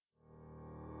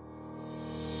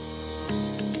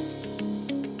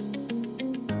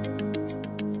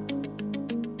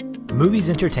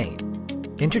Movies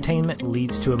entertain. Entertainment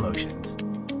leads to emotions.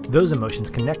 Those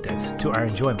emotions connect us to our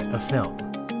enjoyment of film.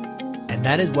 And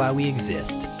that is why we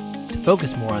exist, to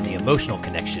focus more on the emotional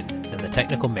connection than the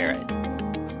technical merit.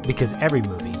 Because every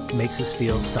movie makes us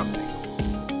feel something.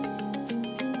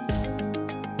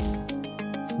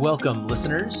 Welcome,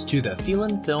 listeners, to the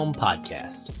Feelin' Film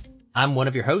Podcast. I'm one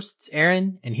of your hosts,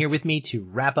 Aaron, and here with me to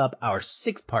wrap up our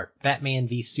 6-part Batman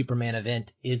v Superman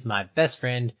event is my best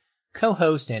friend,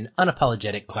 co-host, and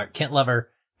unapologetic Clark Kent lover,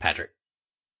 Patrick.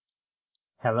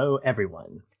 Hello,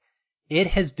 everyone. It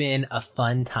has been a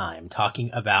fun time talking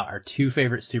about our two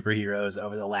favorite superheroes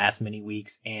over the last many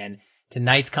weeks, and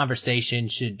tonight's conversation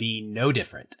should be no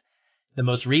different. The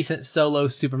most recent solo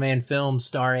Superman film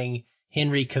starring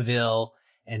Henry Cavill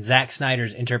and Zack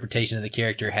Snyder's interpretation of the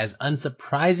character has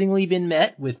unsurprisingly been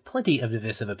met with plenty of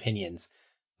divisive opinions.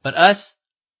 But us,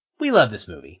 we love this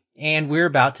movie, and we're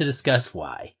about to discuss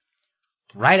why.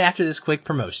 Right after this quick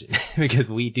promotion, because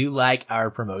we do like our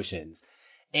promotions.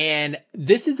 And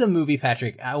this is a movie,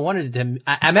 Patrick, I'm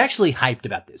actually hyped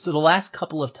about this. So the last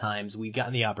couple of times we've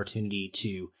gotten the opportunity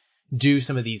to do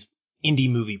some of these indie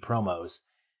movie promos,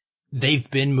 they've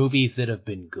been movies that have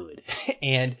been good.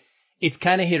 And it's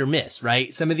kind of hit or miss,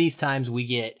 right? Some of these times we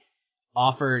get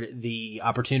offered the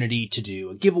opportunity to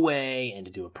do a giveaway and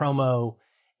to do a promo,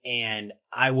 and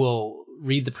I will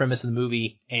read the premise of the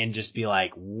movie and just be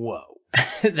like, whoa,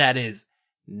 that is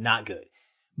not good.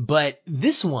 But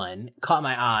this one caught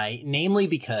my eye, namely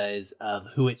because of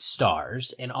who it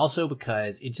stars, and also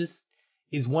because it just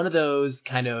is one of those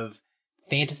kind of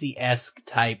fantasy-esque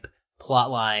type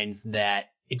plot lines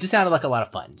that it just sounded like a lot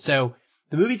of fun. So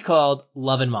the movie's called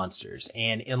Love and Monsters,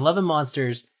 and in Love and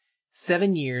Monsters,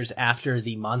 7 years after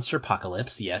the monster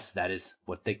apocalypse, yes, that is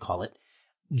what they call it,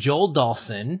 Joel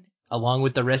Dawson, along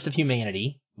with the rest of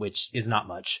humanity, which is not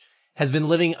much, has been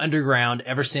living underground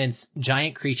ever since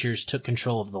giant creatures took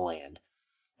control of the land.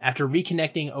 After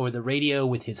reconnecting over the radio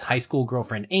with his high school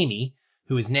girlfriend Amy,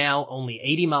 who is now only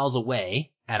 80 miles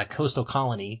away at a coastal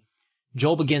colony,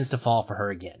 Joel begins to fall for her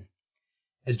again.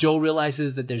 As Joel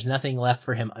realizes that there's nothing left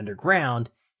for him underground,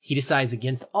 he decides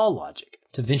against all logic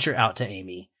to venture out to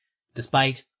Amy,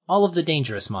 despite all of the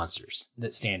dangerous monsters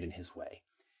that stand in his way.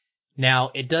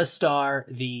 Now, it does star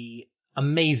the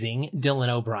amazing Dylan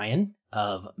O'Brien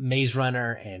of Maze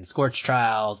Runner and Scorch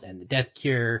Trials and the Death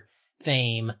Cure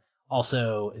fame.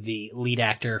 Also, the lead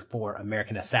actor for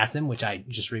American Assassin, which I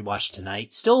just rewatched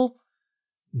tonight. Still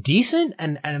decent,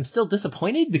 and I'm still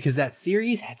disappointed because that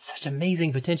series had such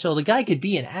amazing potential. The guy could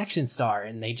be an action star,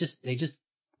 and they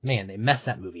messed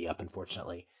that movie up,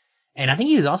 unfortunately. And I think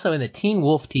he was also in the Teen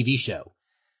Wolf TV show.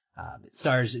 It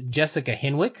stars Jessica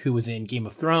Henwick, who was in Game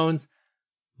of Thrones,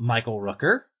 Michael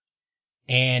Rooker,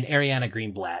 and Ariana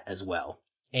Greenblatt as well.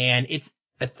 And it's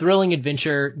a thrilling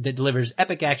adventure that delivers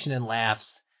epic action and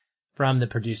laughs from the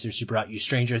producers who brought you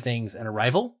Stranger Things and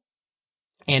Arrival,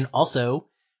 and also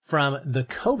from the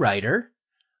co-writer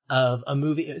of a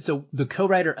movie. So the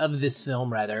co-writer of this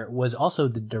film, rather, was also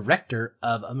the director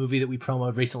of a movie that we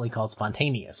promoted recently called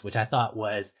Spontaneous, which I thought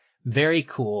was very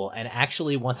cool. And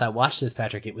actually, once I watched this,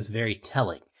 Patrick, it was very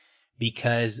telling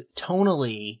because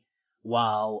tonally,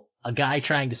 while a guy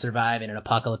trying to survive in an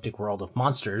apocalyptic world of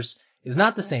monsters is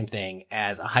not the same thing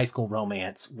as a high school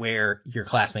romance where your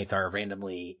classmates are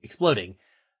randomly exploding,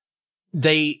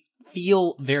 they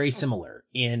feel very similar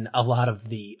in a lot of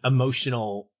the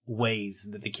emotional ways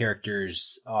that the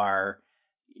characters are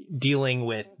dealing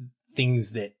with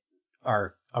things that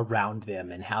are around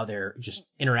them and how they're just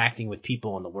interacting with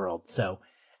people in the world. So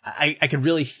I could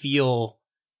really feel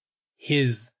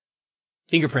his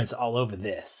fingerprints all over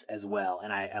this as well,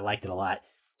 and I liked it a lot.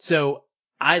 So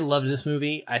I loved this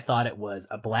movie. I thought it was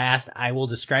a blast. I will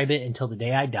describe it until the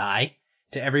day I die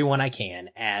to everyone I can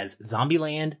as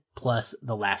Zombieland plus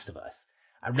The Last of Us.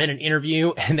 I read an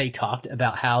interview and they talked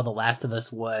about how The Last of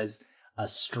Us was a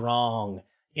strong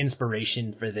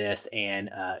inspiration for this. And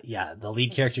the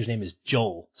lead character's name is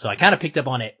Joel. So I kind of picked up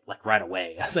on it like right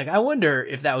away. I was like, I wonder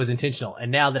if that was intentional.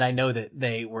 And now that I know that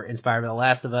they were inspired by The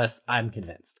Last of Us, I'm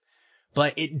convinced.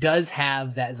 But it does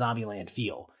have that Zombieland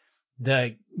feel.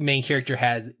 The main character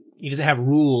he doesn't have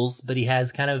rules, but he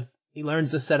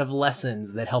learns a set of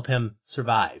lessons that help him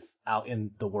survive out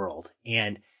in the world.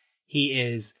 And he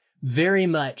is very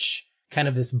much kind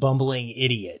of this bumbling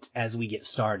idiot as we get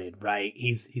started, right?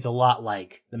 He's a lot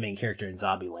like the main character in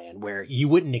Zombieland, where you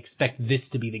wouldn't expect this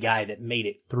to be the guy that made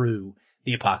it through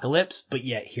the apocalypse, but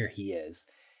yet here he is.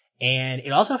 And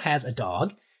it also has a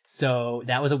dog. So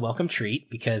that was a welcome treat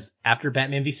because after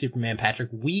Batman v Superman, Patrick,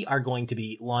 we are going to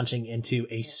be launching into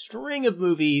a string of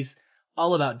movies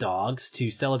all about dogs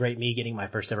to celebrate me getting my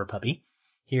first ever puppy.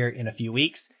 here in a few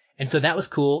weeks. And so that was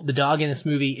cool. The dog in this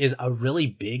movie is a really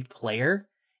big player,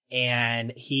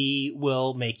 and he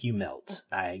will make you melt.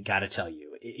 I gotta tell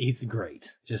you, he's great.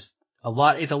 Just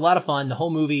it's a lot of fun. The whole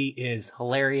movie is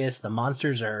hilarious. The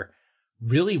monsters are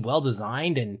really well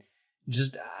designed, and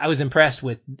just, I was impressed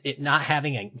with it not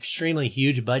having an extremely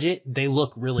huge budget. They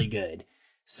look really good.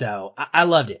 So I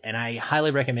loved it, and I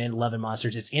highly recommend Love and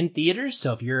Monsters. It's in theaters,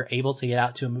 so if you're able to get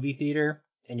out to a movie theater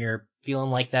and you're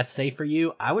feeling like that's safe for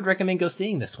you, I would recommend go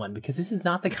seeing this one, because this is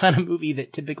not the kind of movie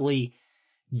that typically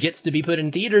gets to be put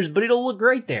in theaters, but it'll look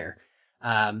great there.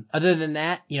 Other than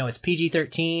that, it's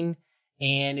PG-13,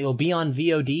 and it'll be on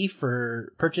VOD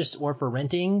for purchase or for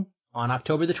renting on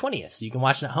October the 20th, so you can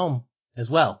watch it at home as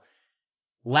well.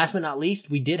 Last but not least,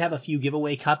 we did have a few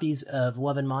giveaway copies of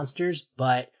Love and Monsters,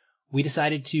 but we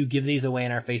decided to give these away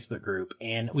in our Facebook group.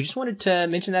 And we just wanted to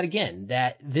mention that again,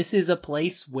 that this is a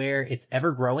place where it's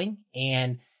ever growing,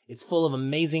 and it's full of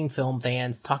amazing film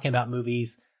fans talking about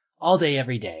movies all day,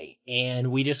 every day.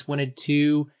 And we just wanted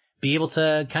to be able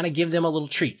to kind of give them a little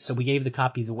treat. So we gave the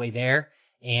copies away there,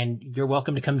 and you're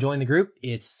welcome to come join the group.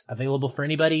 It's available for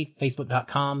anybody.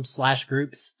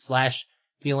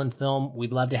 Facebook.com/groups/feelinfilm.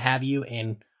 We'd love to have you.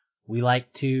 And we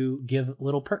like to give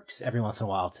little perks every once in a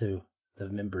while to the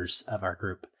members of our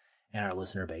group and our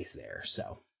listener base there.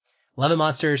 So Love and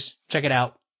Monsters, check it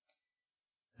out.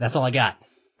 That's all I got.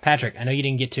 Patrick, I know you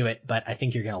didn't get to it, but I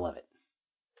think you're going to love it.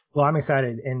 Well, I'm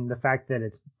excited, and the fact that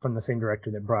it's from the same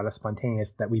director that brought us Spontaneous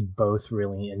that we both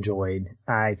really enjoyed.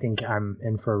 I think I'm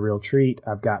in for a real treat.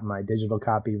 I've got my digital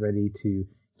copy ready to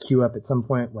queue up at some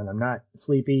point when I'm not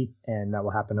sleepy, and that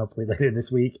will happen hopefully later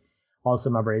this week.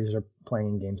 Also, my Braves are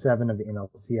playing Game 7 of the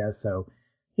NLCS, so,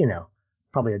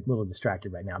 probably a little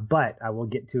distracted right now, but I will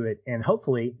get to it, and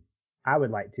hopefully I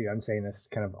would like to, I'm saying this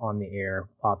kind of on the air,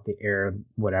 off the air,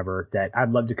 whatever, that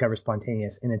I'd love to cover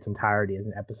Spontaneous in its entirety as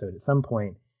an episode at some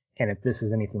point. And if this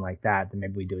is anything like that, then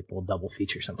maybe we do a little double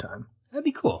feature sometime. That'd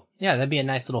be cool. Yeah, that'd be a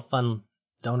nice little fun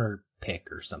donor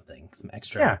pick or something. Some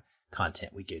extra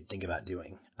content we could think about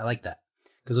doing. I like that.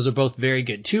 Because those are both very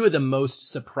good. Two of the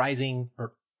most surprising,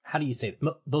 or how do you say it?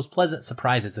 Most pleasant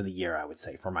surprises of the year, I would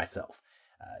say, for myself.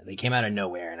 They came out of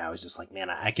nowhere, and I was just like, man,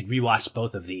 I could rewatch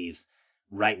both of these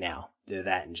right now. They're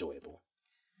that enjoyable.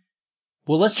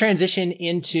 Well, let's transition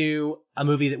into a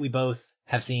movie that we both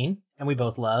have seen and we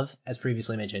both love, as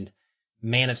previously mentioned,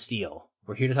 Man of Steel.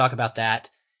 We're here to talk about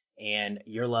that and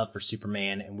your love for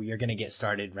Superman, and we are going to get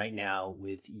started right now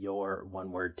with your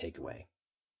one-word takeaway.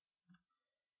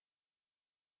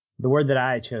 The word that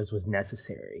I chose was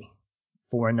necessary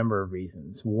for a number of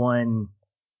reasons. One,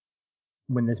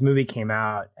 when this movie came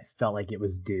out, I felt like it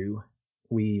was due.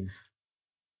 We're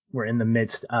in the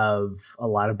midst of a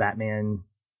lot of Batman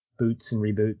boots and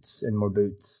reboots and more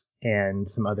boots and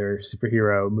some other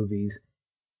superhero movies.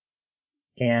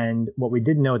 And what we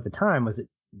didn't know at the time was that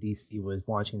DC was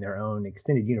launching their own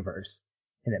extended universe,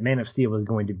 and that Man of Steel was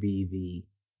going to be the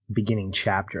beginning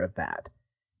chapter of that.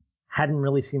 Hadn't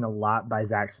really seen a lot by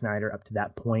Zack Snyder up to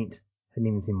that point. Hadn't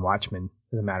even seen Watchmen,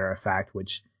 as a matter of fact,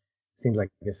 which seems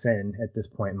like a sin at this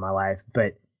point in my life.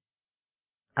 But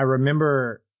I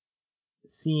remember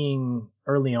seeing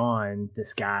early on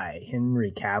this guy,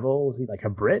 Henry Cavill. Is he like a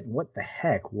Brit? What the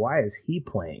heck? Why is he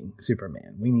playing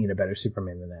Superman? We need a better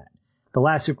Superman than that. The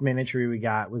last Superman entry we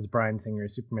got was Bryan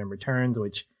Singer's Superman Returns,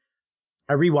 which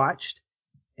I rewatched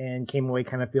and came away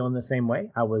kind of feeling the same way.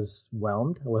 I was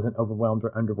whelmed. I wasn't overwhelmed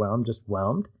or underwhelmed, just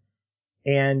whelmed.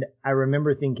 And I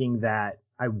remember thinking that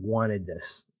I wanted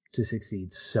this to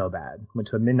succeed so bad. Went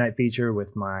to a midnight feature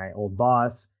with my old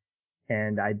boss,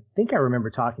 and I think I remember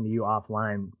talking to you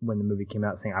offline when the movie came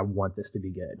out saying, I want this to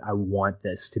be good. I want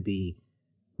this to be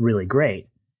really great,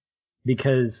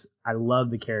 because I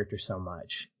love the character so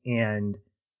much. And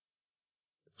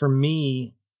for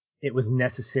me, it was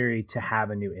necessary to have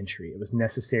a new entry. It was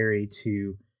necessary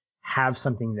to have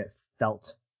something that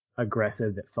felt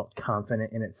aggressive, that felt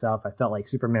confident in itself. I felt like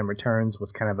Superman Returns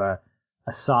was kind of a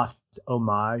soft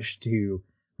homage to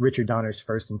Richard Donner's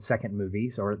first and second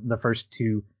movies, or the first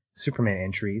two Superman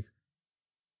entries.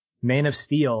 Man of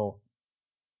Steel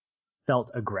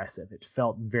felt aggressive. It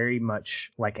felt very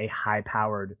much like a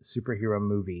high-powered superhero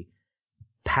movie,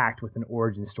 packed with an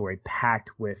origin story,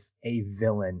 packed with a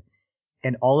villain,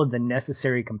 and all of the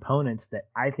necessary components that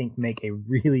I think make a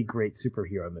really great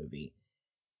superhero movie.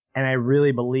 And I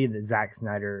really believe that Zack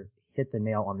Snyder hit the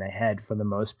nail on the head for the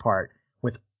most part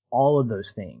with all of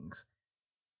those things.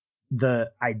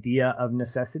 The idea of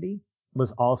necessity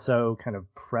was also kind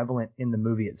of prevalent in the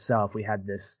movie itself. We had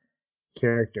this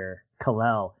character,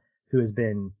 Kal-El, who has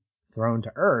been thrown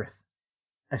to Earth,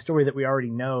 a story that we already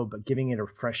know, but giving it a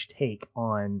fresh take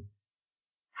on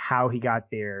how he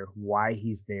got there, why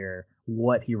he's there,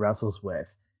 what he wrestles with.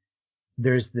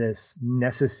 There's this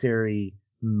necessary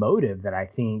motive that I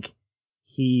think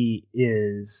he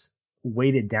is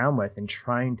weighted down with and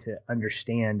trying to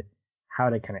understand how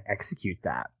to kind of execute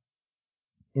that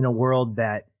in a world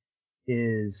that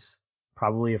is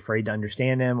probably afraid to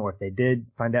understand him, or if they did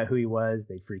find out who he was,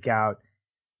 they'd freak out.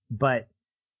 But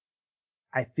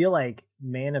I feel like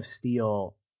Man of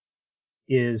Steel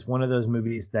is one of those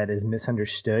movies that is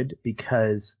misunderstood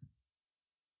because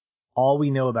all we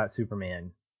know about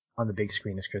Superman on the big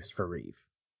screen is Christopher Reeve.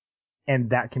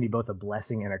 And that can be both a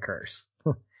blessing and a curse.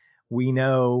 We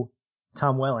know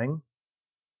Tom Welling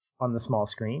on the small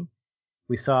screen.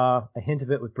 We saw a hint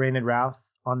of it with Brandon Routh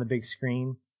on the big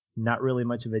screen. Not really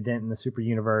much of a dent in the super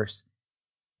universe.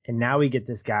 And now we get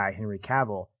this guy, Henry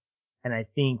Cavill. And I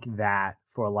think that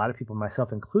for a lot of people,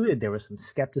 myself included, there was some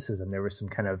skepticism. There was some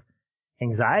kind of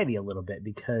anxiety a little bit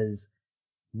because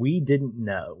we didn't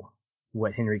know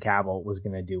what Henry Cavill was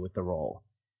going to do with the role.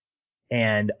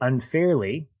 And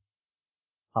unfairly,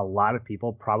 a lot of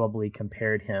people probably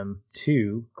compared him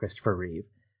to Christopher Reeve.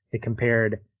 They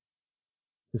compared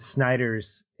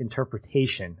Snyder's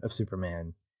interpretation of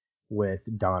Superman with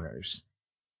Donner's.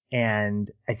 And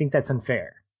I think that's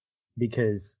unfair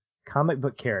because comic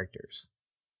book characters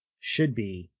should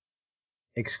be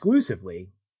exclusively,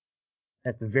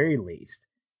 at the very least,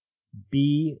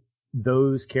 be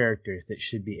those characters that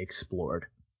should be explored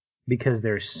because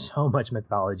there's so much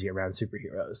mythology around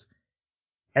superheroes.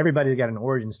 Everybody's got an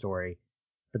origin story,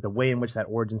 but the way in which that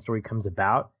origin story comes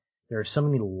about, there are so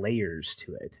many layers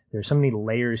to it. There are so many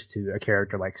layers to a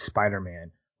character like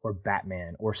Spider-Man or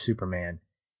Batman or Superman.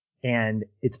 And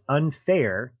it's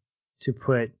unfair to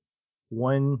put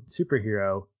one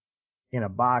superhero in a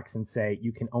box and say,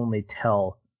 you can only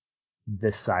tell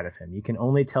this side of him. You can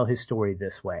only tell his story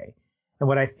this way. And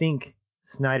what I think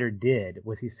Snyder did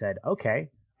was he said, okay,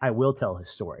 I will tell his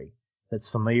story that's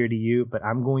familiar to you, but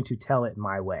I'm going to tell it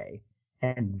my way.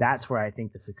 And that's where I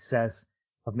think the success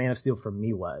of Man of Steel for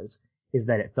me is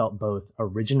that it felt both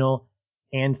original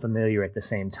and familiar at the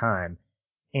same time.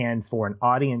 And for an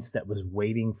audience that was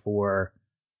waiting for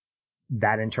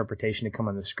that interpretation to come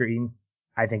on the screen,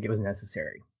 I think it was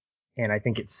necessary. And I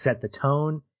think it set the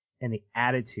tone and the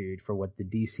attitude for what the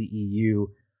DCEU,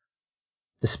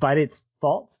 despite its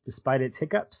faults, despite its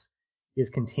hiccups, is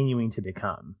continuing to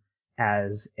become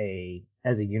as a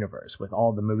universe, with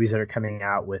all the movies that are coming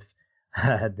out, with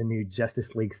the new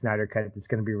Justice League Snyder Cut that's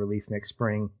going to be released next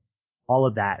spring. All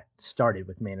of that started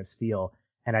with Man of Steel.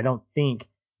 And I don't think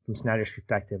from Snyder's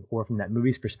perspective or from that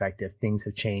movie's perspective, things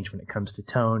have changed when it comes to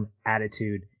tone,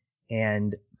 attitude,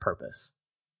 and purpose.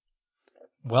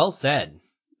 Well said.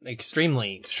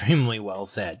 Extremely, extremely well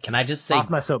said. Can I just say... Off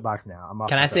my soapbox now.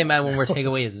 Can I say my one more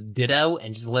takeaway is ditto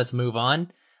and just let's move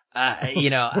on?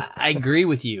 I agree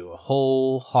with you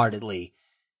wholeheartedly.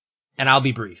 And I'll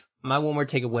be brief. My one more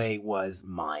takeaway was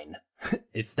mine.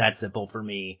 It's that simple for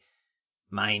me.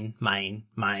 Mine,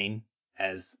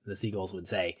 as the seagulls would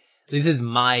say. This is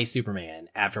my Superman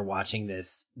after watching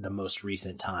this the most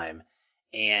recent time.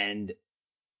 And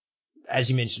as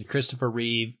you mentioned, Christopher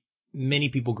Reeve, many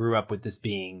people grew up with this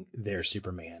being their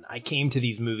Superman. I came to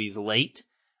these movies late.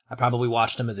 I probably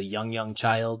watched them as a young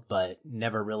child, but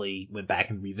never really went back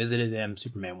and revisited them.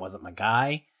 Superman wasn't my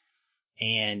guy.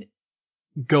 And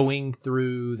going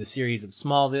through the series of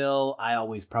Smallville, I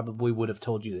always probably would have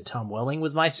told you that Tom Welling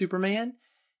was my Superman.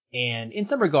 And in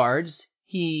some regards,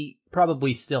 he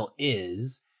probably still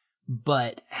is.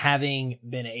 But having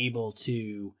been able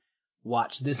to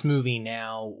watch this movie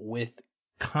now with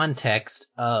context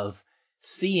of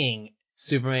seeing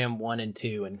Superman 1 and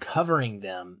 2 and covering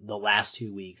them the last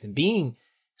 2 weeks and being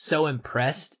so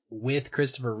impressed with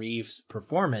Christopher Reeve's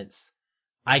performance,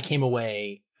 I came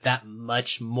away that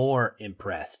much more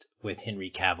impressed with Henry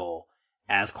Cavill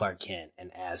as Clark Kent and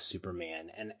as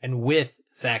Superman and with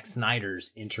Zack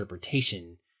Snyder's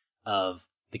interpretation of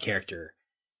the character.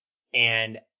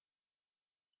 And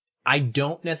I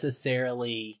don't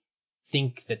necessarily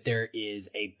think that there is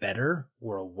a better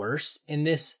or a worse in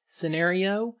this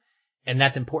scenario. And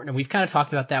that's important. And we've kind of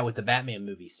talked about that with the Batman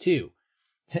movies too.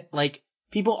 Like,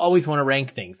 people always want to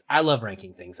rank things. I love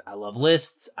ranking things. I love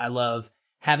lists. I love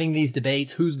having these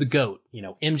debates. Who's the GOAT?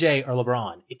 MJ or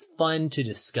LeBron? It's fun to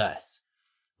discuss.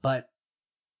 But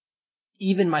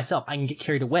even myself, I can get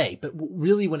carried away. But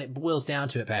really, when it boils down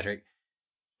to it, Patrick,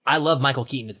 I love Michael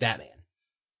Keaton as Batman.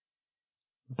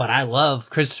 But I love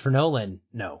Christopher Nolan.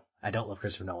 No, I don't love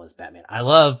Christopher Nolan as Batman. I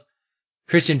love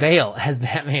Christian Bale as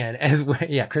Batman as well.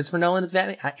 Yeah, Christopher Nolan as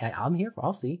Batman. I'm here for,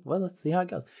 I'll see. Well, let's see how it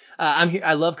goes. I'm here.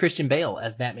 I love Christian Bale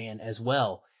as Batman as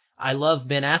well. I love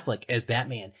Ben Affleck as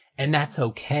Batman, and that's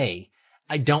okay.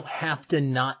 I don't have to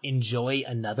not enjoy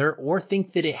another or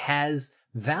think that it has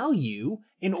value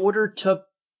in order to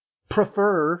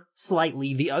prefer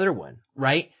slightly the other one,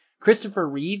 right? Christopher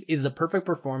Reeve is the perfect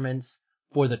performance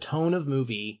for the tone of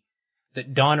movie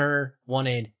that Donner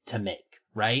wanted to make,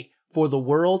 right? For the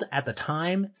world at the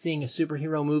time, seeing a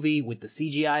superhero movie with the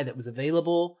CGI that was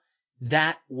available,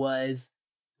 that was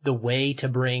the way to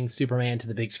bring Superman to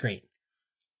the big screen.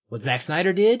 What Zack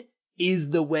Snyder did is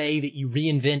the way that you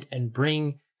reinvent and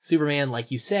bring Superman,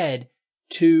 like you said,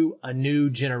 to a new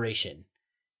generation.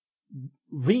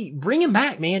 Bring him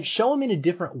back, man. Show him in a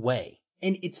different way.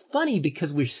 And it's funny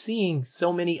because we're seeing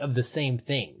so many of the same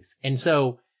things. And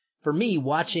so for me,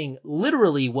 watching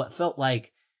literally what felt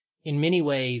like, in many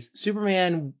ways,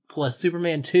 Superman plus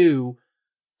Superman 2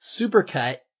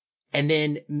 supercut and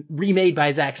then remade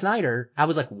by Zack Snyder, I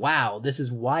was like, wow, this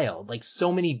is wild. Like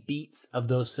so many beats of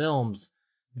those films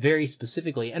very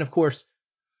specifically. And of course,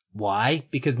 why?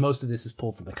 Because most of this is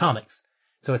pulled from the comics.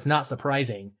 So it's not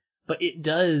surprising, but it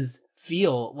does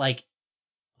feel like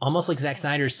almost like Zack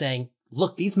Snyder's saying,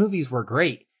 look, these movies were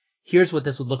great. Here's what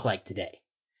this would look like today.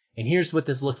 And here's what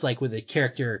this looks like with a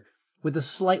character with a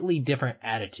slightly different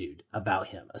attitude about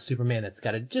him. A Superman that's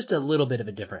got just a little bit of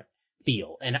a different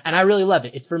feel. And I really love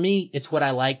it. It's for me, it's what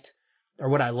I liked, or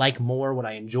what I like more, what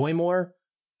I enjoy more,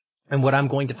 and what I'm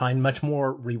going to find much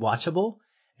more rewatchable.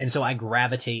 And so I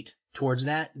gravitate towards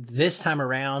that. This time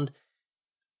around,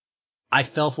 I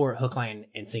fell for it hook, line,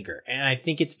 and sinker. And I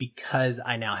think it's because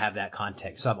I now have that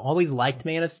context. So I've always liked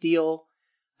Man of Steel.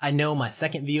 I know my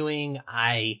second viewing,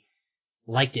 I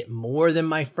liked it more than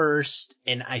my first,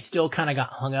 and I still kind of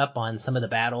got hung up on some of the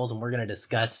battles, and we're going to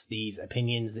discuss these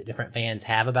opinions that different fans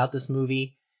have about this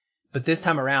movie. But this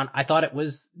time around, I thought it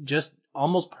was just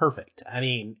almost perfect. I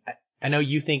mean, I know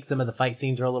you think some of the fight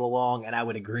scenes are a little long, and I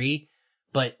would agree,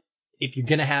 but if you're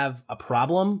going to have a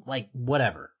problem, like,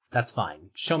 whatever, that's fine.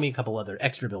 Show me a couple other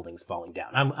extra buildings falling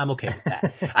down. I'm okay with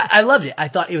that. I loved it. I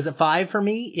thought it was a 5 for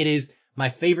me. It is my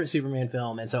favorite Superman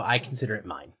film, and so I consider it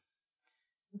mine.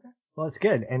 Well, it's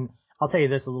good. And I'll tell you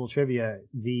this, a little trivia.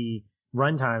 The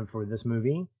runtime for this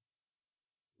movie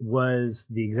was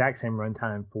the exact same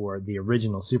runtime for the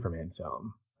original Superman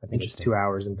film. I think it's 2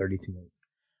 hours and 32 minutes.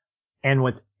 And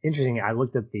what's interesting, I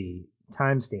looked at the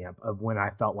timestamp of when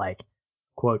I felt like,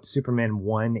 quote, Superman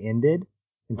 1 ended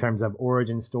in terms of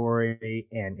origin story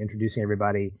and introducing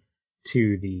everybody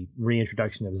to the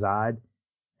reintroduction of Zod.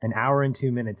 An hour and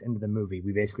 2 minutes into the movie,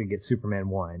 we basically get Superman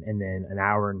 1, and then an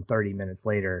hour and 30 minutes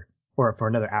later, or for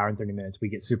another hour and 30 minutes, we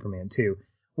get Superman 2,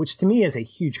 which to me is a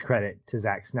huge credit to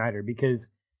Zack Snyder, because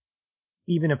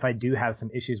even if I do have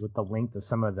some issues with the length of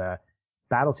some of the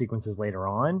battle sequences later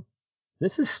on,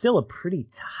 this is still a pretty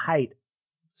tight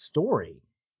story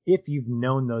if you've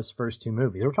known those first two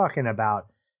movies. We're talking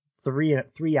about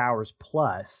three hours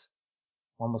plus,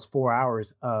 almost 4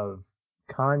 hours of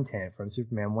content from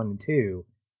Superman 1 and 2,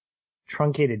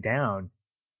 truncated down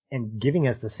and giving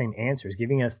us the same answers,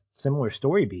 giving us similar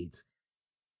story beats.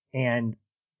 And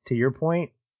to your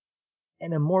point,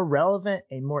 in a more relevant,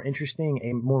 a more interesting,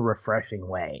 a more refreshing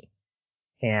way.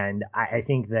 And I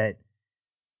think that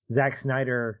Zack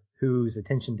Snyder, whose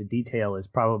attention to detail is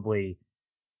probably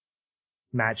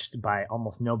matched by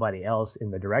almost nobody else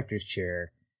in the director's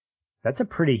chair, that's a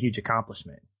pretty huge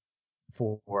accomplishment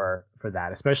for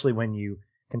that, especially when you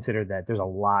consider that there's a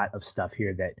lot of stuff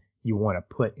here that you want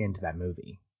to put into that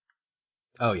movie.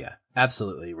 Oh yeah,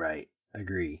 absolutely right.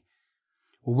 Agree.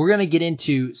 Well, we're going to get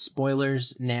into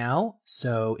spoilers now.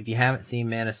 So if you haven't seen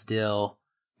Man of Steel,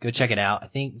 go check it out. I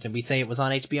think, did we say it was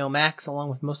on HBO Max along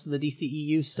with most of the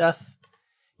DCEU stuff?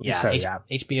 Yeah,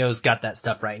 HBO's got that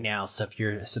stuff right now. So if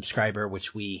you're a subscriber,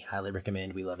 which we highly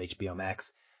recommend, we love HBO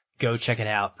Max, go check it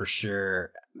out for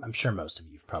sure. I'm sure most of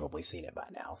you've probably seen it by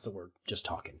now. So we're just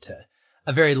talking to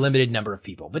a very limited number of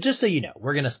people. But just so you know,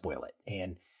 we're going to spoil it.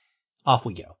 And off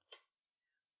we go.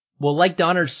 Well, like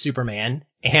Donner's Superman,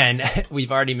 and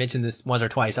we've already mentioned this once or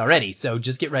twice already, so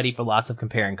just get ready for lots of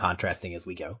compare and contrasting as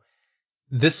we go.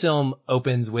 This film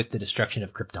opens with the destruction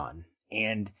of Krypton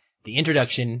and the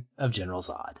introduction of General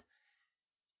Zod.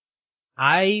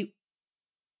 I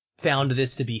found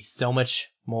this to be so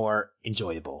much more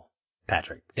enjoyable,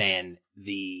 Patrick, than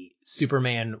the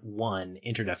Superman 1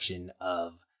 introduction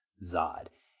of Zod.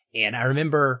 And I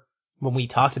remember when we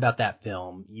talked about that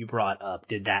film, you brought up,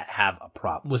 did that have a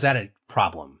problem? Was that a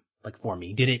problem, like, for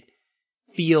me? Did it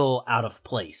feel out of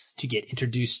place to get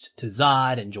introduced to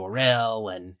Zod and Jor-El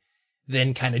and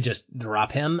then kind of just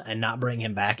drop him and not bring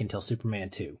him back until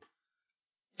Superman 2?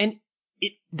 And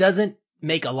it doesn't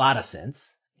make a lot of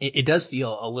sense. It does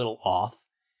feel a little off.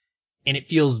 and it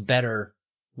feels better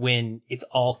when it's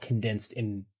all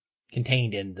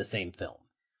contained in the same film.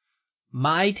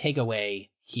 My takeaway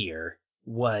here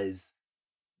was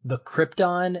the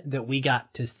Krypton that we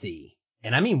got to see.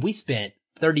 And I mean, we spent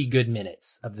 30 good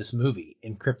minutes of this movie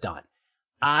in Krypton.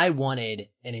 I wanted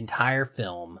an entire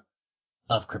film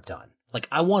of Krypton. Like,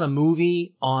 I want a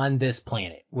movie on this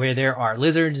planet where there are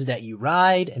lizards that you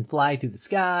ride and fly through the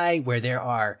sky, where there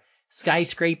are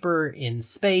skyscraper in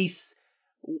space.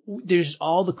 There's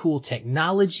all the cool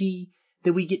technology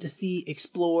that we get to see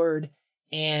explored.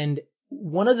 And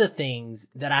one of the things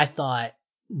that I thought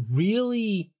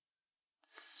really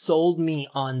sold me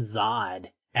on Zod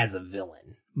as a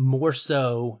villain, more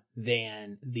so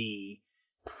than the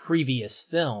previous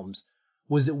films,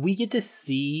 was that we get to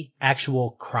see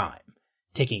actual crime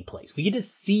taking place. We get to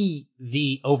see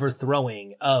the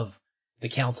overthrowing of the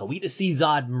council. We get to see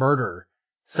Zod murder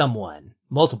someone,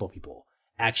 multiple people,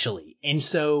 actually. And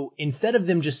so instead of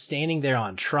them just standing there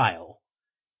on trial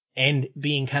and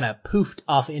being kind of poofed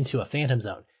off into a phantom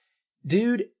zone,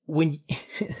 dude, when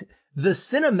the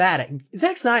cinematic,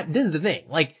 Zack Snyder, this is the thing,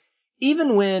 like,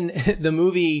 even when the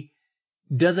movie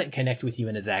doesn't connect with you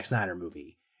in a Zack Snyder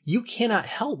movie, you cannot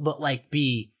help but like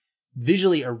be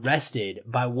visually arrested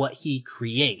by what he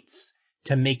creates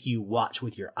to make you watch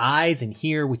with your eyes and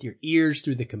hear with your ears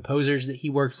through the composers that he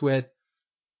works with.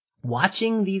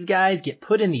 Watching these guys get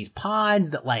put in these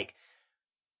pods that like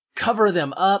cover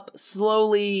them up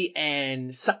slowly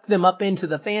and suck them up into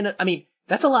the fan. I mean,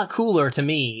 that's a lot cooler to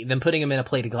me than putting them in a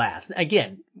plate of glass.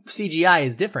 Again, CGI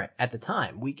is different at the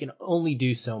time. We can only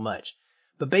do so much.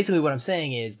 But basically what I'm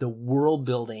saying is the world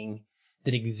building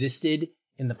that existed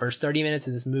in the first 30 minutes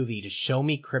of this movie to show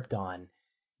me Krypton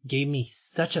gave me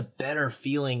such a better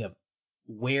feeling of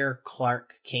where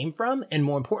Clark came from, and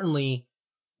more importantly,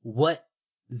 what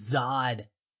Zod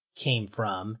came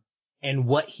from and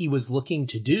what he was looking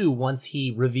to do once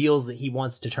he reveals that he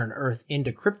wants to turn Earth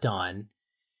into Krypton.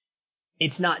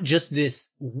 It's not just this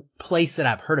place that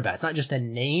I've heard about. It's not just a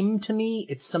name to me.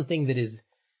 It's something that is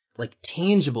like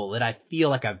tangible, that I feel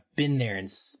like I've been there and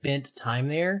spent time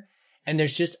there. And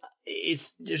there's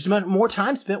more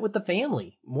time spent with the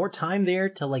family, more time there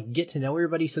to like get to know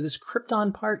everybody. So this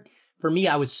Krypton part, for me,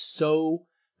 I was so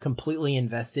completely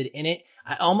invested in it.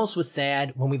 I almost was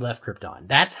sad when we left Krypton.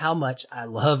 That's how much I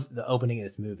love the opening of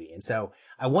this movie. And so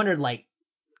I wondered, like,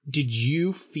 did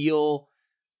you feel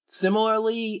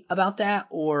similarly about that?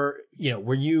 Or,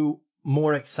 were you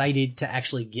more excited to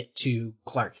actually get to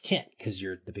Clark Kent because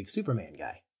you're the big Superman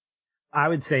guy? I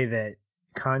would say that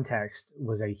context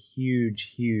was a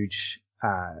huge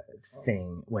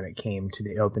thing when it came to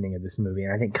the opening of this movie.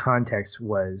 And I think context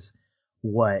was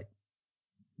what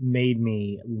made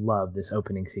me love this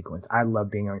opening sequence. I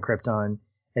love being on Krypton.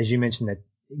 As you mentioned, that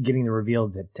getting the reveal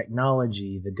of the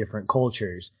technology, the different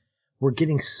cultures, we're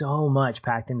getting so much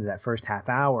packed into that first half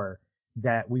hour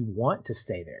that we want to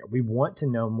stay there. We want to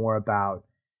know more about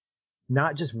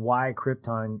not just why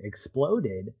Krypton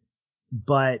exploded,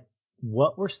 but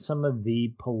what were some of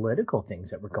the political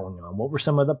things that were going on? What were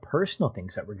some of the personal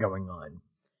things that were going on?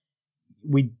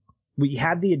 We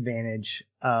had the advantage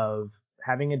of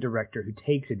having a director who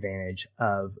takes advantage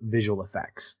of visual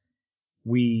effects.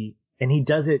 And he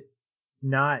does it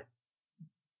not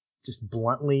just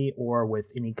bluntly or with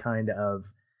any kind of,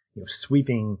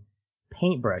 sweeping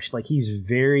paintbrush. Like, he's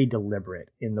very deliberate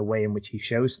in the way in which he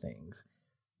shows things.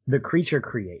 The creature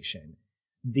creation,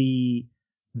 the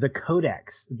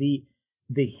codex, the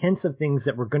hints of things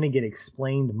that we're going to get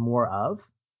explained more of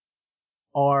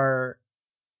are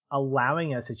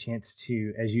allowing us a chance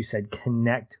to, as you said,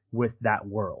 connect with that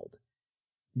world.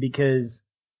 Because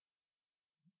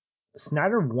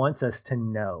Snyder wants us to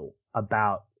know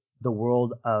about the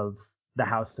world of the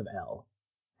House of El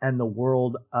and the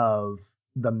world of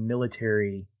the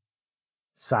military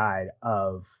side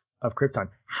of Krypton.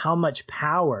 How much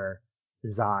power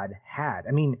Zod had.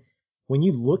 I mean, when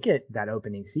you look at that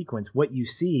opening sequence, what you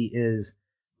see is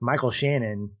Michael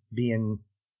Shannon being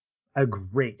a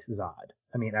great Zod.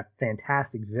 I mean, a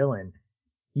fantastic villain.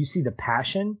 You see the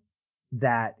passion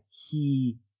that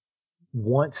he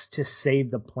wants to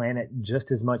save the planet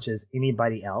just as much as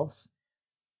anybody else.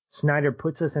 Snyder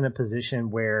puts us in a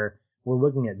position where we're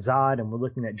looking at Zod and we're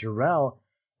looking at Jor-El,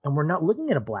 and we're not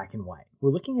looking at a black and white.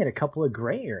 We're looking at a couple of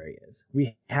gray areas.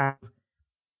 We have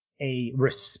a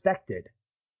respected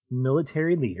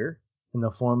military leader in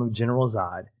the form of General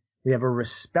Zod. We have a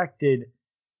respected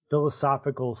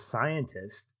philosophical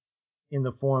scientist in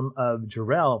the form of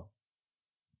Jor-El.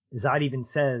 Zod even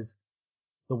says,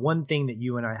 the one thing that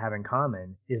you and I have in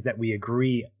common is that we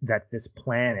agree that this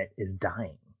planet is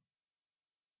dying.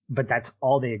 But that's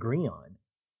all they agree on.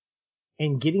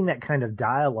 And getting that kind of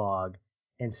dialogue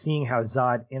and seeing how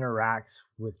Zod interacts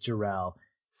with Jor-El,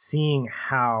 seeing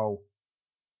how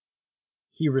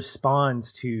he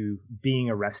responds to being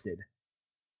arrested.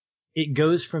 It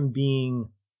goes from being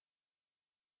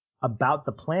about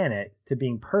the planet to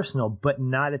being personal, but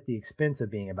not at the expense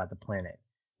of being about the planet.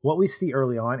 What we see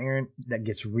early on, Aaron, that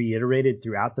gets reiterated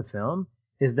throughout the film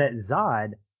is that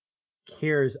Zod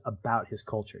cares about his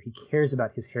culture. He cares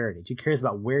about his heritage. He cares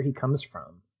about where he comes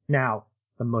from. Now,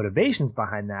 the motivations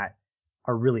behind that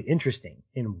are really interesting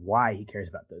in why he cares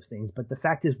about those things. But the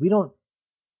fact is, we don't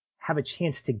have a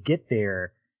chance to get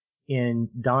there in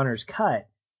Donner's cut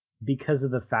because of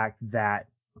the fact that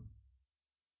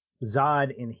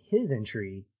Zod in his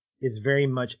entry is very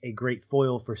much a great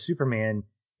foil for Superman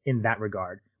in that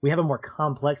regard. We have a more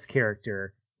complex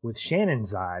character with Shannon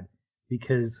Zod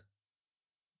because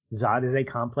Zod is a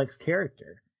complex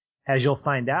character. As you'll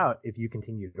find out if you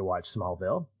continue to watch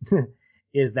Smallville,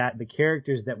 is that the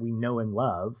characters that we know and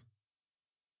love,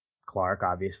 Clark,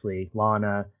 obviously,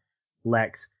 Lana,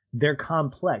 Lex, they're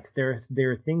complex. There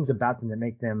are things about them that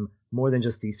make them more than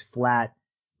just these flat,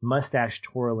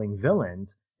 mustache-twirling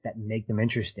villains that make them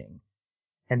interesting.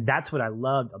 And that's what I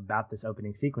loved about this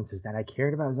opening sequence, is that I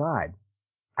cared about Zod.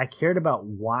 I cared about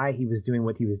why he was doing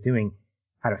what he was doing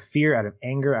out of fear, out of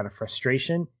anger, out of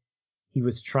frustration. He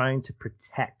was trying to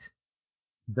protect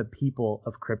the people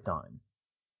of Krypton.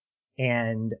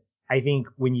 And I think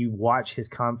when you watch his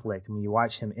conflict, when you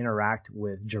watch him interact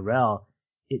with Jor-El,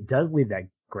 it does leave that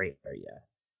gray area.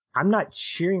 I'm not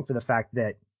cheering for the fact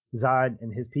that Zod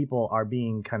and his people are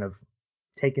being kind of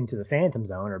taken to the Phantom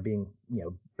Zone or being,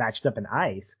 batched up in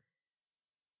ice.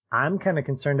 I'm kind of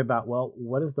concerned about, well,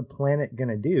 what is the planet going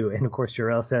to do? And of course,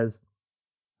 Jor-El says,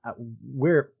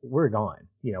 we're gone.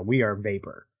 We are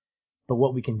vapor. But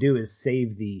what we can do is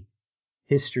save the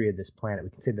history of this planet. We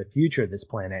can save the future of this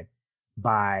planet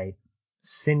by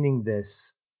sending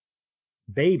this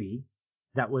baby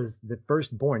that was the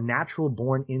firstborn, natural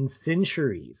born in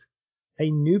centuries, a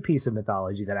new piece of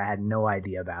mythology that I had no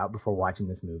idea about before watching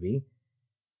this movie,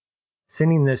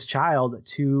 sending this child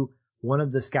to one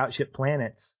of the scout ship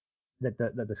planets that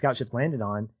the scout ship landed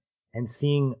on and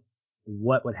seeing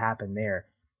what would happen there.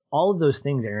 All of those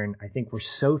things, Aaron, I think were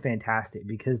so fantastic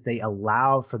because they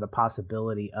allow for the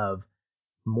possibility of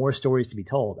more stories to be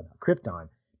told about Krypton,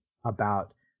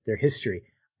 about their history.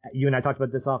 You and I talked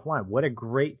about this offline. What a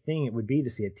great thing it would be to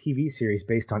see a TV series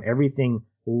based on everything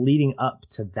leading up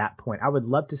to that point. I would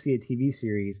love to see a TV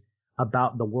series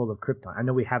about the world of Krypton. I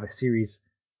know we have a series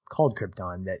called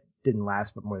Krypton that didn't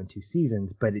last but more than 2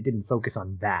 seasons, but it didn't focus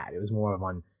on that. It was more of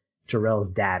on Jor-El's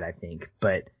dad, I think.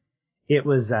 But it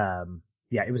was,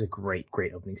 it was a great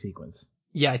opening sequence.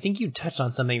 Yeah, I think you touched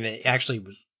on something that actually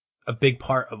was a big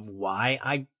part of why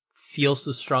I feel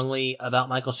so strongly about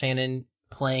Michael Shannon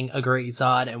playing a great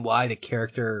Zod and why the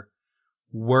character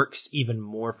works even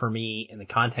more for me in the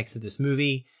context of this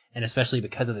movie, and especially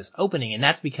because of this opening. And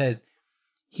that's because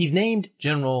he's named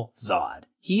General Zod.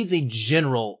 He's a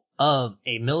general of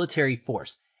a military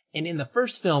force. And in the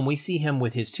first film, we see him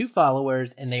with his 2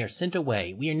 followers and they are sent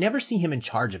away. We never see him in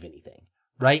charge of anything,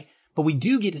 right? But we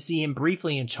do get to see him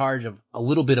briefly in charge of a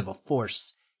little bit of a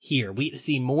force here. We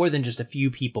see more than just a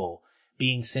few people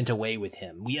being sent away with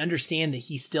him. We understand that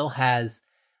he still has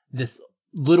this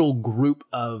little group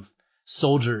of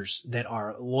soldiers that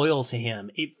are loyal to him.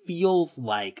 It feels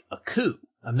like a coup,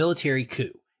 a military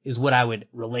coup is what I would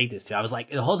relate this to. I was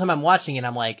like, the whole time I'm watching it,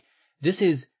 I'm like, this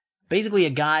is basically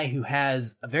a guy who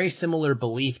has a very similar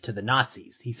belief to the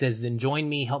Nazis. He says, then join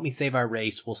me, help me save our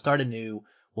race. We'll start anew.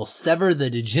 We'll sever the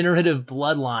degenerative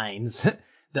bloodlines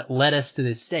that led us to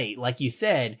this state. Like you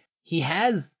said, he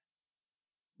has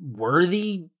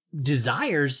worthy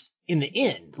desires in the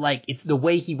end. Like, it's the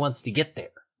way he wants to get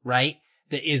there, right?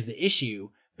 That is the issue.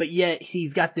 But yet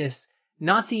he's got this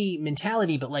Nazi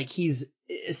mentality, but like he's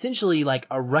essentially like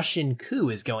a Russian coup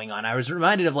is going on. I was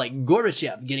reminded of like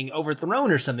Gorbachev getting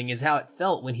overthrown or something is how it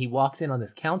felt when he walks in on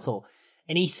this council.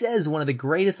 And he says one of the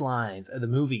greatest lines of the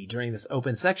movie during this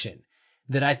open section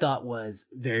that I thought was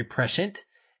very prescient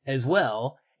as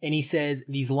well. And he says,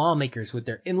 these lawmakers with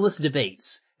their endless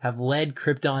debates have led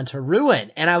Krypton to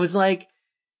ruin. And I was like,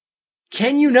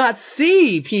 can you not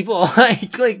see, people?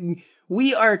 like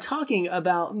we are talking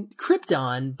about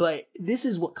Krypton, but this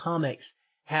is what comics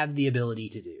have the ability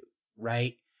to do,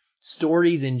 right?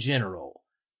 Stories in general.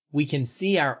 We can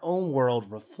see our own world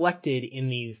reflected in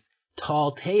these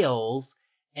tall tales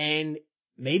and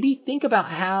maybe think about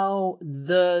how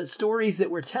the stories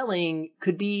that we're telling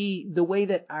could be the way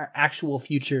that our actual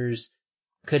futures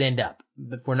could end up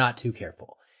if we're not too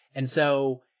careful. And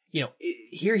so,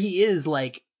 here he is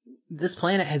like this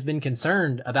planet has been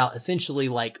concerned about essentially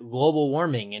like global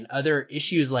warming and other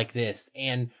issues like this.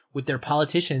 And with their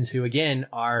politicians who again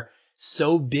are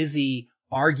so busy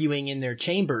arguing in their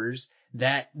chambers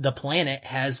that the planet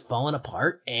has fallen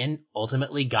apart and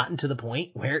ultimately gotten to the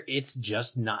point where it's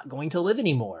just not going to live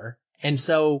anymore. And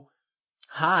so,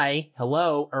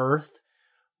 hello, Earth,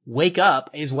 wake up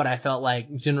is what I felt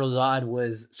like General Zod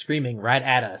was screaming right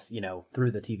at us,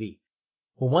 through the TV.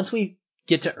 Well, once we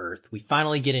get to Earth, we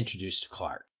finally get introduced to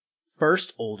Clark.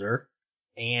 First older,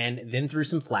 and then through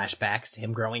some flashbacks to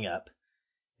him growing up.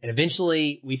 And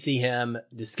eventually we see him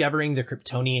discovering the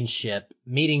Kryptonian ship,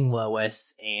 meeting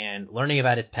Lois, and learning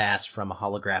about his past from a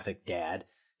holographic dad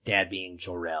being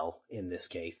Jor-El in this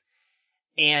case.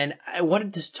 And I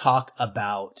wanted to talk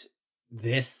about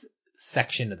this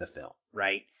section of the film,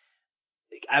 right?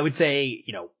 I would say,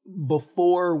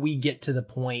 before we get to the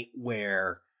point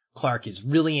where Clark is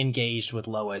really engaged with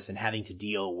Lois and having to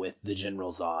deal with the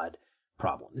General Zod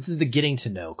problem. This is the getting to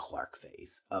know Clark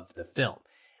phase of the film.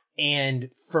 And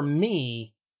for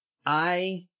me,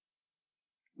 I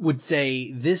would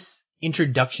say this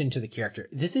introduction to the character,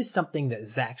 this is something that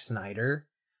Zack Snyder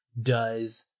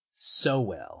does so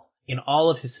well in all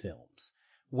of his films.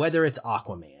 Whether it's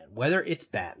Aquaman, whether it's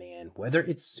Batman, whether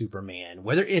it's Superman,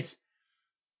 whether it's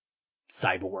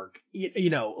Cyborg,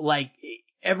 like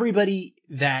everybody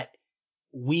that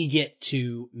we get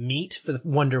to meet for the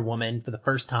Wonder Woman for the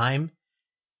first time,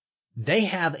 they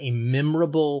have a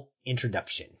memorable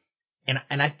introduction.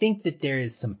 And I think that there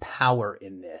is some power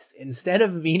in this. Instead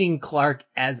of meeting Clark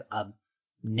as a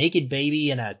naked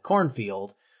baby in a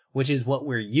cornfield, which is what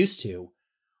we're used to,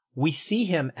 we see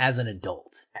him as an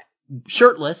adult,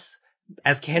 shirtless,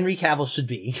 as Henry Cavill should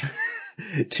be,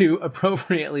 to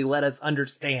appropriately let us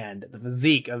understand the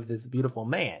physique of this beautiful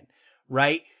man,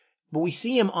 right? But we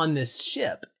see him on this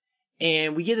ship,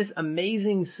 and we get this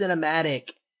amazing cinematic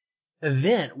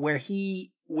event where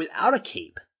he, without a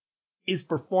cape, is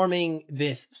performing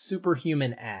this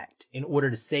superhuman act in order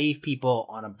to save people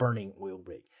on a burning oil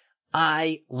rig.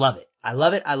 I love it. I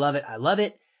love it. I love it. I love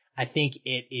it. I think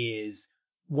it is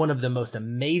one of the most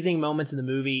amazing moments in the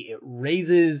movie. It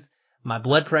raises my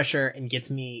blood pressure and gets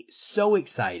me so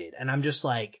excited. And I'm just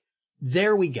like,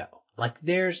 there we go. Like,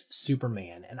 there's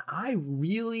Superman. And I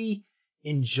really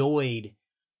enjoyed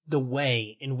the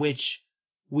way in which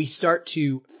we start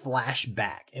to flash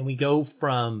back and we go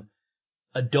from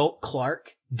adult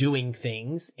Clark doing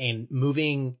things and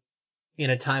moving in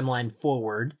a timeline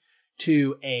forward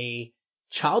to a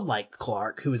childlike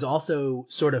Clark who is also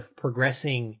sort of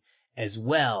progressing as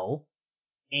well.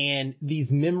 And these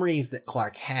memories that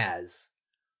Clark has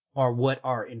are what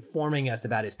are informing us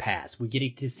about his past. We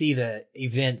get to see the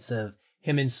events of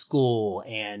him in school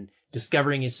and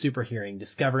discovering his super hearing,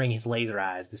 discovering his laser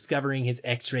eyes, discovering his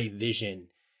X-ray vision,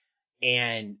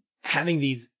 and having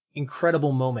these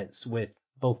incredible moments with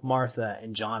both Martha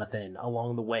and Jonathan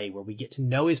along the way where we get to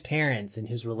know his parents and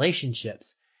his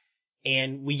relationships.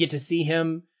 And we get to see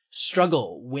him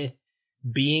struggle with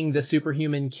being the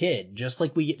superhuman kid, just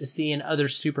like we get to see in other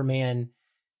Superman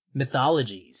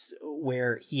mythologies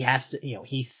where he has to,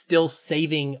 he's still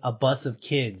saving a bus of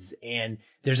kids and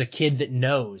there's a kid that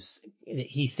knows that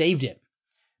he saved him,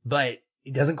 but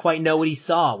he doesn't quite know what he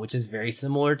saw, which is very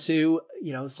similar to,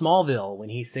 Smallville when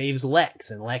he saves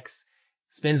Lex, and Lex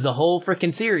spends the whole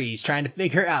frickin' series trying to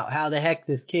figure out how the heck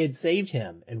this kid saved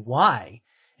him and why,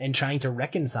 and trying to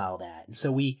reconcile that. And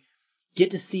so we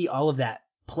get to see all of that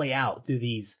play out through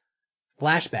these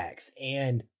flashbacks,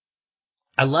 and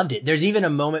I loved it. There's even a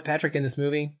moment, Patrick, in this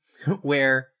movie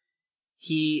where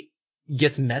he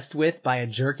gets messed with by a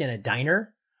jerk in a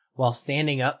diner while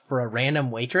standing up for a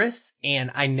random waitress.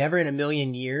 And I never in a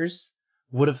million years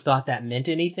would have thought that meant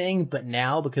anything. But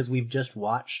now, because we've just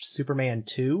watched Superman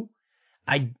 2,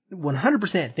 I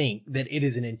 100% think that it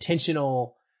is an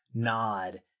intentional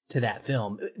nod to that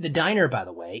film. The diner, by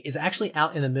the way, is actually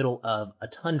out in the middle of a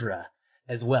tundra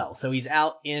as well. So he's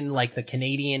out in like the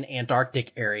Canadian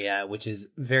Antarctic area, which is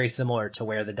very similar to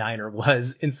where the diner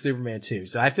was in Superman 2.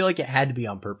 So I feel like it had to be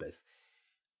on purpose.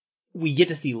 We get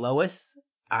to see Lois,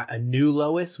 a new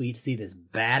Lois. We get to see this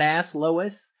badass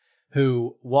Lois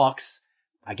who walks,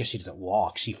 I guess she doesn't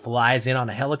walk. She flies in on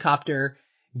a helicopter,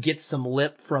 gets some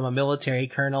lip from a military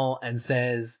colonel and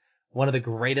says one of the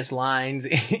greatest lines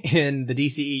in the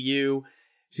DCEU.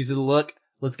 She said, "Look,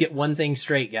 let's get one thing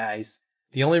straight, guys.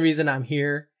 The only reason I'm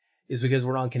here is because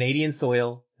we're on Canadian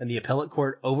soil and the appellate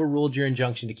court overruled your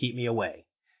injunction to keep me away.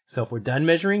 So if we're done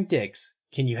measuring dicks,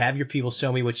 can you have your people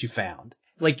show me what you found?"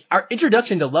 Like, our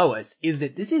introduction to Lois is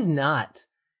that this is not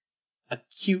a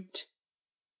cute,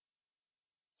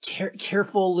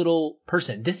 careful little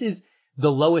person. This is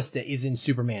the Lois that is in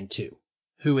Superman 2,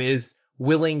 who is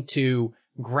willing to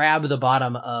grab the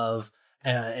bottom of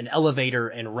an elevator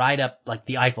and ride up like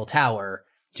the Eiffel Tower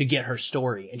to get her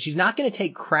story. And she's not going to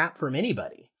take crap from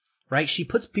anybody, right? She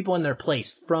puts people in their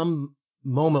place from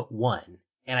moment one.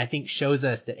 And I think shows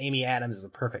us that Amy Adams is a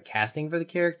perfect casting for the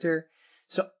character.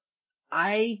 So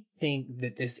I think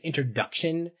that this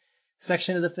introduction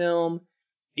section of the film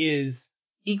is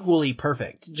equally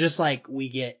perfect. Just like we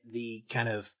get the kind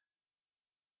of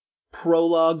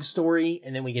prologue story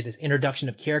and then we get this introduction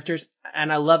of characters,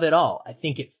 and I love it all. I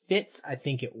think it fits. I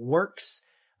think it works.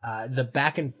 The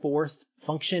back and forth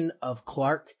function of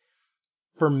Clark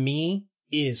for me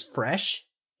is fresh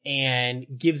and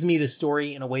gives me the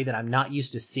story in a way that I'm not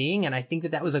used to seeing. And I think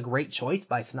that that was a great choice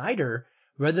by Snyder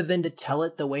rather than to tell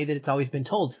it the way that it's always been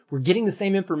told. We're getting the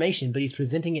same information, but he's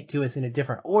presenting it to us in a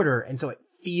different order. And so it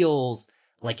feels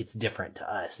like it's different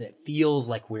to us. It feels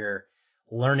like we're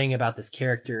learning about this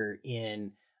character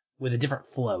with a different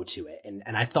flow to it.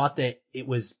 And I thought that it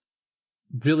was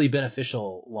really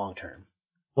beneficial long term.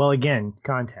 Well, again,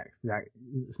 context. That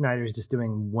Snyder's just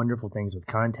doing wonderful things with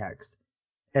context.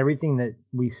 Everything that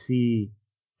we see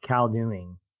Cal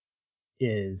doing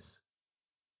is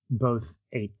both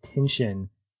a tension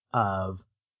of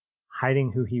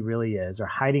hiding who he really is or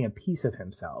hiding a piece of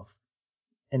himself,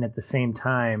 and at the same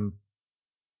time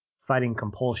fighting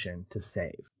compulsion to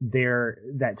save.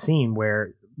 That scene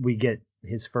where we get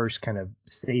his first kind of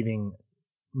saving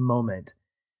moment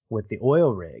with the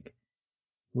oil rig,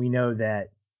 we know that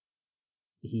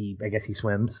I guess he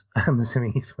swims. I'm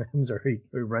assuming he swims or he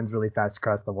runs really fast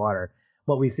across the water.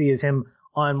 What we see is him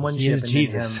on one ship and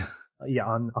Jesus. then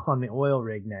him, on the oil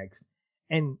rig next.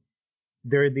 And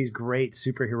there are these great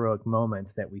superheroic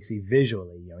moments that we see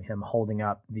visually, him holding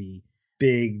up the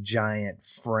big giant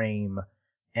frame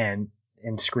and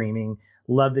screaming.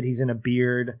 Love that he's in a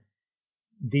beard.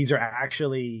 These are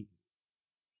actually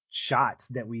shots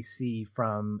that we see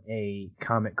from a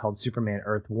comic called Superman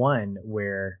Earth 1,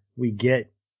 where we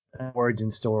get an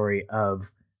origin story of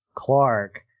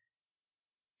Clark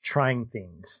trying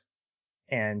things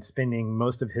and spending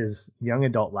most of his young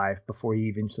adult life before he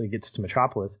eventually gets to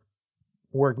Metropolis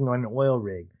working on an oil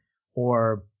rig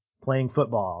or playing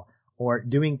football or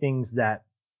doing things that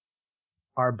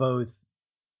are both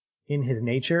in his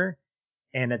nature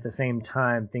and at the same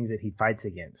time things that he fights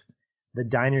against. The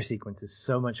diner sequence is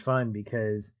so much fun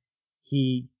because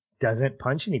he doesn't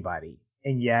punch anybody.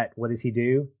 And yet, what does he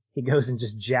do? He goes and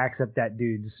just jacks up that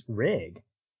dude's rig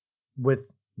with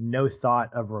no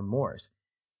thought of remorse.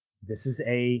 This is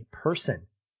a person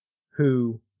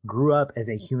who grew up as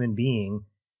a human being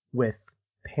with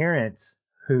parents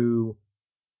who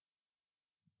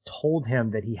told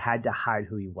him that he had to hide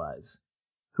who he was,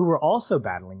 who were also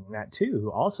battling that too,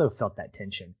 who also felt that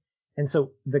tension. And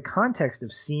so the context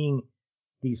of seeing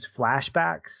these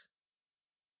flashbacks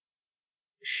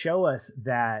show us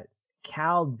that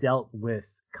Cal dealt with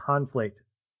conflict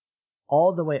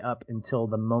all the way up until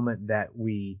the moment that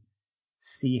we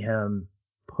see him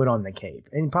put on the cape,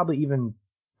 and probably even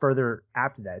further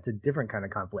after that. It's a different kind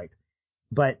of conflict.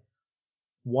 But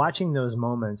watching those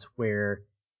moments where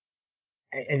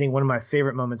I think one of my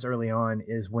favorite moments early on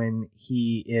is when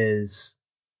he is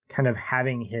kind of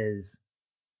having his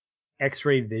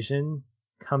X-ray vision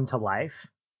come to life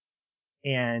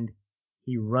and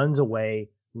he runs away,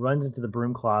 runs into the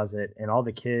broom closet, and all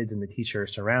the kids and the teacher are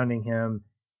surrounding him,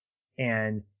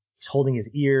 and he's holding his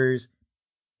ears,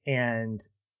 and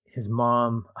his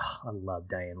mom, I love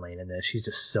Diane Lane in this. She's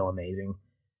just so amazing.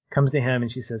 Comes to him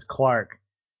and she says, "Clark,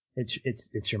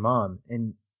 it's your mom."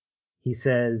 And he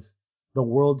says, "The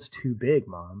world's too big,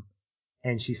 Mom."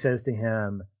 And she says to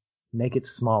him, "Make it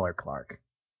smaller, Clark."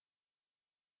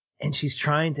 And she's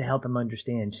trying to help him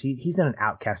understand. He's not an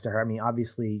outcast to her. I mean,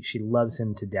 obviously she loves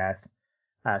him to death.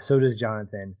 So does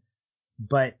Jonathan.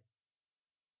 But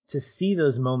to see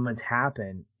those moments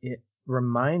happen, it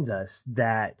reminds us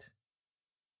that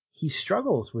he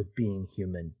struggles with being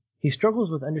human. He struggles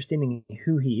with understanding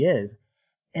who he is.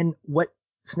 And what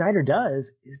Snyder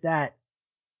does is that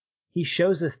he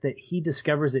shows us that he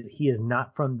discovers that he is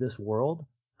not from this world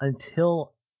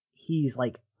until he's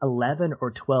like 11 or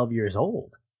 12 years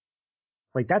old.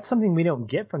 Like, that's something we don't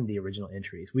get from the original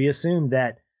entries. We assume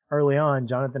that early on,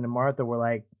 Jonathan and Martha were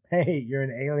like, "Hey, you're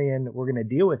an alien. We're going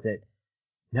to deal with it."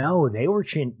 No, they were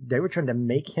trying to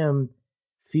make him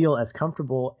feel as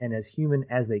comfortable and as human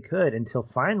as they could until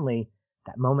finally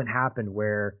that moment happened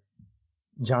where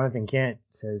Jonathan Kent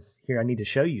says, "Here, I need to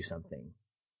show you something."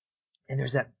 And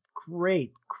there's that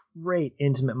great, great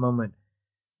intimate moment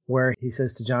where he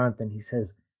says to Jonathan, he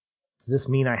says, "Does this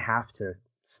mean I have to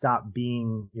stop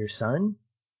being your son?"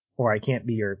 or I can't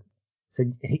be your. So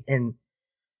and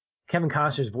Kevin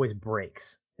Costner's voice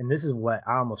breaks, and this is what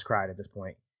I almost cried at this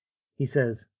point. He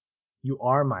says, "You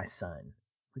are my son.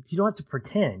 Like, you don't have to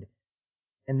pretend."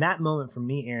 And that moment for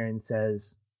me, Aaron,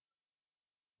 says,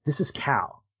 "This is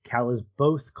Cal. Cal is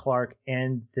both Clark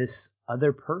and this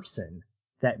other person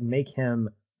that make him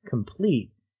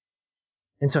complete."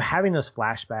 And so having those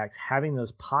flashbacks, having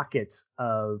those pockets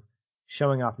of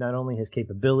showing off not only his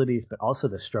capabilities, but also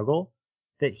the struggle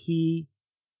that he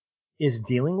is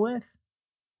dealing with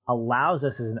allows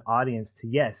us as an audience to,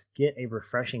 yes, get a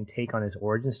refreshing take on his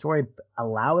origin story, but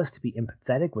allow us to be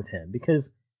empathetic with him,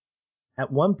 because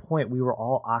at one point we were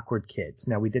all awkward kids.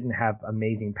 Now, we didn't have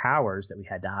amazing powers that we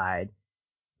had to hide,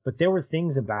 but there were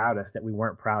things about us that we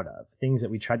weren't proud of, things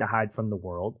that we tried to hide from the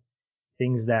world,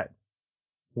 things that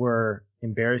were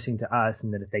embarrassing to us,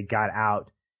 and that if they got out,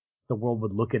 the world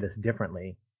would look at us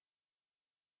differently.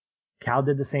 Cal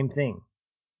did the same thing.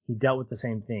 He dealt with the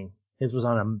same thing. His was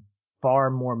on a far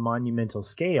more monumental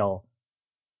scale.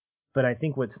 But I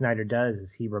think what Snyder does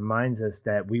is he reminds us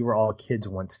that we were all kids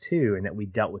once too, and that we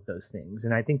dealt with those things.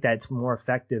 And I think that's more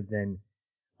effective than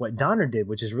what Donner did,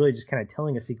 which is really just kind of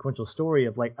telling a sequential story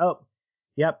of like, oh,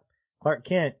 yep, Clark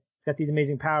Kent, he's got these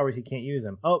amazing powers, he can't use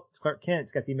them. Oh, it's Clark Kent,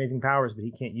 he's got the amazing powers, but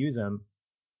he can't use them.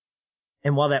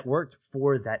 And while that worked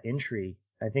for that entry,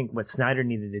 I think what Snyder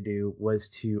needed to do was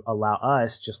to allow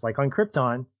us, just like on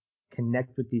Krypton,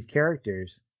 connect with these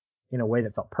characters in a way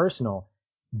that felt personal.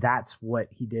 That's what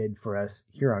he did for us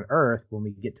here on Earth when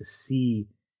we get to see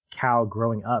Cal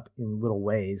growing up in little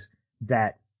ways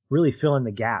that really fill in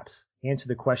the gaps, answer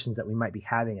the questions that we might be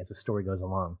having as the story goes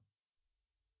along.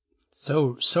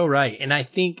 So right. And I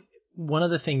think one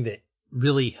of the things that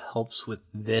really helps with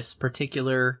this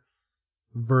particular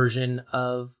version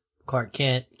of Clark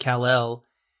Kent, Kal-El,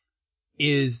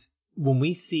 is when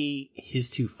we see his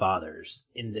two fathers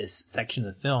in this section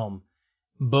of the film,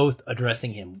 both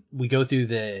addressing him. We go through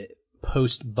the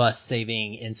post-bus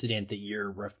saving incident that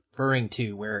you're referring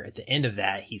to, where at the end of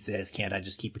that, he says, "Can't I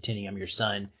just keep pretending I'm your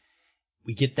son?"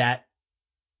 We get that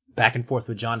back and forth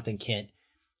with Jonathan Kent.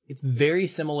 It's very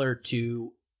similar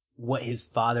to what his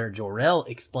father, Jor-El,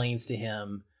 explains to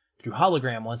him through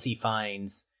hologram once he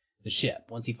finds the ship,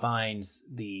 once he finds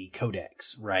the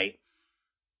codex, right?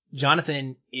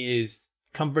 Jonathan is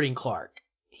comforting Clark.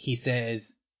 He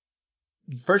says,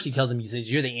 first he tells him, he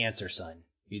says, "You're the answer, son.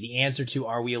 You're the answer to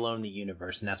Are We Alone in the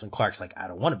Universe?" And that's when Clark's like, "I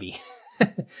don't want to be.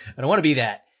 I don't want to be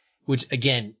that." Which,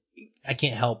 again, I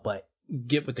can't help but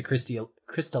get with the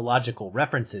Christological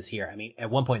references here. I mean,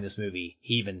 at one point in this movie,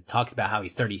 he even talks about how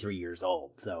he's 33 years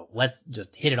old. So let's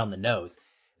just hit it on the nose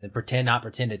and pretend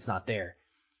it's not there.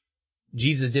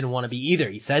 Jesus didn't want to be either.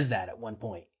 He says that at one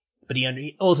point, but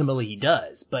ultimately he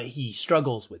does, but he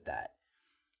struggles with that.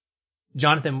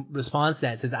 Jonathan responds to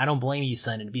that and says, "I don't blame you,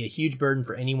 son. It'd be a huge burden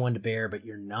for anyone to bear, but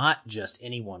you're not just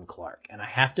anyone, Clark. And I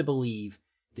have to believe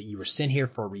that you were sent here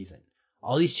for a reason.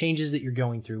 All these changes that you're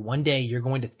going through, one day you're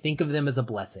going to think of them as a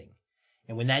blessing.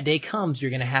 And when that day comes,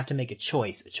 you're going to have to make a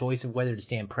choice of whether to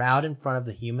stand proud in front of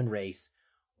the human race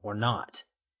or not."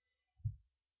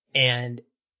 And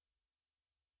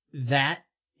that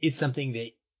is something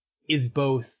that is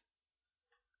both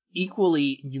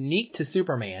equally unique to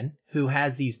Superman, who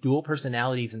has these dual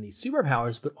personalities and these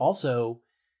superpowers, but also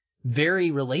very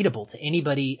relatable to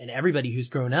anybody and everybody who's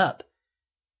grown up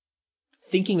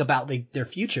thinking about their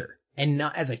future, and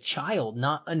not as a child,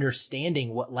 not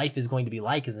understanding what life is going to be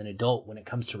like as an adult when it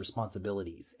comes to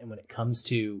responsibilities and when it comes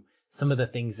to some of the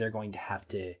things they're going to have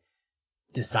to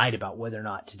decide about whether or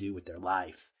not to do with their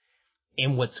life.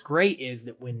 And what's great is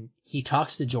that when he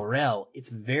talks to Jor-El,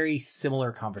 it's a very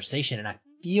similar conversation. And I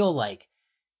feel like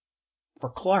for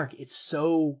Clark, it's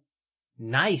so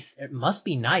nice. It must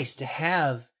be nice to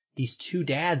have these two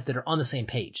dads that are on the same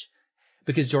page,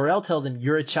 because Jor-El tells him,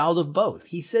 "You're a child of both."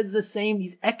 He says the same.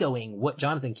 He's echoing what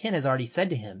Jonathan Kent has already said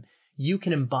to him. You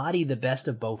can embody the best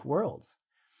of both worlds.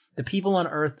 The people on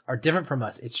Earth are different from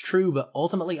us. It's true, but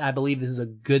ultimately I believe this is a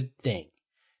good thing.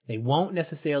 They won't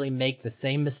necessarily make the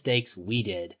same mistakes we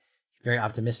did. Very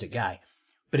optimistic guy.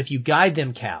 But if you guide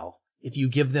them, Cal, if you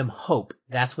give them hope,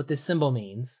 that's what this symbol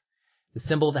means. The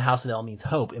symbol of the House of El means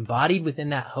hope. Embodied within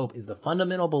that hope is the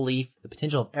fundamental belief, the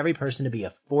potential of every person to be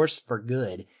a force for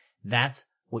good. That's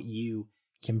what you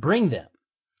can bring them.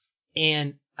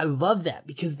 And I love that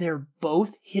because they're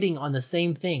both hitting on the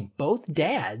same thing. Both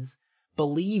dads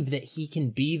believe that he can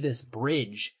be this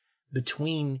bridge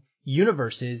between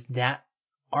universes that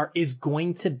is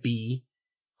going to be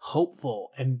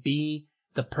hopeful and be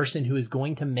the person who is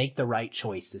going to make the right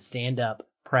choice to stand up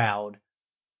proud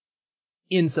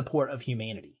in support of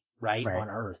humanity, right? On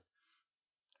Earth.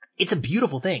 it's a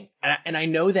beautiful thing. And I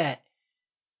know that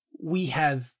we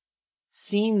have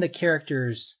seen the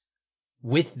characters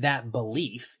with that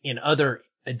belief in other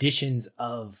editions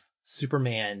of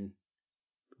Superman,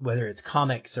 whether it's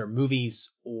comics or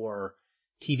movies or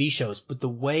TV shows, but the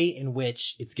way in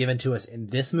which it's given to us in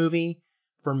this movie,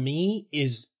 for me,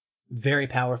 is very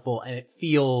powerful, and it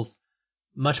feels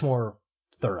much more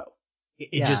thorough.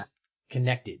 It just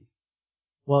connected.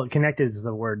 Well, connected is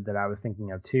the word that I was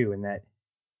thinking of too, in that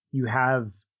you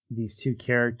have these two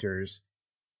characters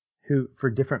who, for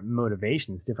different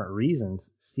motivations, different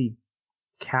reasons, see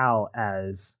Kal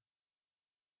as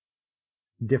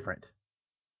different.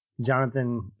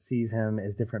 Jonathan sees him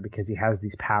as different because he has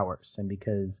these powers and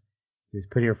because he was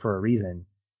put here for a reason.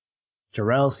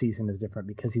 Jor-El sees him as different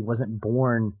because he wasn't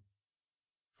born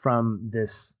from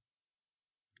this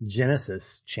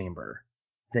Genesis chamber,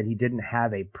 that he didn't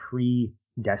have a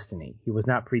predestiny. He was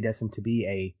not predestined to be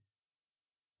a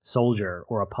soldier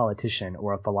or a politician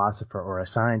or a philosopher or a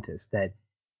scientist, that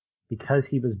because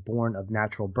he was born of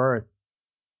natural birth,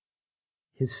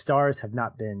 his stars have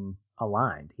not been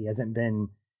aligned. He hasn't been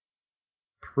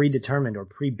predetermined or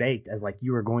pre-baked as like,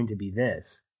 you are going to be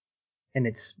this. And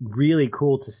it's really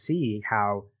cool to see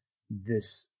how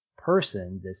this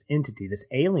person, this entity, this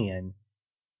alien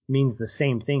means the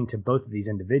same thing to both of these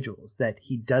individuals, that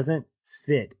he doesn't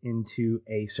fit into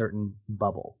a certain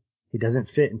bubble. He doesn't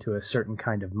fit into a certain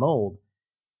kind of mold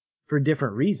for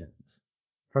different reasons.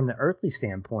 From the earthly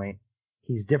standpoint,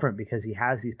 he's different because he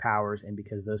has these powers, and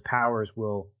because those powers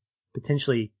will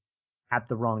potentially, at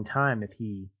the wrong time, if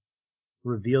he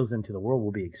reveals them to the world,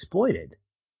 will be exploited.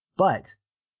 But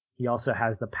he also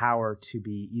has the power to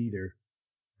be either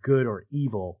good or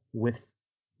evil with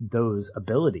those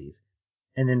abilities.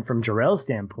 And then from Jor-El's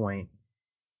standpoint,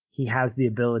 he has the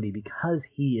ability, because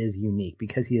he is unique,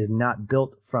 because he is not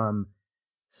built from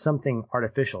something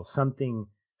artificial, something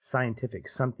scientific,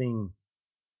 something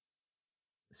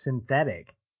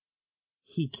synthetic.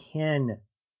 He can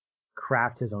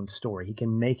craft his own story. He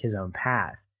can make his own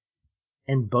path.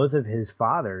 And both of his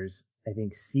fathers, I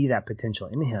think, see that potential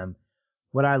in him.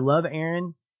 What I love,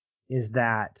 Aaron, is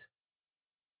that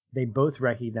they both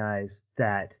recognize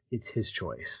that it's his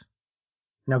choice.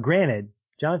 Now, granted,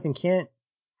 Jonathan Kent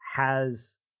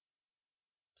has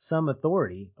some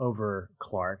authority over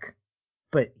Clark,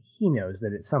 but he knows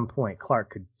that at some point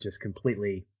Clark could just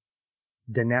completely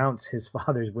denounce his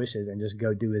father's wishes and just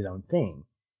go do his own thing.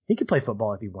 He could play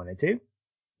football if he wanted to.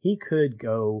 He could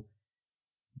go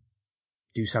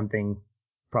do something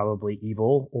probably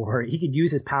evil, or he could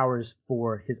use his powers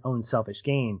for his own selfish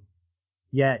gain.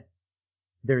 Yet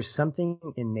there's something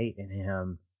innate in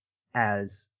him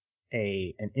as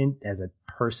a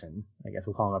person, I guess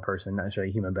we'll call him a person, not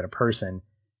necessarily a human, but a person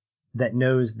that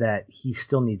knows that he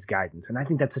still needs guidance. And I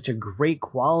think that's such a great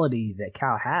quality that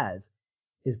Kal has,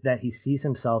 is that he sees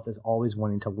himself as always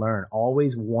wanting to learn,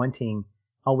 always needing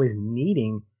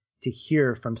to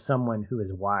hear from someone who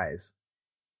is wise.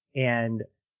 And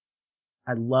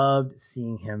I loved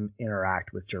seeing him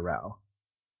interact with Jor-El.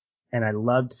 And I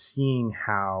loved seeing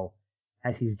how,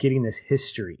 as he's getting this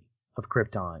history of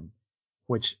Krypton,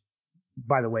 which,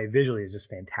 by the way, visually is just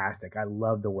fantastic. I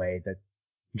love the way that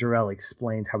Jor-El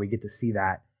explains how we get to see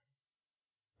that.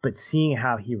 But seeing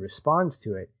how he responds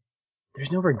to it,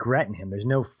 there's no regret in him. There's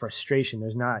no frustration.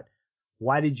 There's not,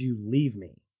 why did you leave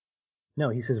me? No,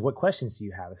 he says, what questions do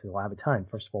you have? I said, well, I have a ton.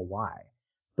 First of all, why?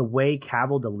 The way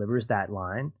Cavill delivers that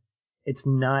line, it's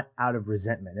not out of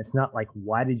resentment. It's not like,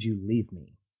 why did you leave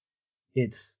me?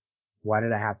 It's, why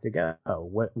did I have to go?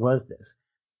 What was this?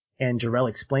 And Jor-El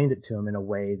explains it to him in a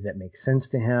way that makes sense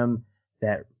to him,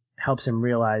 that helps him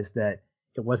realize that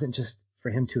it wasn't just for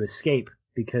him to escape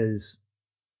because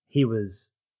he was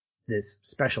this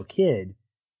special kid,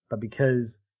 but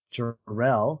because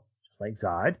Jor-El, just like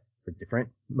Zod, for different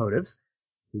motives,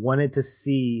 wanted to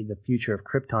see the future of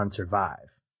Krypton survive.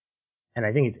 And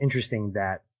I think it's interesting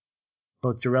that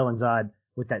both Jor-El and Zod,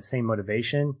 with that same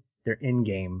motivation, their end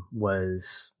game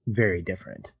was very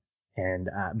different. And,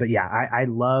 but yeah, I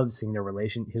love seeing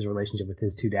his relationship with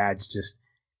his two dads just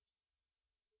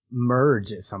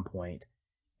merge at some point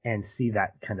and see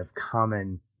that kind of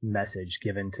common message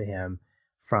given to him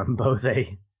from both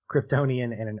a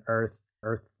Kryptonian and an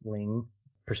Earthling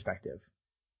perspective.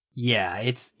 Yeah,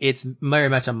 it's very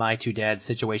much a my two dads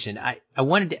situation. I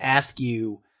wanted to ask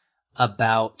you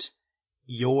about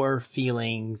your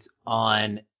feelings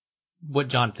on what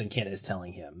Jonathan Kent is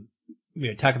telling him.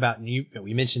 Talk about,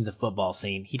 we mentioned the football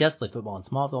scene. He does play football in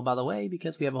Smallville, by the way,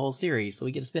 because we have a whole series, so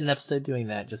we get to spend an episode doing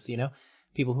that. Just so you know,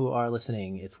 people who are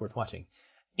listening, it's worth watching.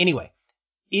 Anyway,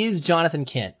 Is Jonathan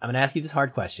Kent, I'm going to ask you this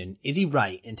hard question, is he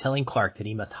right in telling Clark that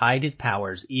he must hide his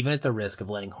powers even at the risk of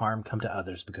letting harm come to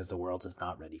others because the world is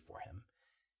not ready for him?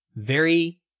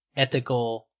 Very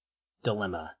ethical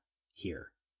dilemma here.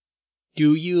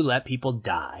 Do you let people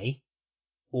die,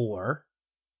 or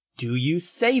do you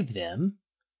save them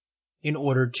in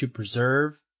order to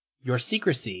preserve your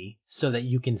secrecy so that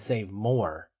you can save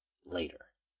more later?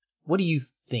 What do you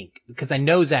think? Because I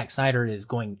know Zack Snyder is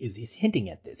hinting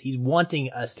at this. He's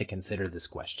wanting us to consider this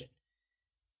question.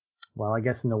 Well, I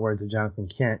guess in the words of Jonathan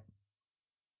Kent,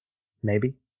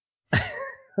 maybe.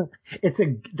 That's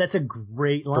a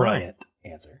great line. Brilliant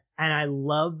answer. And I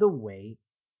love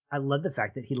the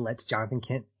fact that he lets Jonathan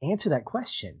Kent answer that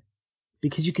question,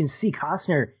 because you can see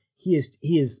Costner, he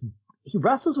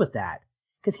wrestles with that,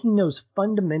 because he knows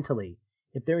fundamentally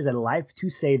if there is a life to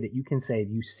save that you can save,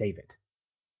 you save it.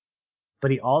 But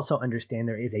he also understands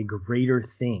there is a greater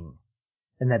thing,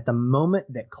 and that the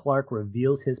moment that Clark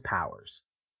reveals his powers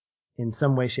in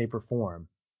some way, shape, or form,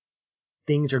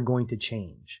 things are going to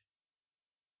change.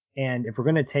 And if we're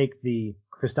going to take the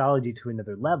Christology to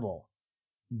another level,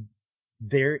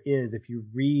 there is, if you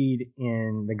read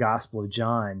in the Gospel of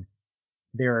John,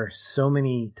 there are so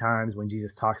many times when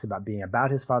Jesus talks about being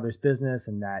about his Father's business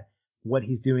and that what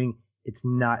he's doing, it's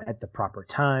not at the proper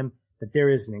time, that there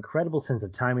is an incredible sense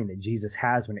of timing that Jesus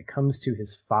has when it comes to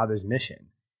his Father's mission.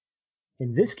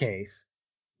 In this case,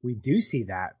 we do see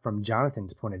that from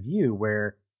Jonathan's point of view,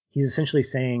 where he's essentially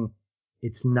saying,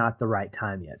 it's not the right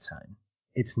time yet, son.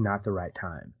 It's not the right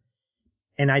time.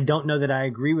 And I don't know that I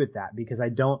agree with that, because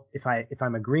if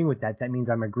I'm agreeing with that, that means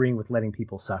I'm agreeing with letting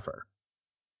people suffer.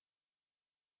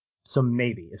 So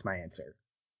maybe is my answer.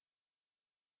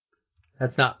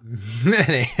 That's not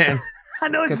an answer. I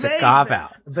know it's a cop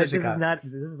out. But this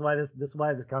is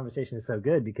why this conversation is so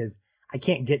good, because I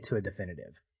can't get to a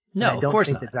definitive. No, of course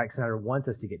not. I don't think that Zack Snyder wants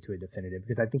us to get to a definitive,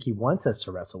 because I think he wants us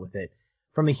to wrestle with it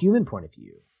from a human point of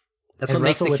view. That's what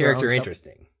makes the character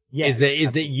interesting. Yes,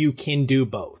 is that you can do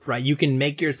both, right? You can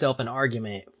make yourself an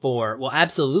argument for, well,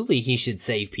 absolutely he should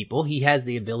save people. He has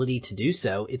the ability to do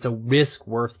so. It's a risk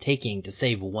worth taking to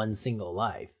save one single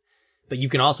life. But you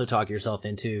can also talk yourself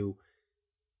into,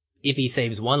 if he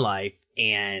saves one life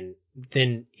and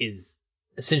then is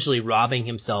essentially robbing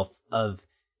himself of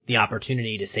the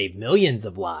opportunity to save millions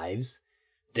of lives,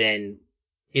 then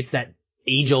it's that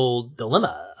age-old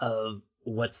dilemma of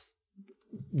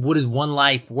what is one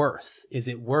life worth? Is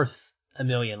it worth a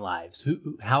million lives?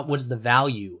 What is the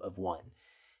value of one?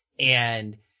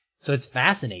 And so it's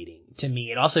fascinating to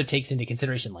me. It also takes into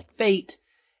consideration like fate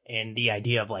and the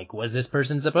idea of like, was this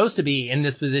person supposed to be in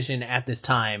this position at this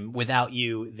time without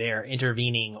you there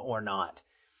intervening or not?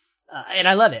 And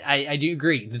I love it. I do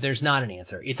agree that there's not an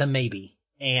answer. It's a maybe.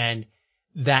 And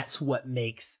that's what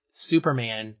makes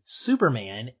Superman.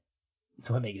 It's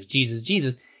what makes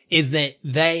Jesus, is that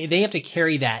they have to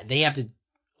carry that. They have to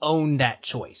own that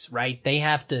choice, right? They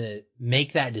have to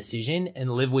make that decision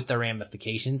and live with the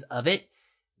ramifications of it,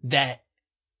 that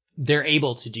they're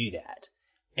able to do that.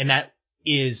 And that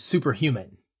is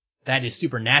superhuman. That is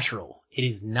supernatural. It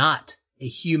is not a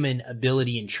human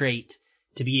ability and trait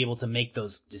to be able to make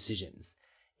those decisions.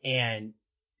 And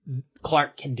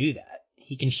Clark can do that.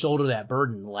 He can shoulder that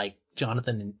burden like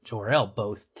Jonathan and Jor-El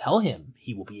both tell him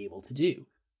he will be able to do.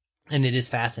 And it is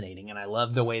fascinating, and I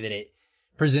love the way that it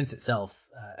presents itself,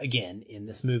 again, in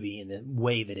this movie, in the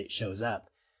way that it shows up.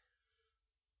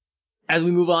 As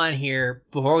we move on here,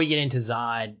 before we get into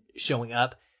Zod showing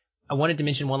up, I wanted to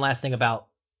mention one last thing about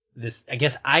this. I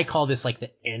guess I call this like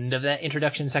the end of that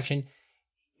introduction section,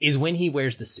 is when he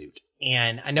wears the suit.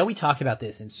 And I know we talked about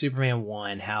this in Superman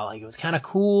 1, how like it was kind of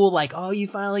cool, like, oh, you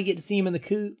finally get to see him in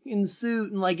the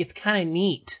suit, and like it's kind of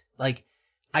neat. Like,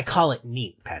 I call it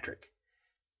neat, Patrick.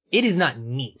 It is not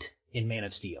neat in Man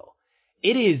of Steel.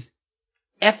 It is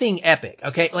effing epic,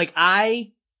 okay? Like,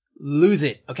 I lose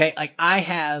it, okay? Like, I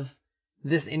have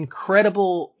this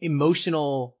incredible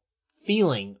emotional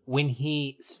feeling when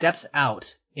he steps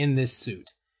out in this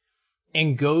suit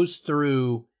and goes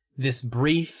through this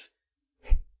brief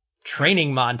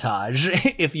training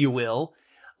montage, if you will,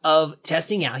 of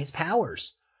testing out his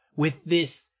powers with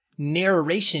this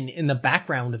narration in the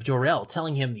background of Jor-El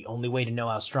telling him the only way to know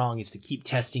how strong is to keep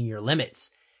testing your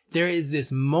limits. There is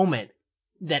this moment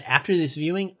that after this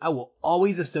viewing, I will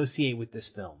always associate with this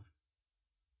film.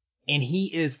 And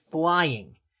he is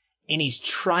flying and he's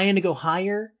trying to go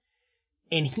higher,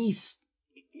 and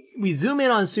we zoom in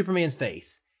on Superman's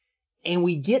face and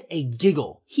we get a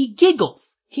giggle. He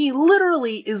giggles. He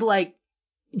literally is like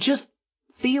just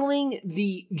feeling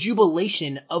the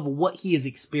jubilation of what he is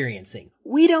experiencing.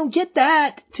 We don't get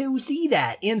that to see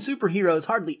that in superheroes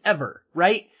hardly ever,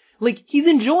 right? Like, he's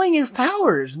enjoying his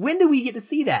powers. When do we get to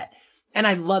see that? And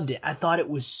I loved it. I thought it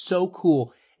was so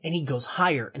cool. And he goes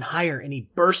higher and higher and he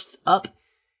bursts up.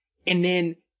 And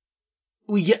then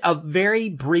we get a very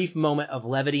brief moment of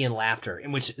levity and laughter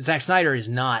in which Zack Snyder is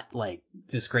not like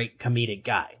this great comedic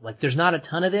guy. Like, there's not a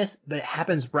ton of this, but it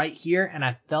happens right here. And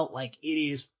I felt like it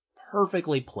is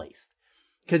perfectly placed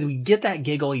because we get that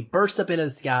giggle. He bursts up into the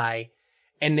sky.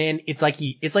 And then it's like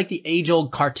the age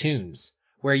old cartoons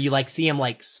where you like see him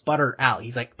like sputter out.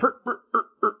 He's like,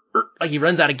 like he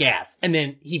runs out of gas and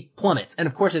then he plummets. And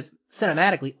of course it's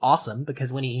cinematically awesome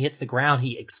because when he hits the ground,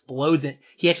 he explodes it.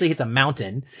 He actually hits a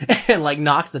mountain and like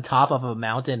knocks the top off of a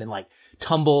mountain and like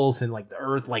tumbles and like the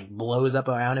earth like blows up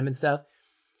around him and stuff.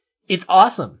 It's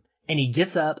awesome. And he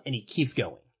gets up and he keeps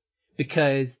going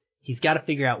because he's got to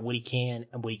figure out what he can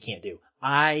and what he can't do.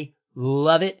 I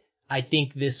love it. I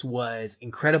think this was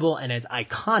incredible and as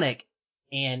iconic.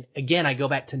 And again, I go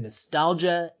back to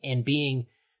nostalgia and being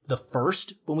the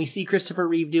first when we see Christopher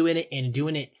Reeve doing it and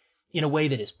doing it in a way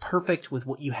that is perfect with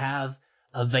what you have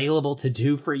available to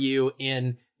do for you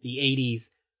in the 80s.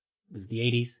 Was it the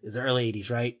 80s? Is the early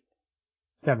 80s, right?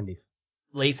 70s.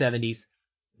 Late 70s,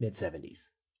 mid 70s.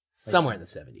 Somewhere in the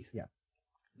 70s. Yeah.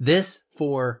 This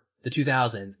for the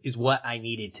 2000s is what I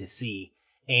needed to see.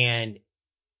 And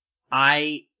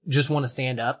I just want to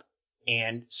stand up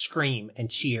and scream and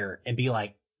cheer and be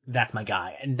like, that's my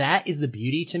guy. And that is the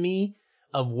beauty to me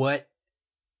of what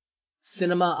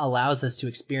cinema allows us to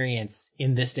experience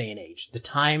in this day and age, the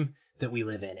time that we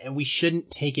live in. And we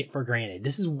shouldn't take it for granted.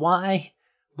 This is why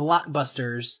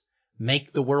blockbusters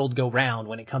make the world go round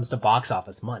when it comes to box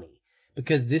office money,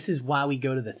 because this is why we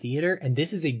go to the theater. And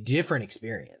this is a different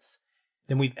experience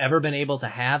than we've ever been able to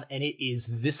have. And it is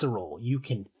visceral. You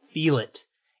can feel it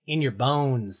in your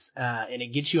bones, and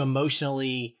it gets you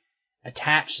emotionally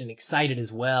attached and excited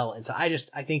as well. And so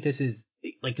I think this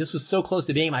was so close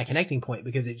to being my connecting point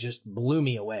because it just blew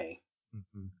me away.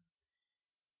 Mm-hmm.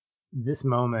 This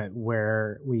moment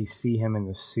where we see him in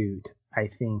the suit, I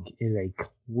think is a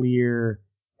clear,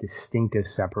 distinctive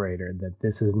separator that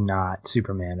this is not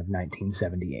Superman of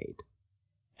 1978.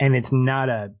 And it's not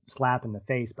a slap in the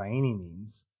face by any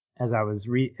means. As I was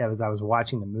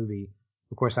watching the movie,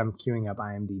 of course, I'm queuing up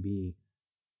IMDb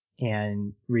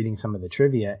and reading some of the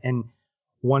trivia. And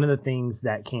one of the things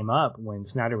that came up when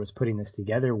Snyder was putting this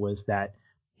together was that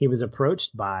he was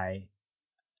approached by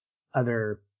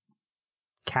other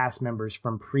cast members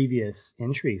from previous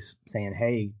entries saying,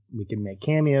 hey, we can make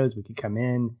cameos, we could come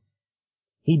in.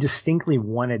 He distinctly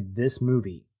wanted this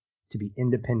movie to be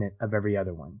independent of every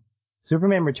other one.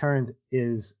 Superman Returns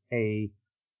is an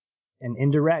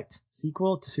indirect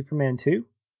sequel to Superman 2.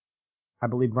 I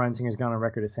believe Bryan Singer's gone on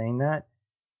record as saying that.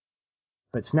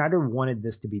 But Snyder wanted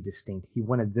this to be distinct. He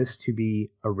wanted this to be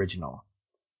original.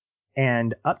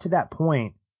 And up to that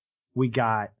point, we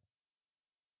got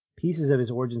pieces of his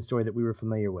origin story that we were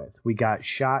familiar with. We got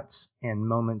shots and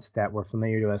moments that were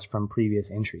familiar to us from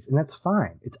previous entries. And that's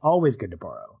fine. It's always good to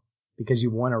borrow because you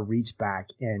want to reach back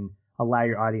and allow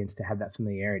your audience to have that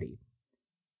familiarity.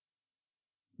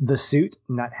 The suit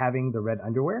not having the red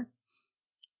underwear,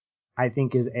 I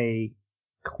think, is a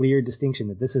clear distinction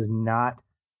that this is not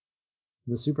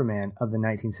the Superman of the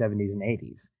 1970s and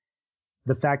 80s.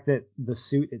 The fact that the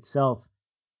suit itself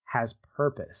has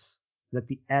purpose, that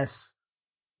the S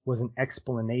was an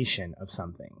explanation of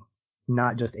something,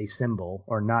 not just a symbol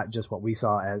or not just what we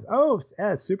saw as, oh,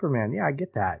 S, Superman. Yeah, I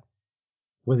get that.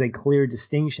 Was a clear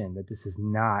distinction that this is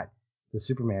not the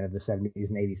Superman of the 70s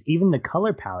and 80s. Even the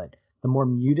color palette, the more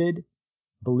muted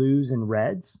blues and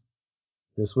reds,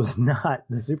 this was not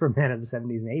the Superman of the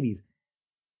 70s and 80s.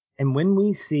 And when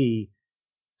we see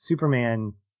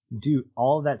Superman do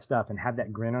all of that stuff and have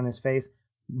that grin on his face,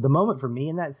 the moment for me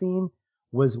in that scene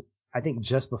was, I think,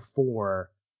 just before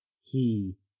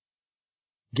he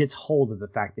gets hold of the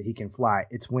fact that he can fly.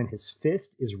 It's when his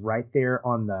fist is right there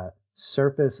on the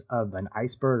surface of an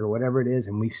iceberg or whatever it is,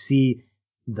 and we see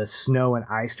the snow and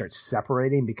ice start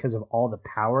separating because of all the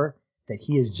power that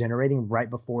he is generating right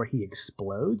before he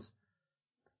explodes.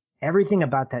 Everything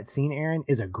about that scene, Aaron,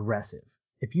 is aggressive.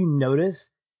 If you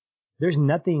notice, there's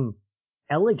nothing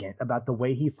elegant about the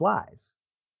way he flies.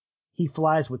 He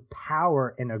flies with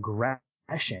power and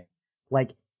aggression.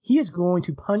 Like, he is going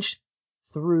to punch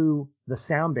through the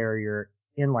sound barrier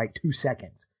in like 2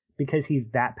 seconds because he's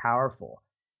that powerful.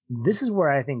 This is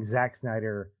where I think Zack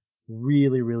Snyder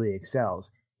really, really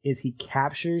excels, is he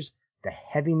captures the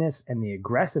heaviness and the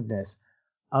aggressiveness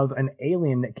of an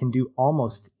alien that can do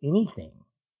almost anything.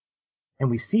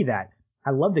 And we see that.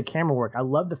 I love the camera work. I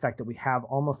love the fact that we have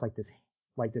almost like this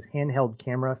handheld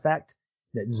camera effect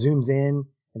that zooms in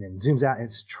and then zooms out and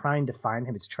it's trying to find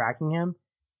him. It's tracking him.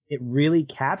 It really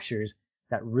captures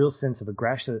that real sense of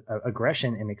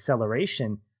aggression and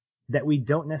acceleration that we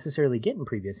don't necessarily get in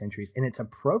previous entries. And it's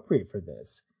appropriate for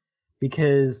this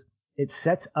because it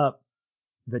sets up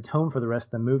the tone for the rest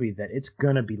of the movie that it's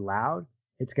going to be loud.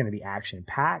 It's going to be action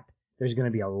packed. There's going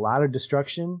to be a lot of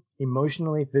destruction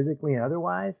emotionally, physically, and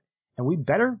otherwise. And we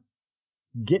better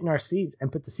get in our seats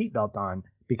and put the seatbelt on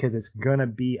because it's going to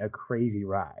be a crazy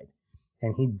ride.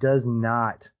 And he does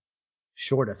not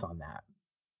short us on that.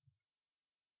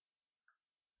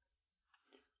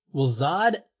 Well,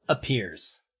 Zod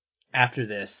appears after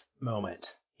this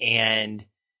moment, and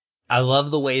I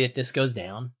love the way that this goes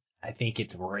down. I think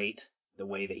it's great the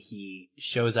way that he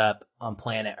shows up on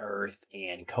planet Earth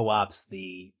and co-ops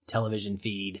the television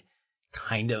feed,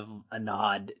 kind of a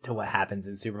nod to what happens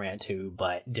in Superman 2,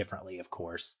 but differently, of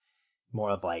course.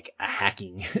 More of like a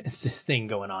hacking thing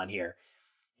going on here.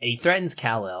 And he threatens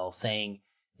Kal-El, saying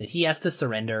that he has to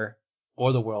surrender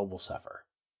or the world will suffer.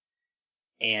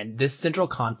 And this central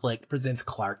conflict presents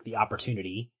Clark the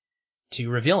opportunity to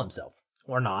reveal himself,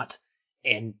 or not,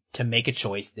 and to make a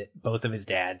choice that both of his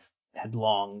dads had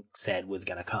long said was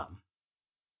going to come.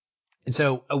 And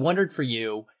so I wondered for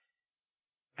you,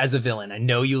 as a villain, I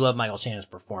know you love Michael Shannon's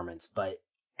performance, but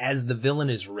as the villain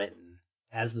is written,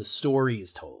 as the story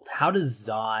is told, how does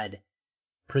Zod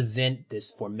present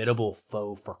this formidable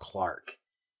foe for Clark?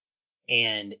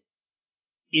 And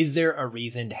is there a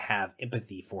reason to have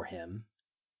empathy for him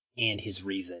and his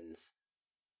reasons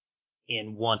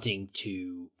in wanting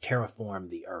to terraform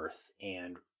the Earth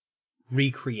and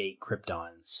recreate Krypton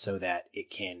so that it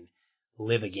can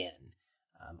live again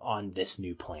on this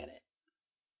new planet?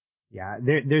 Yeah,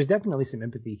 there's definitely some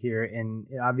empathy here, and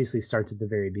it obviously starts at the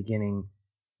very beginning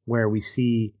where we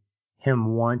see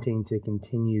him wanting to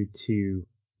continue to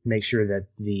make sure that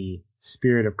the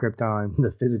spirit of Krypton,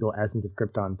 the physical essence of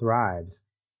Krypton thrives.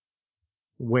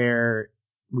 Where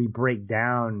we break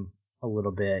down a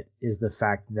little bit is the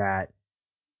fact that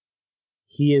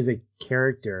he is a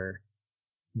character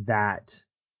that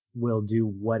will do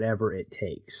whatever it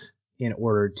takes in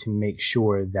order to make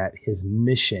sure that his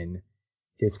mission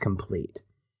is complete.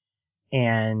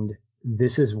 And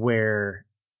this is where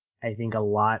I think a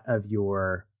lot of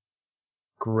your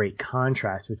great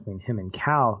contrast between him and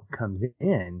Cal comes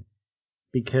in,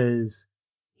 because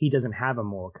he doesn't have a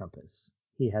moral compass.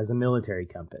 He has a military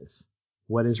compass.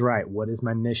 What is right? What is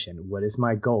my mission? What is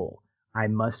my goal? I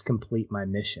must complete my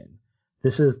mission.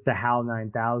 This is the HAL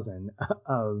 9000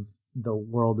 of the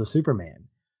world of Superman,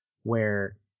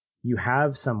 where you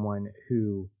have someone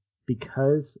who,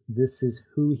 because this is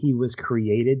who he was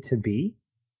created to be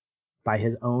by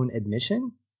his own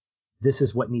admission, this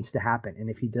is what needs to happen. And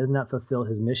if he does not fulfill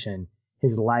his mission,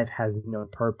 his life has no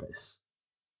purpose.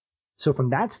 So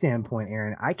from that standpoint,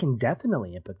 Aaron, I can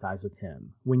definitely empathize with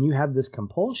him. When you have this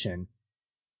compulsion,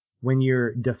 when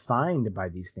you're defined by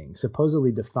these things,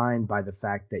 supposedly defined by the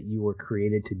fact that you were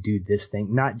created to do this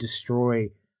thing, not destroy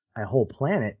a whole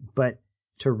planet, but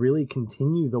to really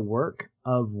continue the work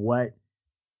of what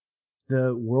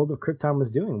the world of Krypton was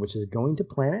doing, which is going to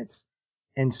planets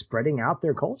and spreading out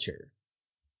their culture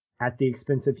at the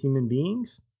expense of human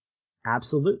beings.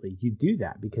 Absolutely. You do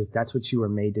that because that's what you were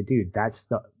made to do. That's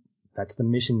the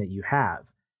mission that you have.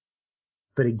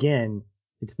 But again,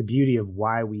 it's the beauty of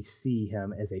why we see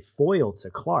him as a foil to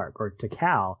Clark or to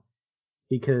Cal,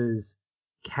 because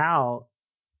Cal,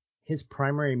 his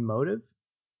primary motive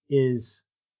is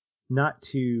not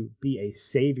to be a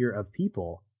savior of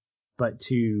people, but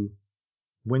to,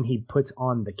 when he puts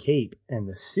on the cape and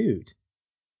the suit,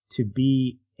 to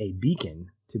be a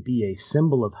beacon, to be a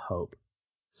symbol of hope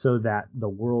so that the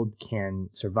world can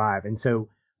survive. And so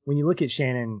when you look at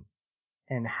Shannon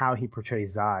and how he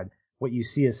portrays Zod, what you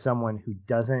see is someone who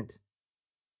doesn't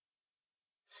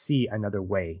see another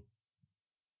way.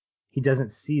 He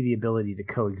doesn't see the ability to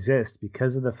coexist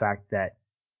because of the fact that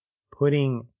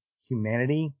putting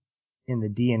humanity in the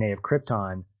DNA of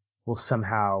Krypton will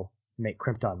somehow make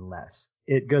Krypton less.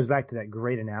 It goes back to that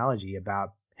great analogy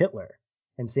about Hitler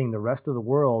and seeing the rest of the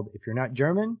world. If you're not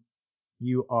German,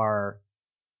 you are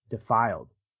defiled.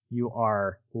 You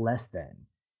are less than.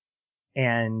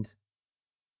 And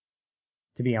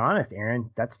to be honest, Aaron,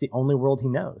 that's the only world he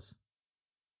knows.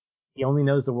 He only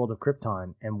knows the world of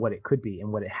Krypton and what it could be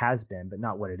and what it has been, but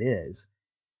not what it is.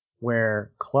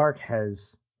 Where Clark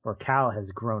has, or Cal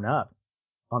has grown up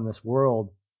on this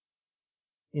world,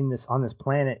 on this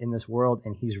planet, in this world,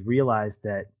 and he's realized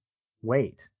that,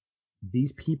 wait,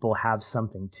 these people have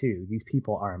something too. These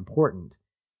people are important.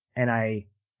 And I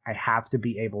I have to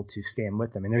be able to stand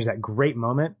with them. And there's that great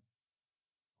moment,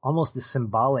 almost the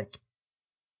symbolic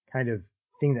kind of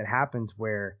thing that happens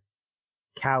where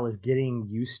Cal is getting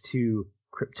used to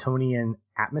Kryptonian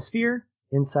atmosphere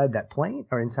inside that plane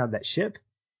or inside that ship.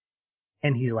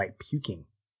 And he's like puking.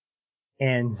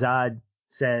 And Zod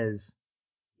says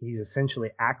he's essentially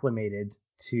acclimated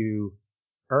to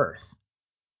Earth.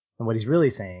 And what he's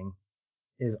really saying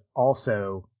is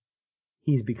also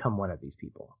he's become one of these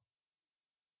people.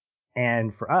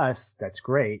 And for us, that's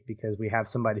great because we have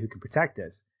somebody who can protect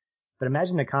us. But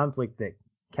imagine the conflict that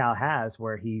Cal has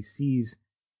where he sees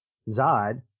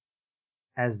Zod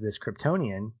as this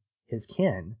Kryptonian, his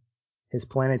kin, his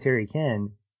planetary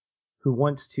kin, who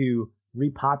wants to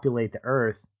repopulate the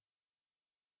Earth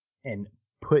and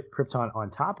put Krypton on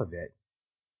top of it.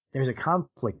 There's a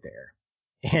conflict there.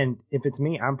 And if it's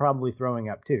me, I'm probably throwing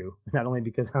up too. Not only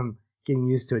because I'm getting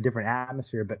used to a different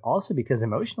atmosphere, but also because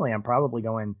emotionally I'm probably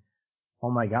going,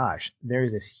 oh my gosh,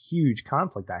 there's this huge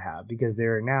conflict I have because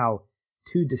there are now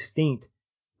two distinct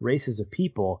races of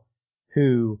people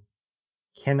who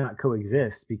cannot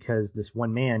coexist because this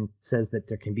one man says that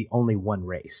there can be only one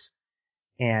race.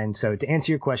 And so to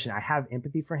answer your question, I have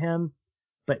empathy for him,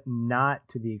 but not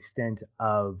to the extent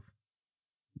of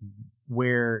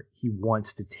where he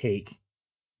wants to take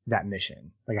that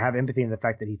mission. Like I have empathy in the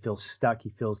fact that he feels stuck,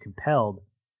 he feels compelled,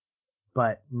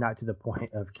 but not to the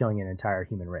point of killing an entire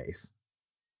human race.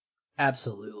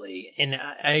 Absolutely. And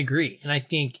I agree. And I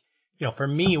think, for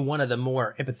me, one of the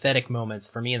more empathetic moments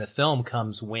for me in the film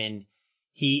comes when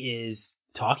he is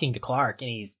talking to Clark and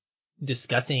he's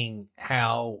discussing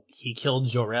how he killed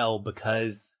Jor-El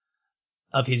because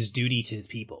of his duty to his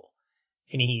people.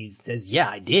 And he says, yeah,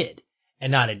 I did.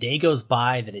 And not a day goes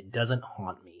by that it doesn't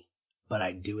haunt me, but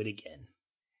I do it again.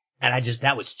 And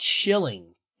that was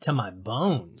chilling to my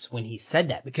bones when he said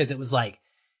that because it was like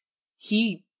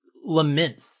he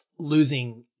laments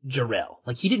losing Jor-El.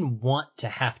 Like he didn't want to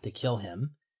have to kill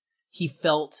him. He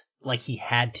felt like he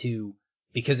had to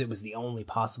because it was the only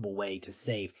possible way to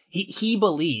save. He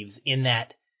believes in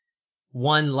that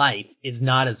one life is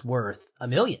not as worth a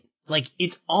million. Like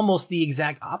it's almost the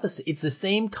exact opposite. It's the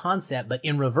same concept, but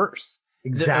in reverse.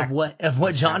 Exactly. Of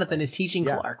what Jonathan is teaching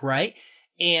Clark, right?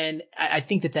 And I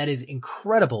think that is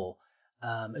incredible.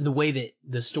 And the way that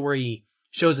the story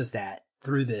shows us that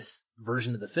through this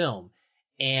version of the film.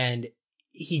 And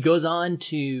he goes on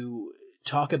to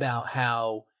talk about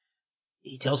how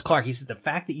he tells Clark, he says, the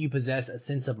fact that you possess a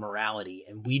sense of morality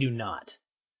and we do not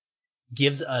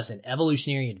gives us an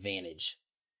evolutionary advantage.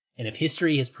 And if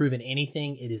history has proven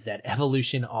anything, it is that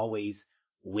evolution always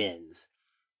wins.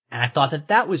 And I thought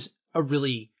that was a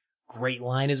really great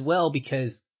line as well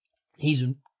because he's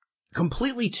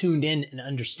completely tuned in and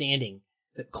understanding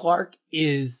that Clark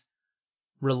is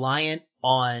reliant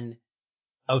on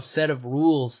a set of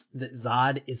rules that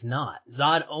Zod is not.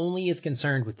 Zod only is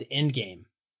concerned with the end game,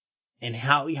 and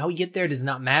how we get there does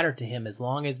not matter to him as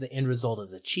long as the end result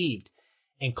is achieved.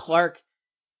 And Clark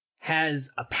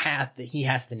has a path that he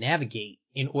has to navigate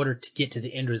in order to get to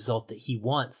the end result that he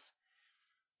wants.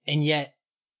 And yet,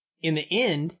 in the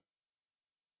end,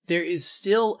 there is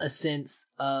still a sense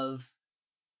of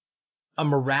a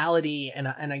morality and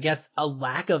I guess a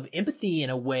lack of empathy in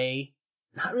a way.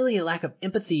 Not really a lack of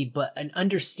empathy, but an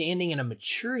understanding and a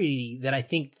maturity that I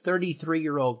think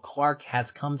 33-year-old Clark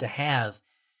has come to have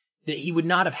that he would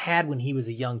not have had when he was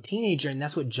a young teenager. And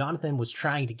that's what Jonathan was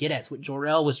trying to get at. It's what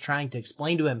Jor-El was trying to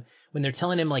explain to him when they're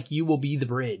telling him, like, you will be the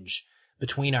bridge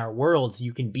between our worlds.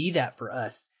 You can be that for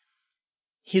us.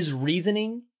 His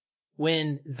reasoning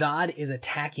when Zod is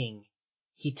attacking,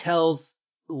 he tells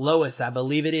Lois, I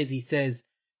believe it is, he says,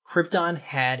 Krypton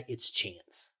had its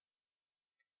chance.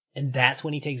 And that's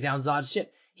when he takes down Zod's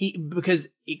ship. Because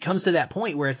it comes to that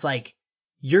point where it's like,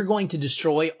 you're going to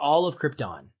destroy all of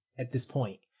Krypton at this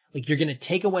point. Like, you're going to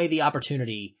take away the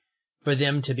opportunity for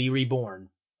them to be reborn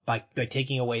by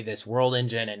taking away this world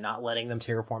engine and not letting them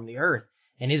terraform the Earth.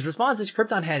 And his response is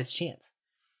Krypton had its chance.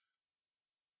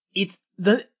 It's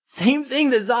the same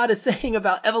thing that Zod is saying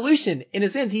about evolution. In a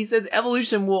sense, he says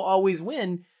evolution will always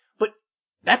win, but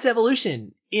that's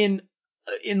evolution in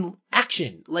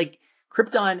action. Like,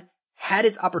 Krypton had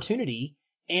its opportunity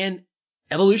and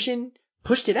evolution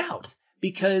pushed it out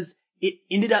because it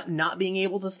ended up not being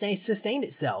able to sustain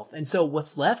itself. And so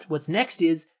what's left, what's next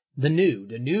is the new.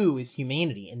 The new is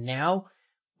humanity. And now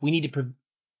we need to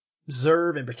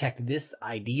preserve and protect this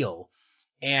ideal.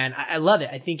 And I love it.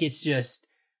 I think it's just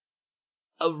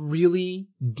a really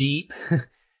deep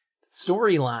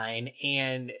storyline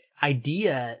and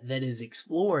idea that is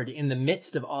explored in the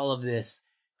midst of all of this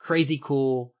crazy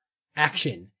cool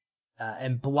action.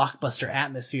 and blockbuster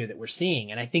atmosphere that we're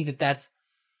seeing. And I think that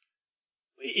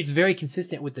it's very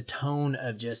consistent with the tone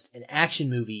of just an action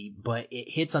movie, but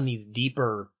it hits on these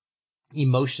deeper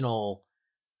emotional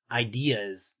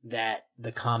ideas that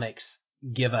the comics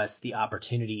give us the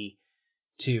opportunity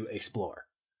to explore.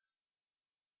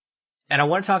 And I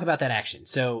want to talk about that action.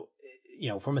 So,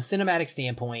 from a cinematic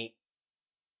standpoint,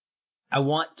 I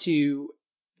want to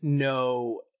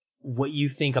know what you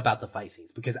think about the fight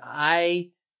scenes, because I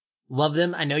love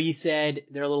them. I know you said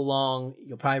they're a little long.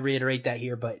 You'll probably reiterate that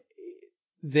here, but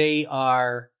they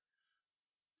are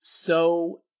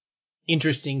so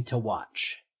interesting to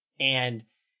watch. And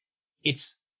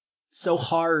it's so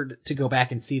hard to go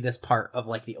back and see this part of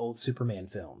like the old Superman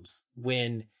films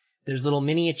when there's little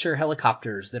miniature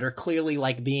helicopters that are clearly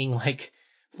like being like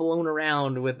flown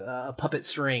around with a puppet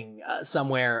string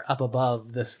somewhere up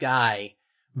above the sky,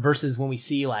 versus when we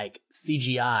see like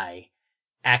CGI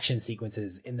action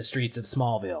sequences in the streets of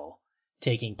Smallville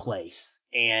taking place.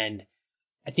 And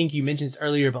I think you mentioned this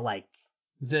earlier, but like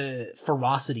the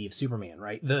ferocity of Superman,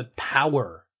 right? The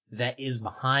power that is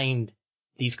behind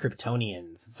these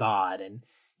Kryptonians, Zod and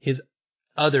his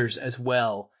others as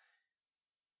well.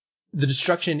 The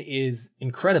destruction is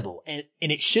incredible, and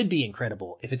it should be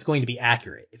incredible if it's going to be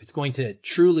accurate, if it's going to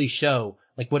truly show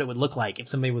like what it would look like if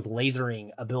somebody was lasering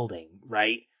a building,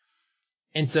 right?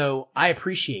 And so I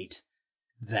appreciate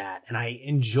that, and I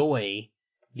enjoy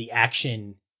the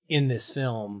action in this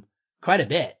film quite a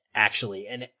bit, actually.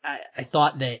 And I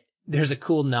thought that there's a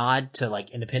cool nod to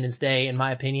like Independence Day, in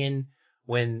my opinion,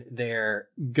 when they're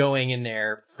going in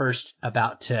there first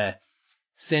about to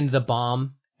send the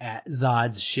bomb at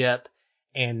Zod's ship,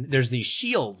 and there's these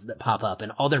shields that pop up,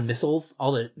 and all their missiles,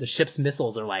 all the ship's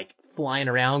missiles are like flying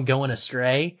around, going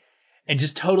astray, and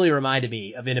just totally reminded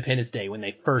me of Independence Day when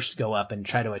they first go up and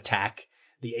try to attack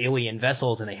the alien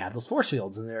vessels, and they have those force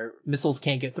fields, and their missiles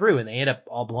can't get through, and they end up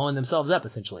all blowing themselves up,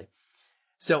 essentially.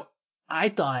 So I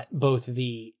thought both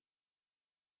the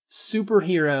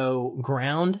superhero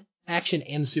ground action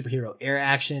and superhero air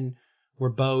action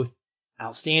were both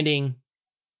outstanding,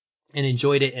 and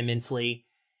enjoyed it immensely.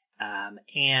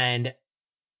 And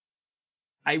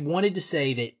I wanted to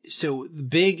say that, so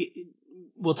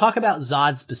we'll talk about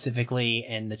Zod specifically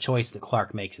and the choice that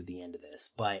Clark makes at the end of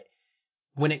this, but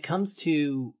when it comes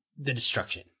to the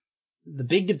destruction, the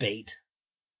big debate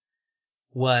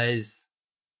was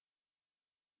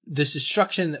this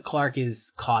destruction that Clark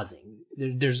is causing.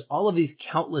 There's all of these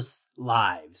countless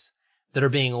lives that are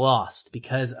being lost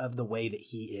because of the way that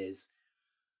he is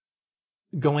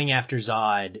going after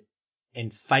Zod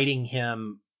and fighting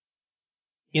him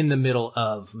in the middle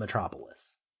of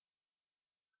Metropolis.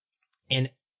 And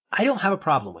I don't have a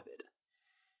problem with it.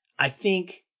 I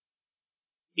think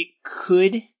it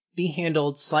could be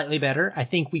handled slightly better. I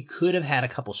think we could have had a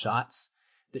couple shots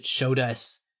that showed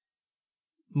us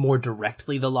more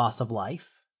directly the loss of life.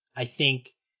 I think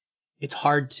it's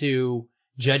hard to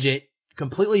judge it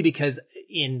completely because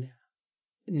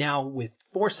now with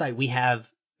foresight, we have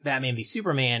Batman v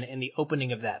Superman and the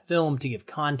opening of that film to give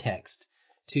context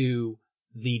to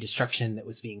the destruction that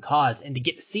was being caused and to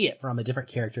get to see it from a different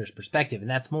character's perspective. And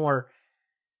that's more,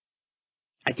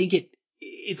 I think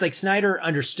it's like Snyder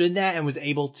understood that and was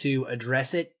able to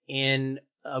address it in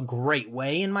a great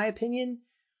way, in my opinion.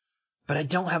 But I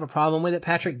don't have a problem with it,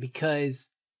 Patrick,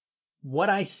 because what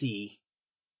I see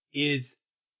is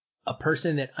a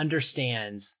person that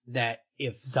understands that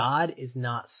if Zod is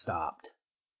not stopped,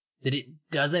 that it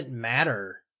doesn't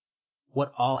matter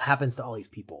what all happens to all these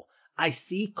people. I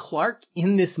see Clark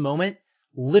in this moment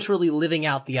literally living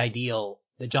out the ideal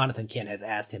that Jonathan Kent has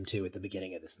asked him to at the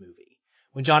beginning of this movie.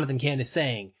 When Jonathan Kent is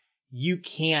saying, you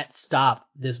can't stop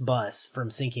this bus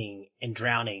from sinking and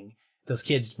drowning, those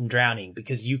kids from drowning,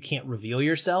 because you can't reveal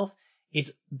yourself.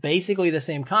 It's basically the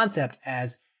same concept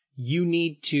as you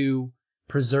need to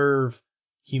preserve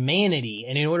humanity.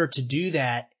 And in order to do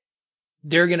that,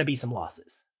 there are going to be some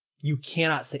losses. You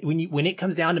cannot say, when it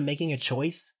comes down to making a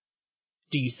choice,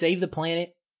 do you save the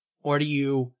planet or do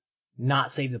you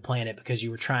not save the planet because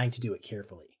you were trying to do it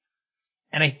carefully?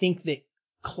 And I think that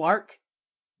Clark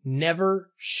never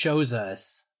shows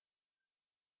us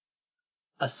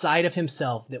a side of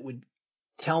himself that would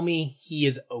tell me he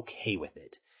is okay with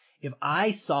it. If I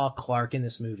saw Clark in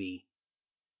this movie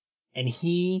and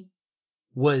he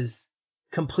was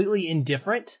completely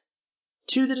indifferent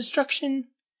to the destruction,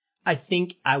 I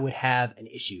think I would have an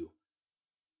issue.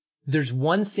 There's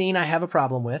one scene I have a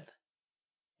problem with,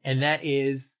 and that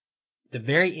is the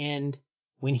very end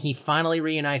when he finally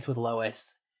reunites with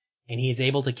Lois and he is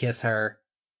able to kiss her,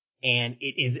 and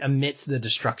it is amidst the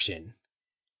destruction.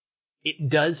 It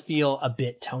does feel a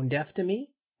bit tone deaf to me,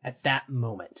 at that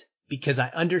moment, because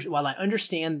while I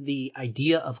understand the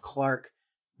idea of Clark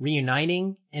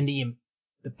reuniting and the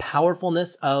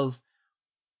powerfulness of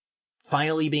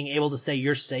finally being able to say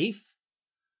you're safe,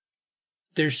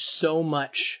 there's so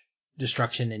much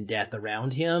destruction and death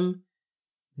around him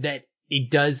that it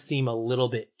does seem a little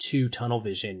bit too tunnel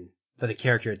vision for the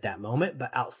character at that moment.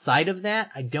 But outside of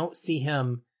that, I don't see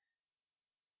him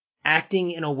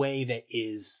acting in a way that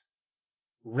is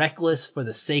reckless for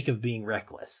the sake of being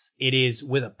reckless. It is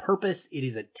with a purpose. It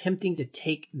is attempting to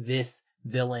take this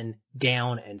villain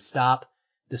down and stop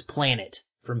this planet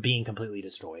from being completely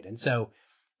destroyed. And so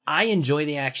I enjoy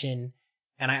the action,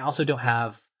 and I also don't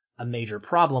have a major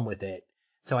problem with it.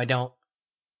 So I don't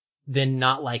then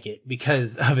not like it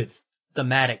because of its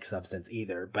thematic substance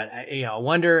either. But I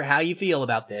wonder how you feel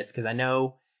about this, because I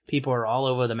know people are all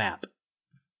over the map.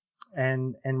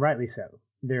 And rightly so.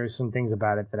 There's some things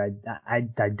about it that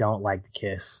I don't like the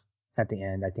kiss at the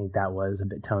end. I think that was a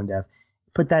bit tone deaf.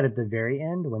 Put that at the very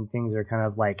end when things are kind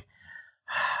of like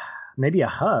maybe a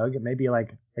hug, maybe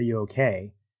like, are you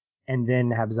okay? And then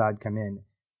have Zod come in.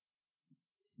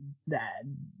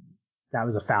 That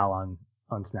was a foul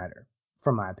on Snyder,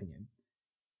 from my opinion.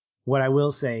 What I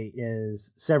will say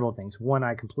is several things. One,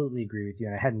 I completely agree with you,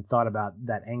 and I hadn't thought about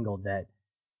that angle that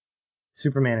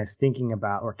Superman is thinking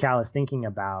about, or Kal is thinking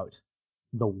about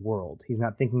the world. He's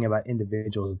not thinking about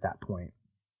individuals at that point.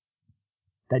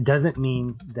 That doesn't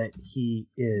mean that he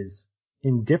is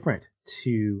indifferent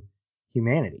to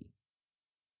humanity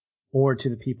or to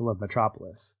the people of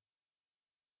Metropolis.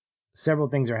 Several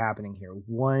things are happening here.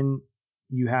 One,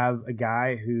 you have a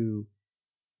guy who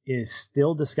is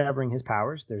still discovering his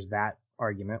powers. There's that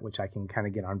argument, which I can kind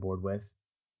of get on board with.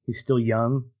 He's still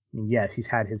young. I mean, yes, he's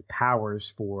had his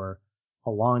powers for a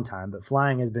long time, but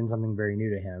flying has been something very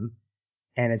new to him.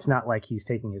 And it's not like he's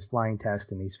taking his flying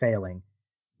test and he's failing.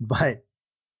 But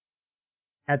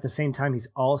at the same time, he's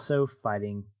also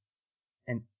fighting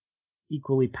an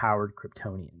equally powered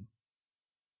Kryptonian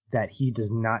that he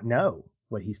does not know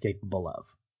what he's capable of.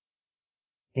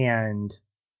 And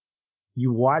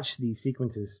you watch these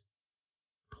sequences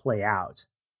play out.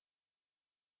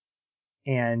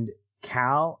 And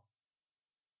Kal,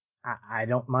 I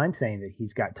don't mind saying that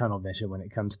he's got tunnel vision when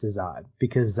it comes to Zod,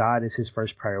 because Zod is his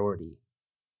first priority.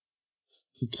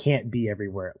 He can't be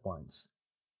everywhere at once.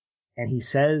 And he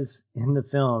says in the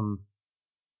film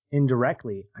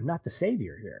indirectly, I'm not the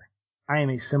savior here. I am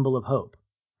a symbol of hope.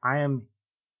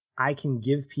 I can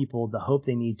give people the hope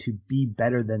they need to be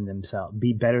better than themselves,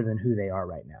 be better than who they are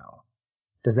right now.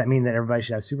 Does that mean that everybody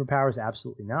should have superpowers?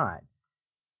 Absolutely not.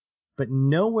 But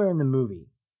nowhere in the movie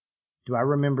do I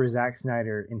remember Zack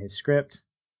Snyder in his script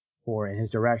or in his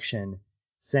direction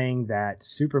saying that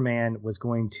Superman was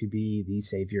going to be the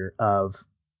savior of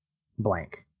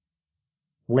blank.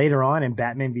 Later on in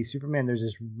Batman v Superman, there's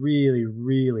this really,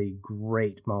 really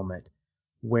great moment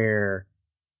where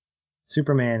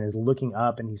Superman is looking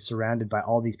up and he's surrounded by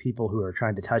all these people who are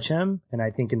trying to touch him. And I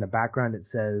think in the background it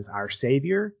says our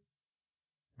savior.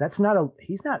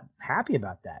 He's not happy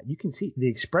about that. You can see the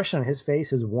expression on his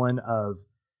face is one of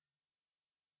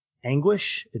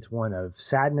anguish. It's one of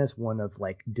sadness, one of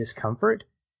like discomfort.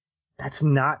 That's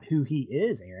not who he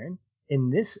is, Aaron.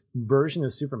 In this version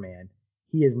of Superman,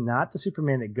 he is not the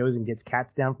Superman that goes and gets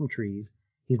cats down from trees.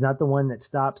 He's not the one that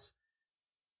stops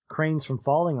cranes from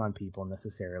falling on people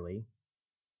necessarily.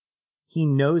 He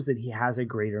knows that he has a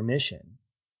greater mission.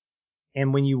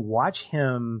 And when you watch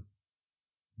him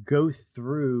go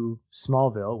through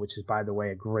Smallville, which is, by the way,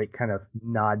 a great kind of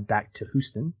nod back to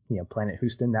Houston, Planet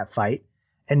Houston, that fight.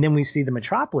 And then we see the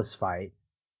Metropolis fight.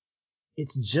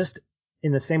 It's just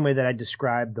in the same way that I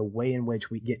described the way in which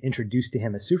we get introduced to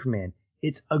him as Superman.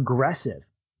 It's aggressive.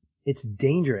 It's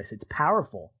dangerous. It's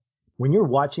powerful. When you're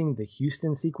watching the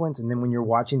Houston sequence and then when you're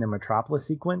watching the Metropolis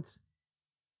sequence,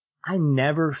 I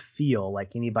never feel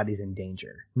like anybody's in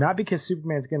danger. Not because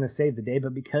Superman's going to save the day,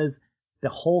 but because the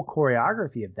whole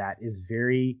choreography of that is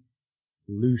very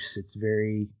loose. It's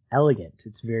very elegant.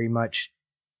 It's very much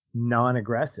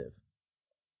non-aggressive.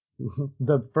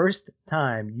 The first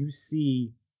time you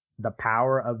see the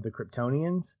power of the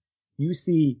Kryptonians, you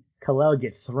see Kal-El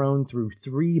get thrown through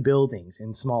 3 buildings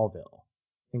in Smallville,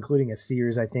 including a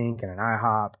Sears, I think, and an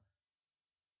IHOP.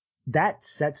 That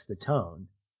sets the tone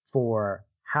for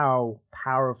how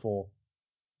powerful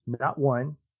not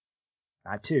 1,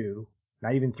 not 2,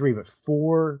 not even 3, but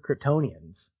 4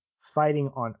 Kryptonians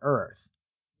fighting on Earth.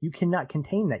 You cannot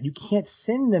contain that. You can't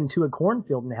send them to a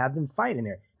cornfield and have them fight in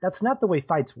there. That's not the way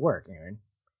fights work, Aaron.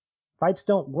 Fights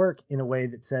don't work in a way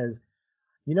that says,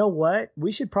 you know what?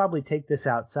 We should probably take this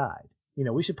outside.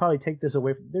 We should probably take this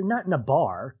away. They're not in a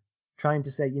bar trying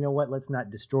to say, you know what, let's not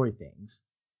destroy things.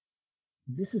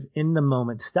 This is in the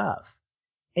moment stuff.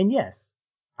 And yes,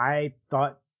 I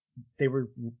thought they were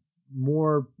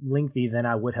more lengthy than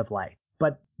I would have liked.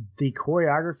 But the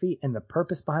choreography and the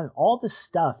purpose behind it, all the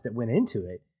stuff that went into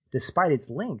it, despite its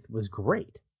length, was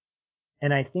great.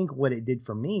 And I think what it did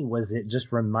for me was it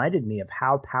just reminded me of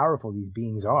how powerful these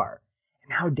beings are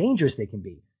and how dangerous they can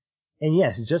be. And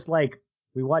yes, just like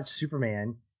we watch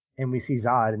Superman and we see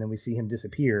Zod and then we see him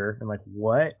disappear and like,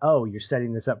 what? Oh, you're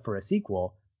setting this up for a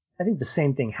sequel. I think the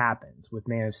same thing happens with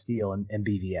Man of Steel and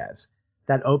BVS.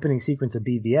 That opening sequence of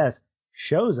BVS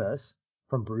shows us,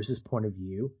 from Bruce's point of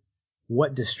view,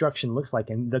 what destruction looks like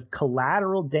and the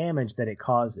collateral damage that it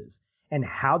causes and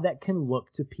how that can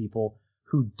look to people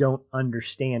who don't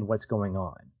understand what's going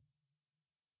on.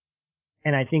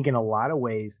 And I think in a lot of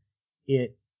ways,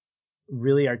 it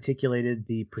really articulated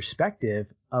the perspective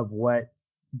of what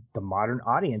the modern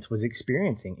audience was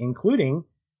experiencing, including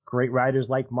great writers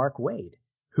like Mark Waid,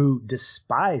 who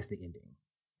despised the ending,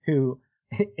 who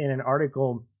in an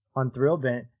article on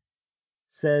Thrillbent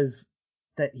says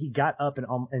that he got up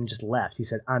and just left. He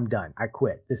said, I'm done. I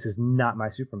quit. This is not my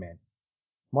Superman.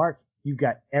 Mark, you've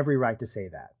got every right to say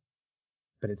that.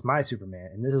 But it's my Superman,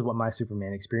 and this is what my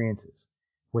Superman experiences,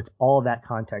 with all that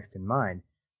context in mind.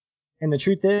 And the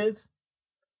truth is,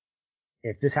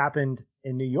 if this happened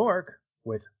in New York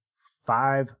with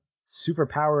 5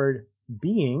 superpowered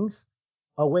beings,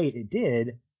 oh wait, it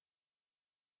did,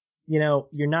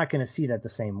 you're not going to see that the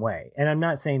same way. And I'm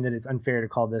not saying that it's unfair to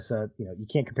call this you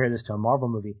can't compare this to a Marvel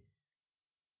movie.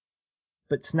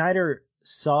 But Snyder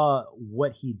saw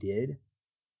what he did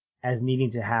as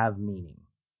needing to have meaning.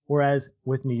 Whereas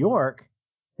with New York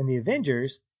and the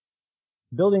Avengers,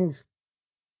 buildings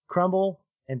crumble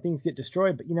and things get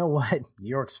destroyed. But you know what? New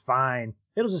York's fine.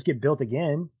 It'll just get built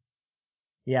again.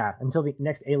 Yeah, until the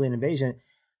next alien invasion.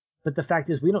 But the fact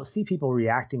is, we don't see people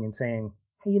reacting and saying,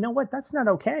 hey, you know what? That's not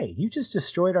okay. You just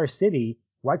destroyed our city.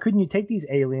 Why couldn't you take these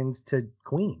aliens to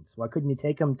Queens? Why couldn't you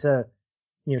take them to,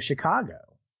 Chicago?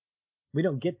 We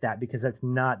don't get that because that's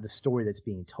not the story that's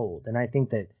being told. And I think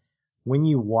that when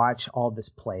you watch all this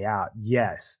play out,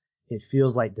 yes, it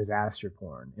feels like disaster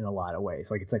porn in a lot of ways.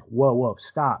 Like, it's like, whoa,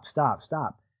 stop.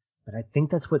 But I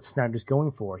think that's what Snyder's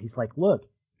going for. He's like, look,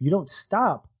 you don't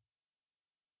stop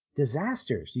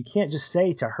disasters. You can't just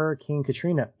say to Hurricane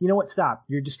Katrina, you know what, stop.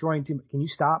 You're destroying too much. Can you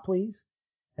stop, please?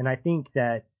 And I think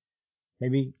that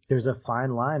maybe there's a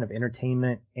fine line of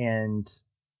entertainment and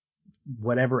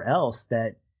whatever else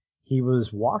that he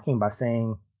was walking by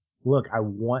saying, look, I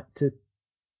want to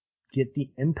get the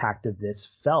impact of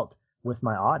this felt with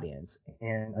my audience.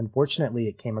 And unfortunately,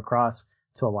 it came across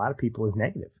to a lot of people as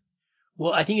negative.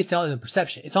 Well, I think it's all in the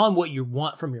perception. It's all in what you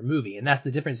want from your movie. And that's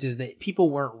the difference, is that people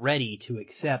weren't ready to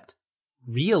accept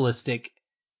realistic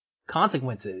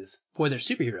consequences for their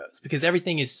superheroes, because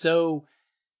everything is so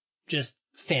just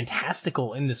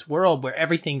fantastical in this world where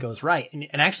everything goes right.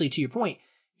 And actually, to your point,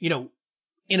 in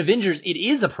Avengers, it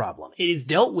is a problem. It is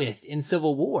dealt with in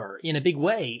Civil War in a big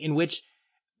way, in which,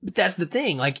 but that's the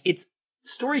thing. Like, it's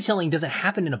storytelling doesn't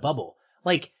happen in a bubble.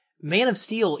 Like, Man of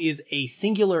Steel is a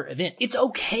singular event. It's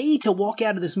okay to walk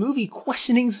out of this movie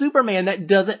questioning Superman. That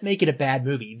doesn't make it a bad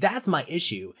movie. That's my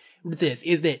issue with this,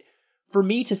 is that for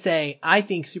me to say, I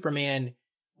think Superman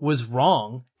was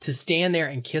wrong to stand there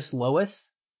and kiss Lois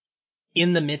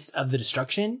in the midst of the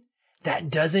destruction,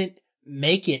 that doesn't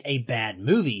make it a bad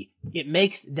movie. It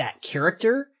makes that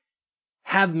character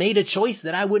have made a choice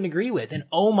that I wouldn't agree with. And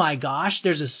oh my gosh,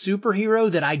 there's a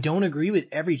superhero that I don't agree with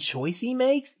every choice he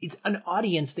makes. It's an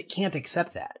audience that can't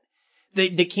accept that. They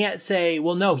can't say,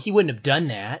 well, no, he wouldn't have done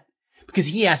that because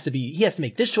he has to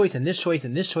make this choice and this choice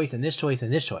and this choice and this choice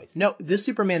and this choice. No, this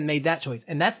Superman made that choice.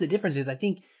 And that's the difference, is I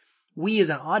think we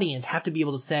as an audience have to be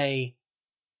able to say,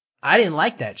 I didn't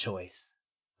like that choice.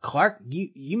 Clark,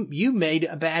 you made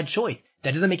a bad choice.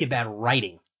 That doesn't make it bad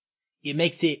writing. It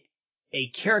makes it a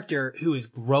character who is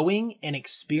growing and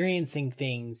experiencing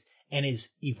things and is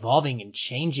evolving and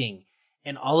changing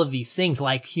and all of these things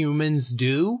like humans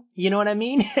do. You know what I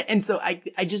mean? And so I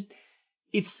just,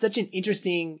 it's such an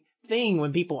interesting thing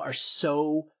when people are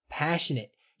so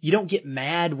passionate. You don't get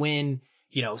mad when,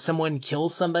 someone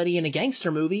kills somebody in a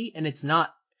gangster movie and it's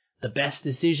not the best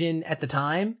decision at the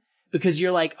time, because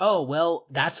you're like, oh, well,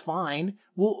 that's fine.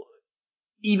 Well,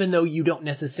 even though you don't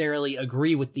necessarily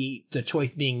agree with the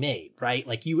choice being made, right?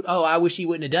 Like I wish he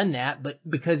wouldn't have done that, but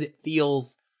because it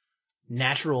feels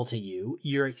natural to you,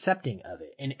 you're accepting of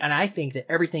it. And I think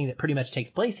that everything that pretty much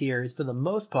takes place here is, for the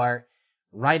most part,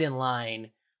 right in line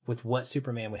with what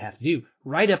Superman would have to do,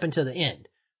 right up until the end,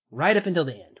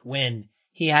 when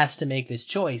he has to make this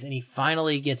choice and he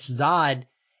finally gets Zod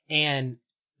and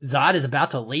Zod is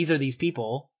about to laser these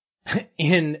people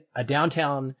in a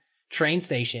downtown train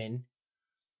station,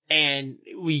 and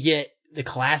we get the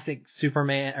classic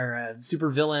Superman or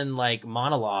supervillain like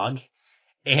monologue,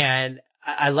 and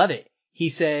I love it. He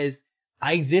says,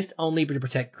 "I exist only to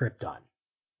protect Krypton."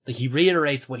 Like, he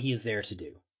reiterates what he is there to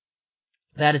do.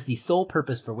 "That is the sole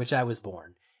purpose for which I was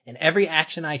born, and every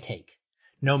action I take,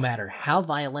 no matter how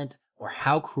violent or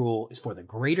how cruel, is for the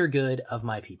greater good of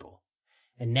my people.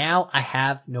 And now I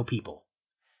have no people.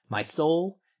 My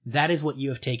soul, that is what you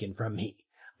have taken from me.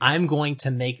 I'm going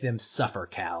to make them suffer,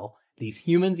 Cal. These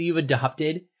humans you've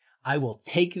adopted, I will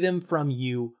take them from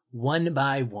you one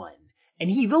by one." And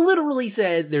he literally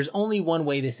says, "There's only one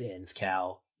way this ends,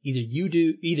 Cal. Either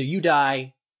you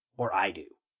die, or I do."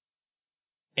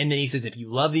 And then he says, "If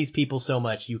you love these people so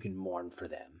much, you can mourn for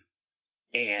them."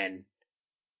 And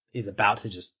is about to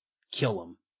just kill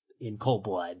them in cold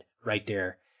blood right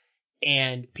there.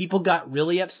 And people got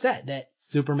really upset that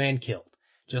Superman killed.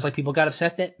 Just like people got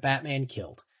upset that Batman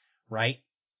killed, right?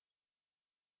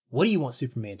 What do you want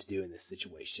Superman to do in this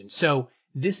situation? So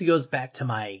this goes back to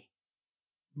my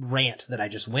rant that I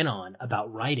just went on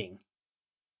about writing.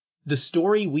 The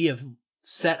story we have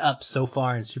set up so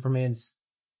far in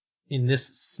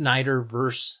this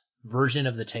Snyderverse version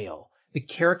of the tale, the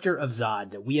character of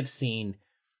Zod that we have seen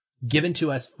given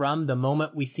to us from the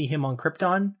moment we see him on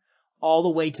Krypton all the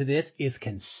way to this is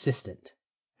consistent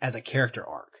as a character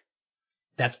arc.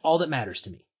 That's all that matters to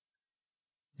me.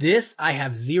 This, I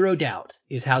have zero doubt,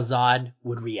 is how Zod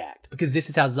would react, because this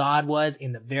is how Zod was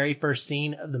in the very first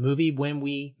scene of the movie when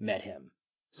we met him.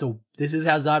 So this is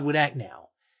how Zod would act now.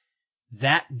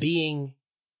 That being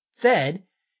said,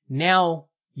 now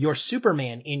your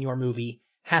Superman in your movie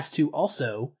has to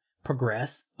also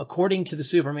progress according to the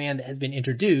Superman that has been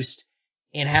introduced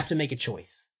and have to make a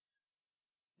choice.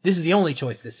 This is the only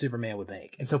choice that Superman would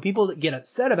make. And so people that get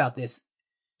upset about this,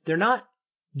 they're not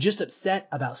just upset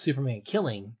about Superman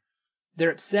killing.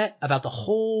 They're upset about the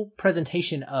whole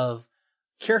presentation of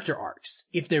character arcs,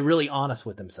 if they're really honest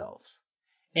with themselves.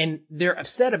 And they're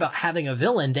upset about having a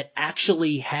villain that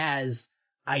actually has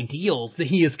ideals that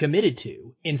he is committed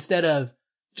to, instead of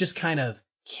just kind of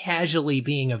casually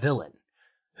being a villain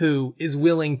who is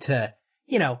willing to,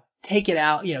 take it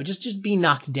out, just be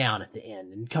knocked down at the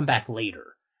end and come back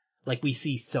later, like we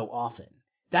see so often.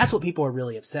 That's what people are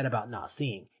really upset about not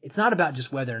seeing. It's not about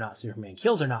just whether or not Superman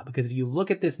kills or not, because if you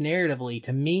look at this narratively,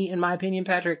 to me, in my opinion,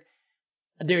 Patrick,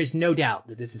 there is no doubt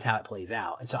that this is how it plays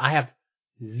out. And so I have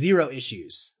zero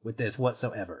issues with this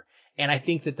whatsoever. And I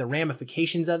think that the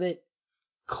ramifications of it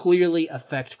clearly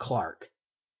affect Clark.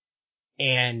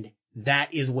 And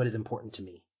that is what is important to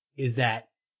me, is that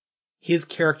his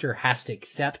character has to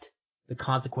accept the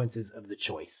consequences of the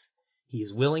choice. He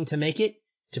is willing to make it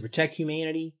to protect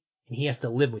humanity, and he has to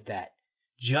live with that.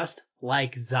 Just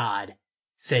like Zod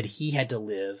said he had to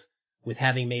live with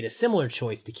having made a similar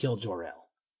choice to kill Jor-El.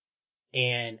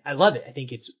 And I love it. I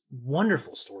think it's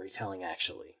wonderful storytelling,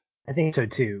 actually. I think so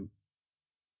too.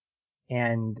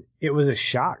 And it was a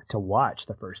shock to watch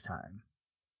the first time.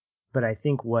 But I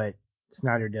think what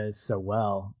Snyder does so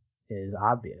well is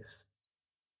obvious.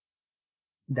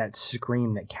 That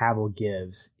scream that Cavill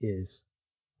gives is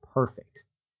perfect.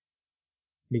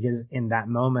 Because in that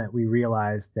moment, we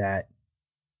realized that,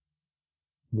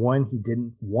 one, he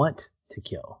didn't want to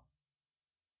kill.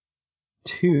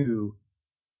 Two,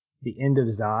 the end of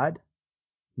Zod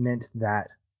meant that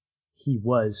he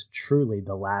was truly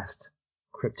the last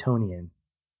Kryptonian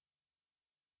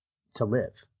to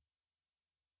live.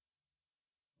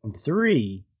 And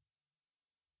three,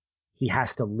 he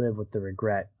has to live with the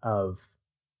regret of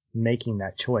making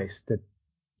that choice, that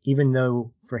even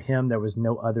though for him there was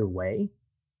no other way,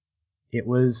 it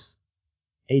was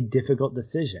a difficult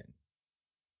decision.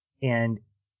 And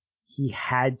he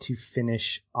had to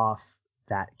finish off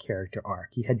that character arc.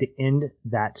 He had to end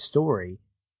that story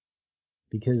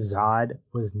because Zod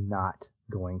was not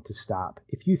going to stop.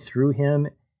 If you threw him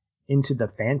into the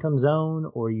Phantom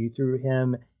Zone, or you threw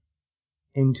him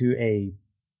into a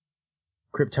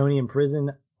Kryptonian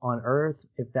prison on Earth,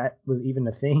 if that was even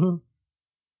a thing,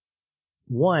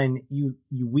 one, you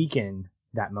weaken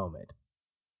that moment.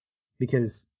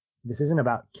 Because this isn't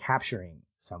about capturing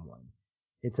someone.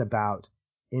 It's about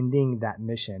ending that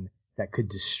mission that could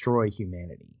destroy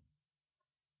humanity.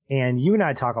 And you and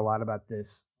I talk a lot about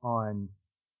this on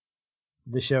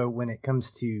the show when it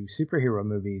comes to superhero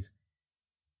movies.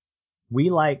 We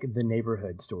like the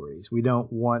neighborhood stories. We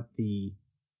don't want the,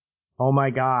 oh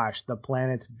my gosh, the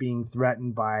planet's being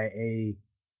threatened by a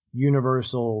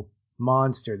universal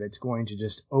monster that's going to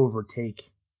just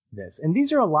overtake this. And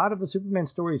these are a lot of the Superman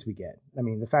stories we get. I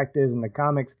mean, the fact is, in the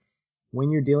comics,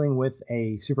 when you're dealing with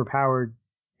a superpowered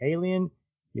alien,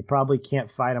 you probably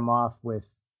can't fight him off with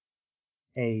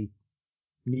a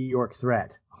New York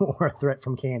threat or a threat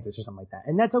from Kansas or something like that.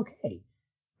 And that's okay.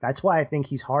 That's why I think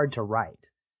he's hard to write,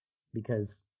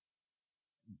 because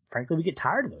frankly, we get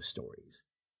tired of those stories.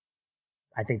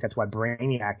 I think that's why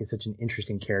Brainiac is such an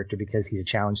interesting character, because he's a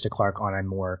challenge to Clark on a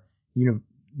more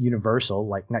universal,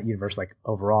 like not universal like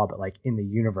overall, but like in the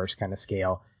universe kind of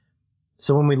scale.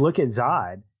 So when we look at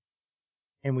Zod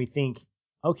and we think,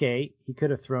 okay, he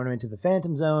could have thrown him into the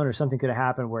Phantom Zone, or something could have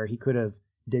happened where he could have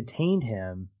detained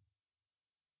him,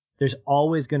 there's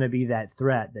always going to be that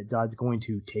threat that Zod's going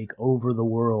to take over the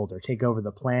world or take over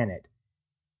the planet.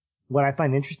 What I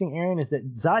find interesting, Aaron, is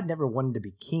that Zod never wanted to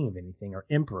be king of anything or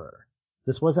emperor.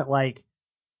 This wasn't like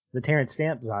the Terrence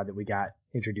Stamp Zod that we got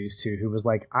introduced to, who was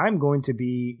like, I'm going to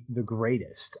be the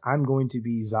greatest. I'm going to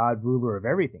be Zod, ruler of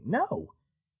everything. No.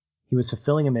 He was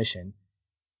fulfilling a mission.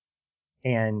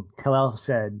 And Kal-El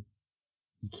said,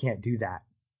 you can't do that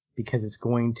because it's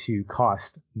going to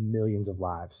cost millions of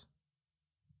lives.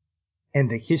 And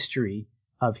the history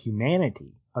of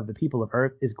humanity, of the people of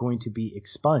Earth, is going to be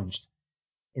expunged.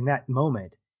 In that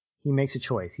moment, he makes a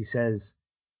choice. He says,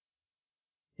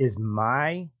 is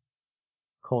my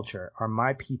culture, are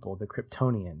my people, the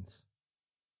Kryptonians,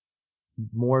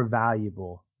 more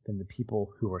valuable than the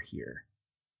people who are here?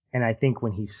 And I think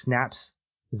when he snaps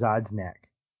Zod's neck,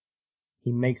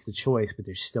 he makes the choice, but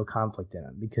there's still conflict in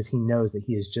him, because he knows that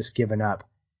he has just given up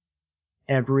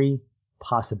every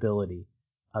possibility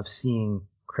of seeing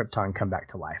Krypton come back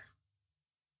to life,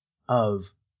 of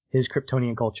his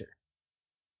Kryptonian culture.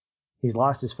 He's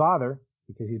lost his father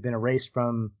because he's been erased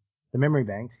from the memory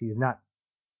banks. He's not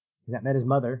met his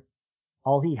mother.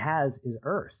 All he has is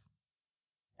Earth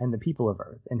and the people of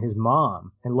Earth and his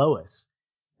mom and Lois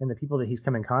and the people that he's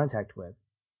come in contact with.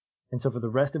 And so for the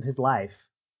rest of his life,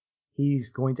 he's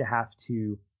going to have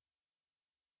to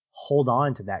hold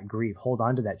on to that grief, hold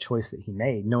on to that choice that he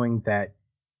made, knowing that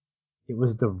it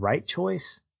was the right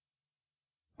choice,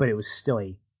 but it was still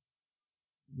a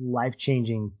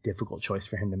life-changing, difficult choice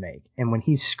for him to make. And when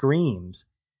he screams,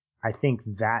 I think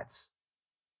that's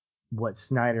what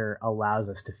Snyder allows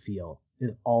us to feel,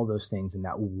 is all those things in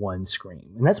that one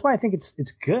scream. And that's why I think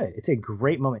it's good. It's a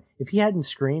great moment. If he hadn't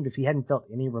screamed, if he hadn't felt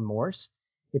any remorse,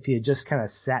 if he had just kind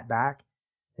of sat back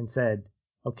and said,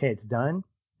 okay, it's done,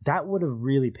 that would have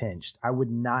really pinched. I would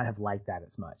not have liked that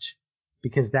as much,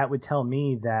 because that would tell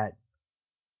me that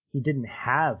he didn't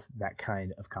have that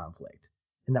kind of conflict.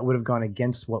 And that would have gone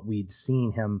against what we'd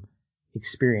seen him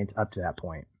experience up to that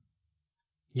point.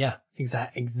 Yeah,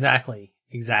 exactly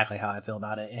how I feel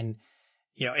about it. And,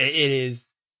 you know, it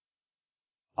is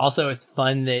also, it's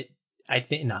fun that I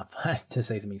think, not fun to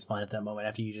say something's fun at that moment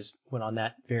after you just went on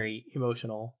that very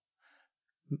emotional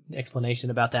explanation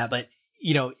about that. But,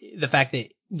 you know, the fact that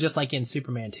just like in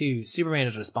Superman 2, Superman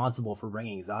is responsible for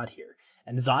bringing Zod here.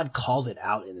 And Zod calls it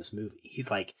out in this movie. He's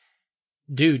like,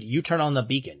 dude, you turn on the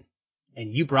beacon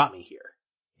and you brought me here.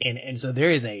 And so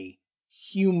there is a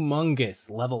humongous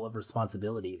level of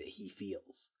responsibility that he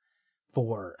feels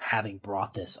for having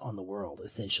brought this on the world,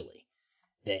 essentially.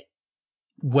 That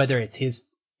whether it's his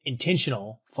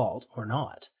intentional fault or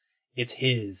not, it's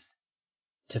his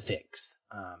to fix.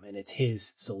 And it's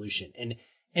his solution.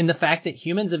 And the fact that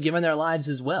humans have given their lives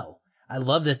as well. I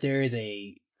love that there is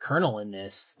a Colonel in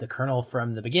this, the Colonel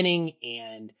from the beginning,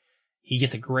 and he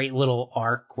gets a great little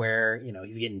arc where, you know,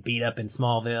 he's getting beat up in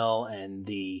Smallville, and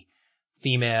the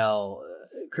female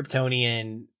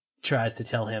Kryptonian tries to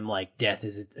tell him, like,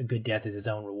 a good death is his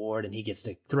own reward, and he gets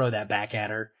to throw that back at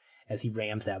her as he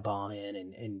rams that bomb in,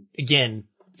 and again,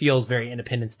 feels very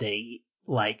Independence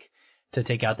Day-like to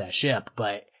take out that ship.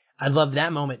 But I love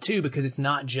that moment, too, because it's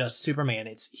not just Superman,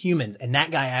 it's humans. And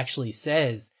that guy actually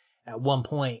says, at one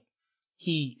point,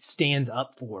 he stands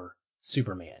up for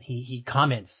Superman. He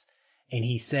comments, and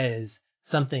he says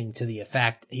something to the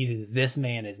effect, he says, this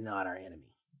man is not our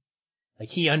enemy. Like,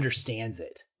 he understands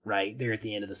it, right? They're at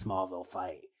the end of the Smallville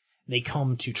fight. They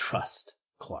come to trust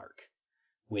Clark,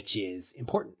 which is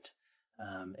important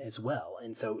as well.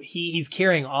 And so he's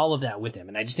carrying all of that with him.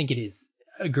 And I just think it is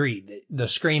agreed that the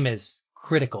scream is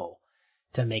critical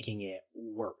to making it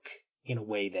work in a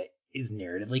way that is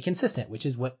narratively consistent, which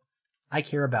is what I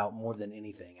care about more than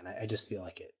anything. And I just feel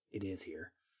like it is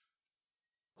here.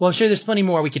 Well, I'm sure there's plenty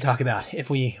more we could talk about if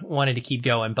we wanted to keep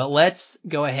going, but let's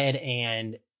go ahead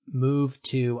and move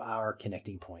to our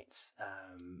connecting points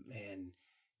and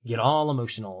get all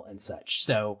emotional and such.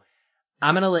 So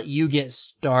I'm going to let you get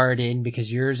started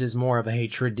because yours is more of a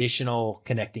traditional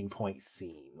connecting point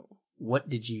scene. What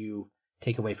did you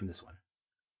take away from this one?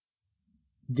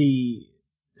 The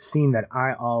scene that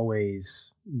I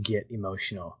always get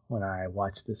emotional when I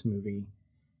watch this movie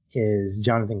is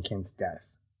Jonathan Kent's death.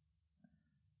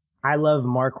 I love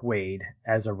Mark Waid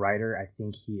as a writer. I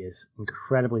think he is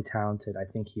incredibly talented.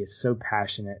 I think he is so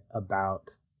passionate about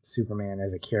Superman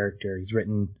as a character. He's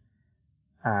written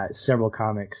several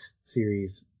comics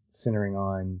series centering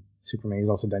on Superman. He's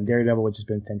also done Daredevil, which has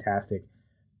been fantastic.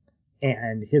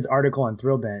 And his article on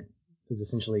Thrillbent is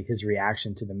essentially his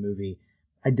reaction to the movie.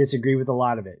 I disagree with a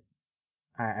lot of it.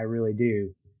 I really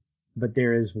do. But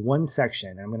there is one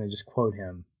section, I'm going to just quote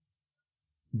him,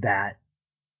 that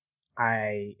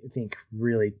I think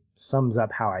really sums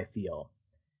up how I feel.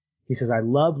 He says, I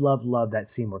love that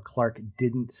scene where Clark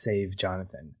didn't save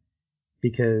Jonathan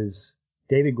because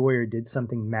David Goyer did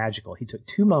something magical. He took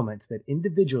two moments that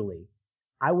individually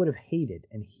I would have hated,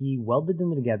 and he welded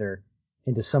them together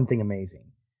into something amazing.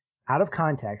 Out of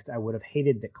context, I would have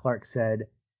hated that Clark said,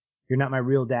 "You're not my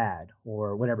real dad,"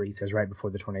 or whatever he says right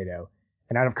before the tornado.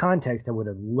 And out of context, I would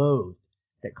have loathed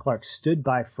that Clark stood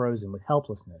by frozen with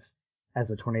helplessness as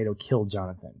the tornado killed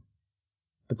Jonathan.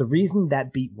 But the reason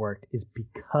that beat worked is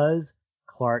because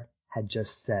Clark had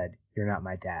just said, "You're not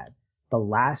my dad." The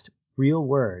last real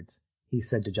words he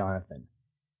said to Jonathan.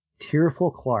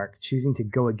 Tearful Clark choosing to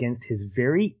go against his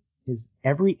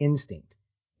every instinct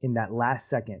in that last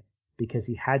second because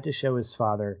he had to show his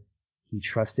father he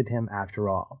trusted him after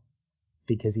all.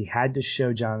 Because he had to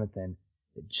show Jonathan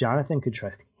that Jonathan could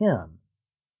trust him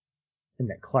and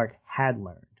that Clark had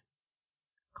learned.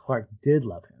 Clark did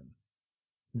love him.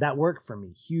 That worked for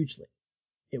me hugely.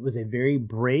 It was a very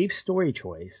brave story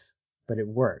choice, but it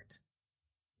worked.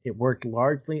 It worked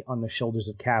largely on the shoulders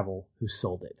of Cavill, who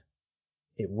sold it.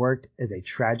 It worked as a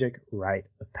tragic rite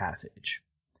of passage.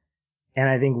 And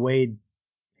I think Waid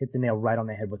hit the nail right on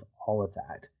the head with all of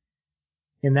that.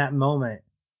 In that moment,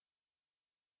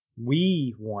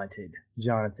 we wanted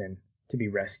Jonathan to be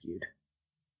rescued.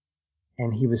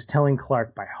 And he was telling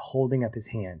Clark by holding up his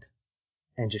hand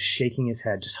and just shaking his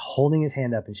head, just holding his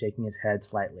hand up and shaking his head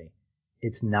slightly.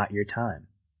 It's not your time.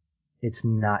 It's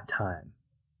not time.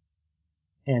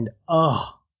 And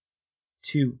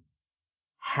to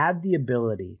have the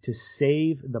ability to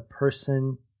save the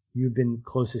person you've been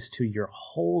closest to your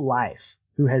whole life,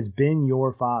 who has been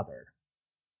your father,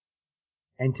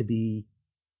 and to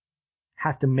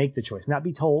have to make the choice, not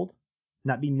be told,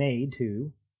 not be made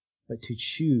to, but to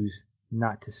choose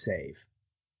not to save.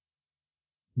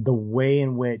 The way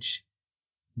in which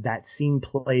that scene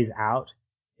plays out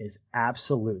is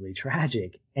absolutely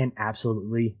tragic and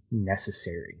absolutely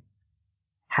necessary.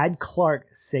 Had Clark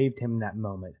saved him in that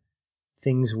moment,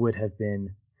 things would have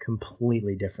been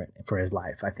completely different for his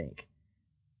life, I think.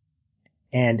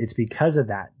 And it's because of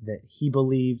that he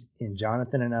believed in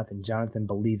Jonathan enough and Jonathan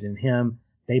believed in him.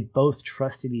 They both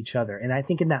trusted each other. And I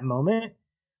think in that moment,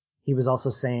 he was also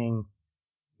saying,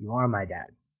 "You are my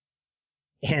dad."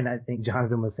 And I think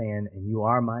Jonathan was saying, "And you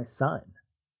are my son."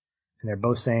 And they're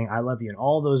both saying, "I love you," and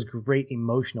all those great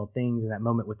emotional things in that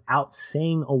moment without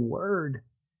saying a word.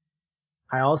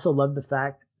 I also love the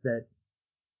fact that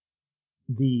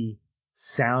the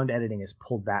sound editing is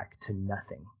pulled back to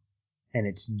nothing. And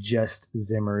it's just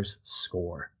Zimmer's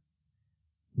score.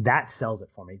 That sells it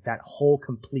for me. That whole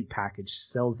complete package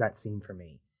sells that scene for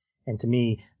me. And to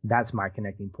me, that's my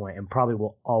connecting point and probably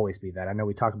will always be that. I know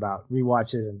we talk about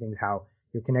rewatches and things, how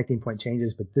your connecting point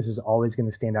changes, but this is always going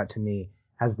to stand out to me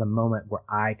as the moment where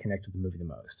I connect with the movie the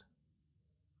most.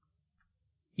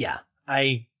 Yeah,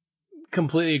 I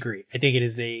completely agree. I think it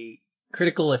is a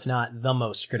critical, if not the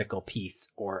most critical piece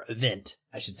or event,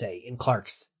 I should say, in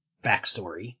Clark's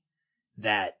backstory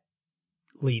that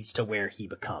leads to where he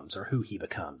becomes or who he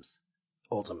becomes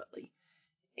ultimately.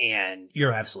 And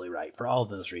you're absolutely right. For all of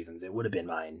those reasons, it would have been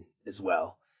mine as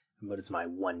well. What is my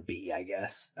 1B, I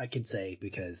guess I could say,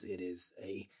 because it is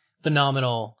a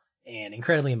phenomenal and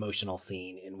incredibly emotional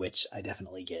scene in which I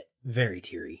definitely get very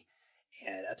teary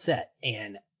and upset.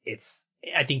 And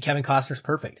I think Kevin Costner's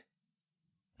perfect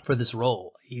for this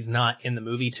role. He's not in the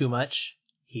movie too much.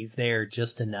 He's there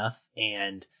just enough.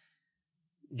 And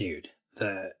dude,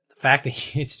 the fact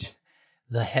that it's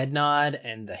the head nod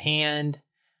and the hand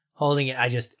holding it,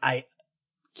 I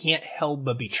can't help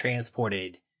but be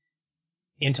transported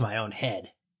into my own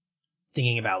head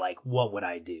thinking about, like, what would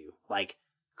I do? Like,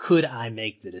 could I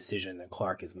make the decision that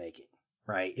Clark is making,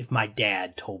 right? If my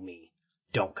dad told me,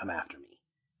 "Don't come after me,"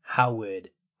 how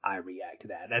would I react to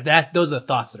that? Those are the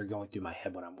thoughts that are going through my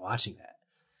head when I'm watching that.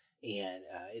 And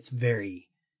it's very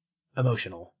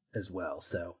emotional as well.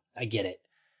 So I get it.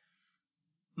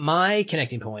 My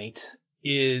connecting point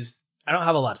is, I don't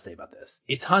have a lot to say about this.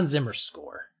 It's Hans Zimmer's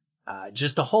score.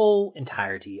 just the whole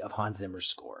entirety of Hans Zimmer's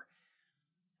score.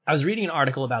 I was reading an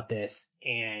article about this,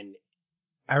 and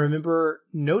I remember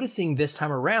noticing this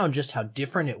time around just how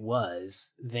different it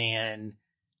was than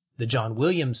the John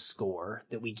Williams score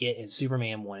that we get in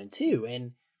Superman 1 and 2.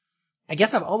 And I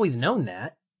guess I've always known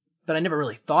that, but I never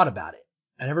really thought about it.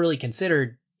 I never really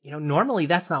considered, normally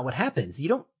that's not what happens. You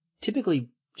don't typically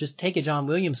just take a John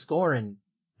Williams score and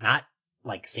not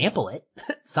sample it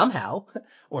somehow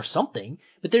or something,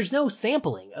 but there's no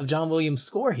sampling of John Williams'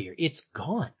 score here. It's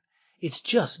gone. It's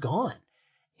just gone.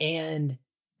 And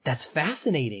that's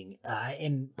fascinating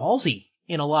and ballsy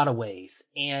in a lot of ways.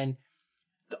 And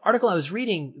the article I was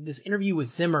reading, this interview with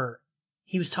Zimmer,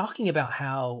 he was talking about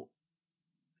how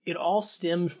it all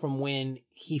stemmed from when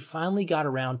he finally got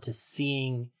around to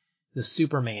seeing the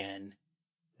Superman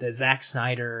that Zack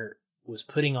Snyder was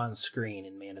putting on screen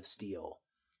in Man of Steel.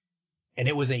 And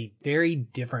it was a very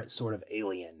different sort of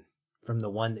alien from the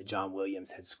one that John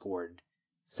Williams had scored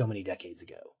so many decades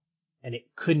ago. And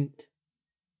it couldn't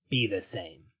be the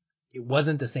same. It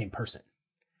wasn't the same person.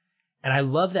 And I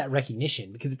love that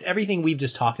recognition because it's everything we've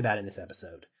just talked about in this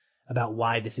episode about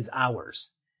why this is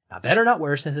ours. Not better, not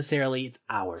worse necessarily. It's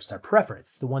ours. It's our preference.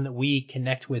 It's the one that we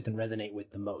connect with and resonate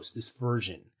with the most, this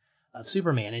version of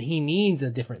Superman. And he needs a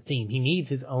different theme. He needs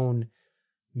his own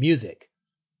music.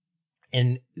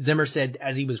 And Zimmer said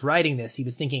as he was writing this, he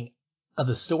was thinking of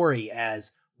the story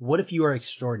as, what if you are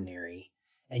extraordinary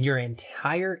and your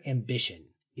entire ambition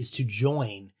is to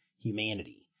join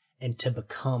humanity and to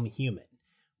become human?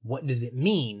 What does it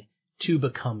mean to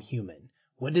become human?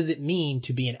 What does it mean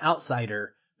to be an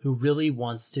outsider who really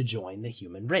wants to join the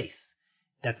human race?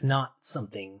 That's not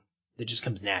something that just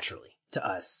comes naturally to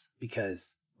us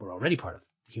because we're already part of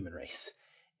the human race.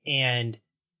 And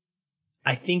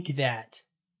I think that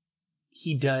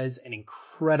he does an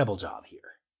incredible job here.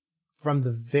 From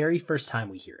the very first time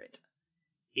we hear it,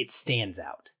 it stands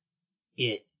out.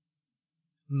 It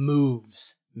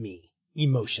moves me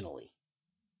emotionally.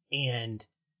 And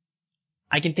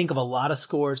I can think of a lot of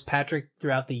scores, Patrick,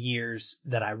 throughout the years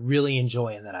that I really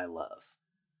enjoy and that I love.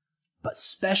 But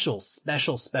special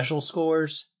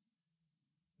scores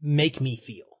make me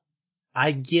feel.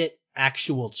 I get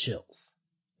actual chills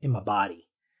in my body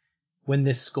when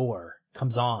this score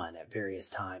comes on at various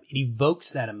times. It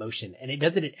evokes that emotion, and it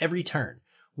does it at every turn,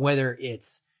 whether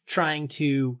it's trying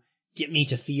to get me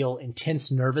to feel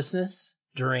intense nervousness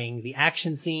during the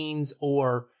action scenes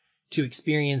or to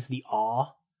experience the awe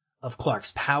of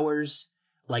Clark's powers,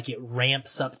 like it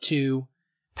ramps up to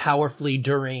powerfully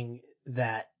during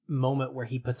that moment where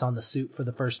he puts on the suit for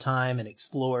the first time and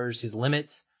explores his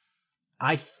limits.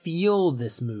 I feel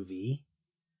this movie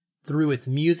through its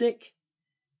music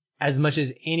as much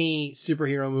as any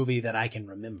superhero movie that I can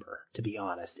remember, to be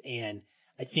honest. And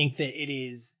I think that it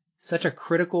is such a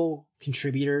critical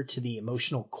contributor to the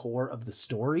emotional core of the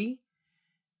story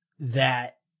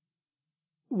that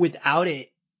without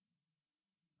it,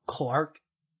 Clark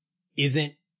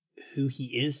isn't who he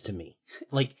is to me.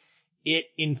 Like, it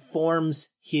informs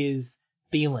his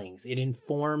feelings. It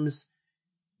informs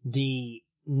the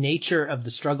nature of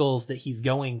the struggles that he's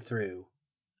going through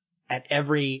at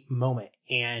every moment.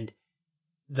 And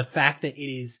the fact that it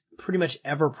is pretty much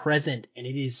ever present and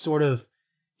it is sort of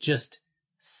just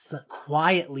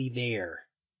quietly there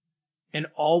and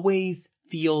always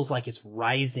feels like it's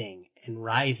rising and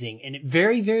rising. And it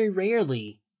very, very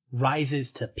rarely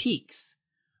rises to peaks,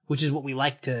 which is what we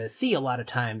like to see a lot of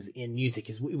times in music.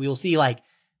 Is we'll see like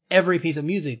every piece of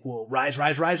music will rise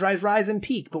and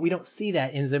peak, but we don't see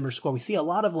that in Zimmer's score. We see a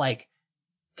lot of like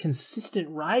consistent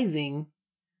rising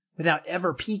without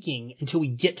ever peaking until we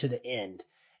get to the end.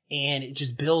 And it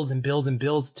just builds and builds and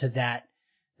builds to that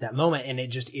moment. And it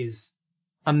just is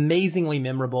amazingly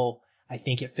memorable. I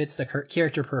think it fits the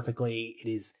character perfectly. It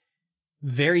is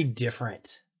very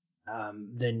different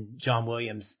than John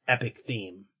Williams' epic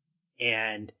theme.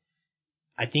 And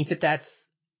I think that that's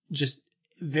just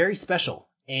very special.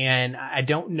 And I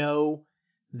don't know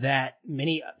that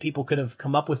many people could have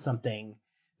come up with something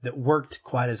that worked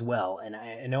quite as well. And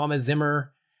I know I'm a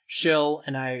Zimmer shill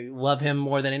and I love him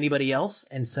more than anybody else.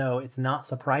 And so it's not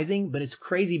surprising, but it's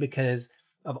crazy because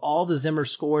of all the Zimmer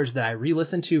scores that I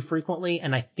re-listen to frequently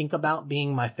and I think about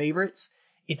being my favorites,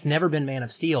 it's never been Man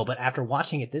of Steel. But after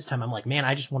watching it this time, I'm like, man,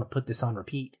 I just want to put this on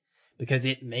repeat because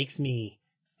it makes me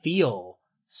feel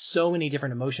so many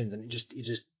different emotions and it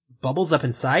just bubbles up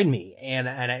inside me. And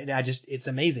I just, it's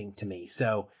amazing to me.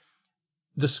 So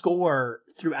the score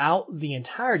throughout the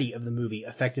entirety of the movie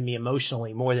affected me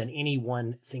emotionally more than any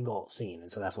one single scene.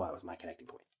 And so that's why it was my connecting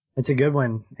point. It's a good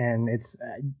one. And it's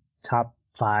top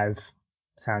 5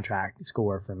 soundtrack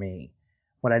score for me.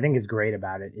 what I think is great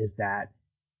about it is that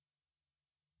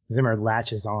Zimmer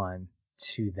latches on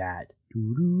to that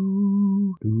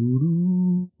doo-doo,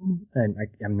 doo-doo, and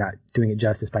I'm not doing it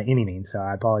justice by any means, so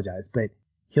I apologize, but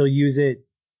he'll use it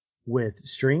with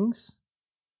strings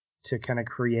to kind of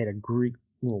create a Greek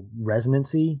little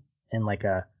resonancy and like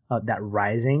that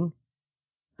rising,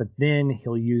 but then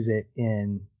he'll use it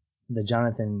in the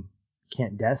Jonathan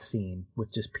Kent death scene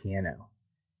with just piano.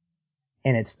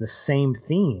 And it's the same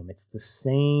theme. It's the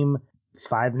same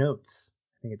 5 notes.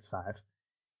 I think it's 5,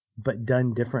 but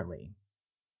done differently.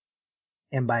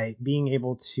 And by being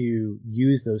able to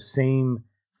use those same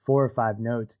 4 or 5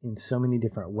 notes in so many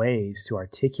different ways to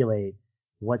articulate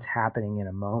what's happening in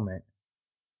a moment,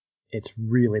 it's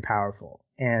really powerful.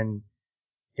 And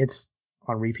it's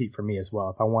on repeat for me as well.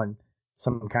 If I want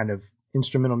some kind of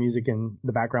instrumental music in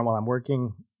the background while I'm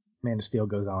working, Man of Steel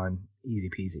goes on easy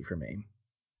peasy for me.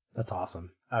 That's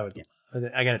awesome. I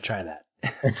gotta try that.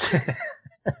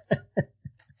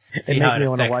 See it makes me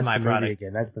want to watch the movie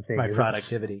again. That's the thing. My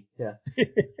productivity. Yeah.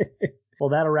 Well,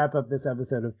 that'll wrap up this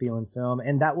episode of Feelin' Film,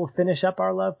 and that will finish up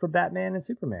our love for Batman and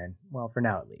Superman. Well, for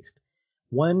now at least.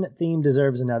 One theme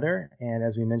deserves another, and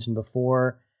as we mentioned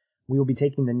before, we will be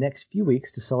taking the next few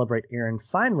weeks to celebrate Aaron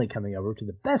finally coming over to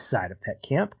the best side of Pet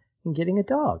Camp and getting a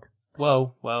dog.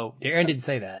 Whoa. Aaron didn't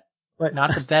say that. But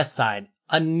not the best side,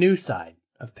 a new side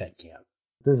of Pet Camp.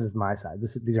 This is my side.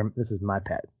 This is my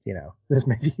pet. You know, this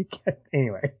may be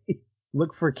anyway.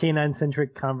 Look for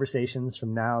canine-centric conversations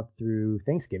from now through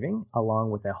Thanksgiving,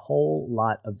 along with a whole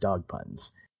lot of dog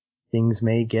puns. Things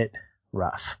may get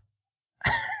rough.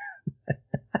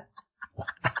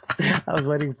 I was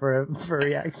waiting for a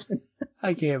reaction.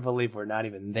 I can't believe we're not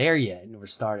even there yet, and we're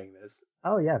starting this.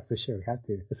 Oh yeah, for sure. We have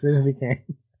to as soon as we can.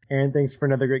 Aaron, thanks for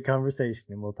another great conversation,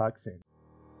 and we'll talk soon.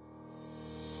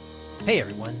 Hey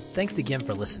everyone, thanks again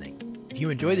for listening. If you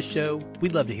enjoy the show,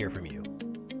 we'd love to hear from you.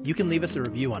 You can leave us a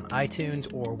review on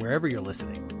iTunes or wherever you're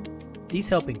listening. These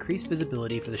help increase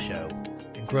visibility for the show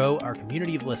and grow our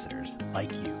community of listeners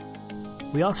like you.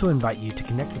 We also invite you to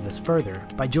connect with us further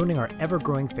by joining our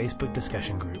ever-growing Facebook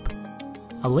discussion group.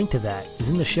 A link to that is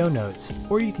in the show notes,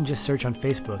 or you can just search on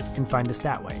Facebook and find us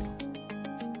that way.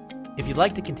 If you'd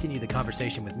like to continue the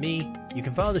conversation with me, you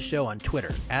can follow the show on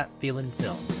Twitter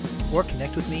 @FeelinFilm, or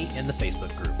connect with me in the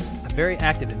Facebook group. I'm very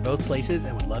active in both places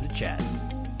and would love to chat.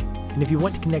 And if you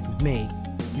want to connect with me,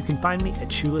 you can find me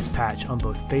at Shoeless Patch on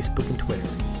both Facebook and Twitter.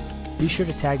 Be sure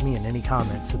to tag me in any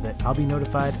comments so that I'll be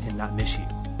notified and not miss you.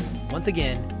 Once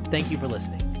again, thank you for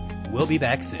listening. We'll be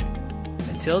back soon.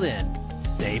 Until then,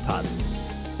 stay positive.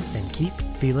 And keep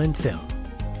feeling film.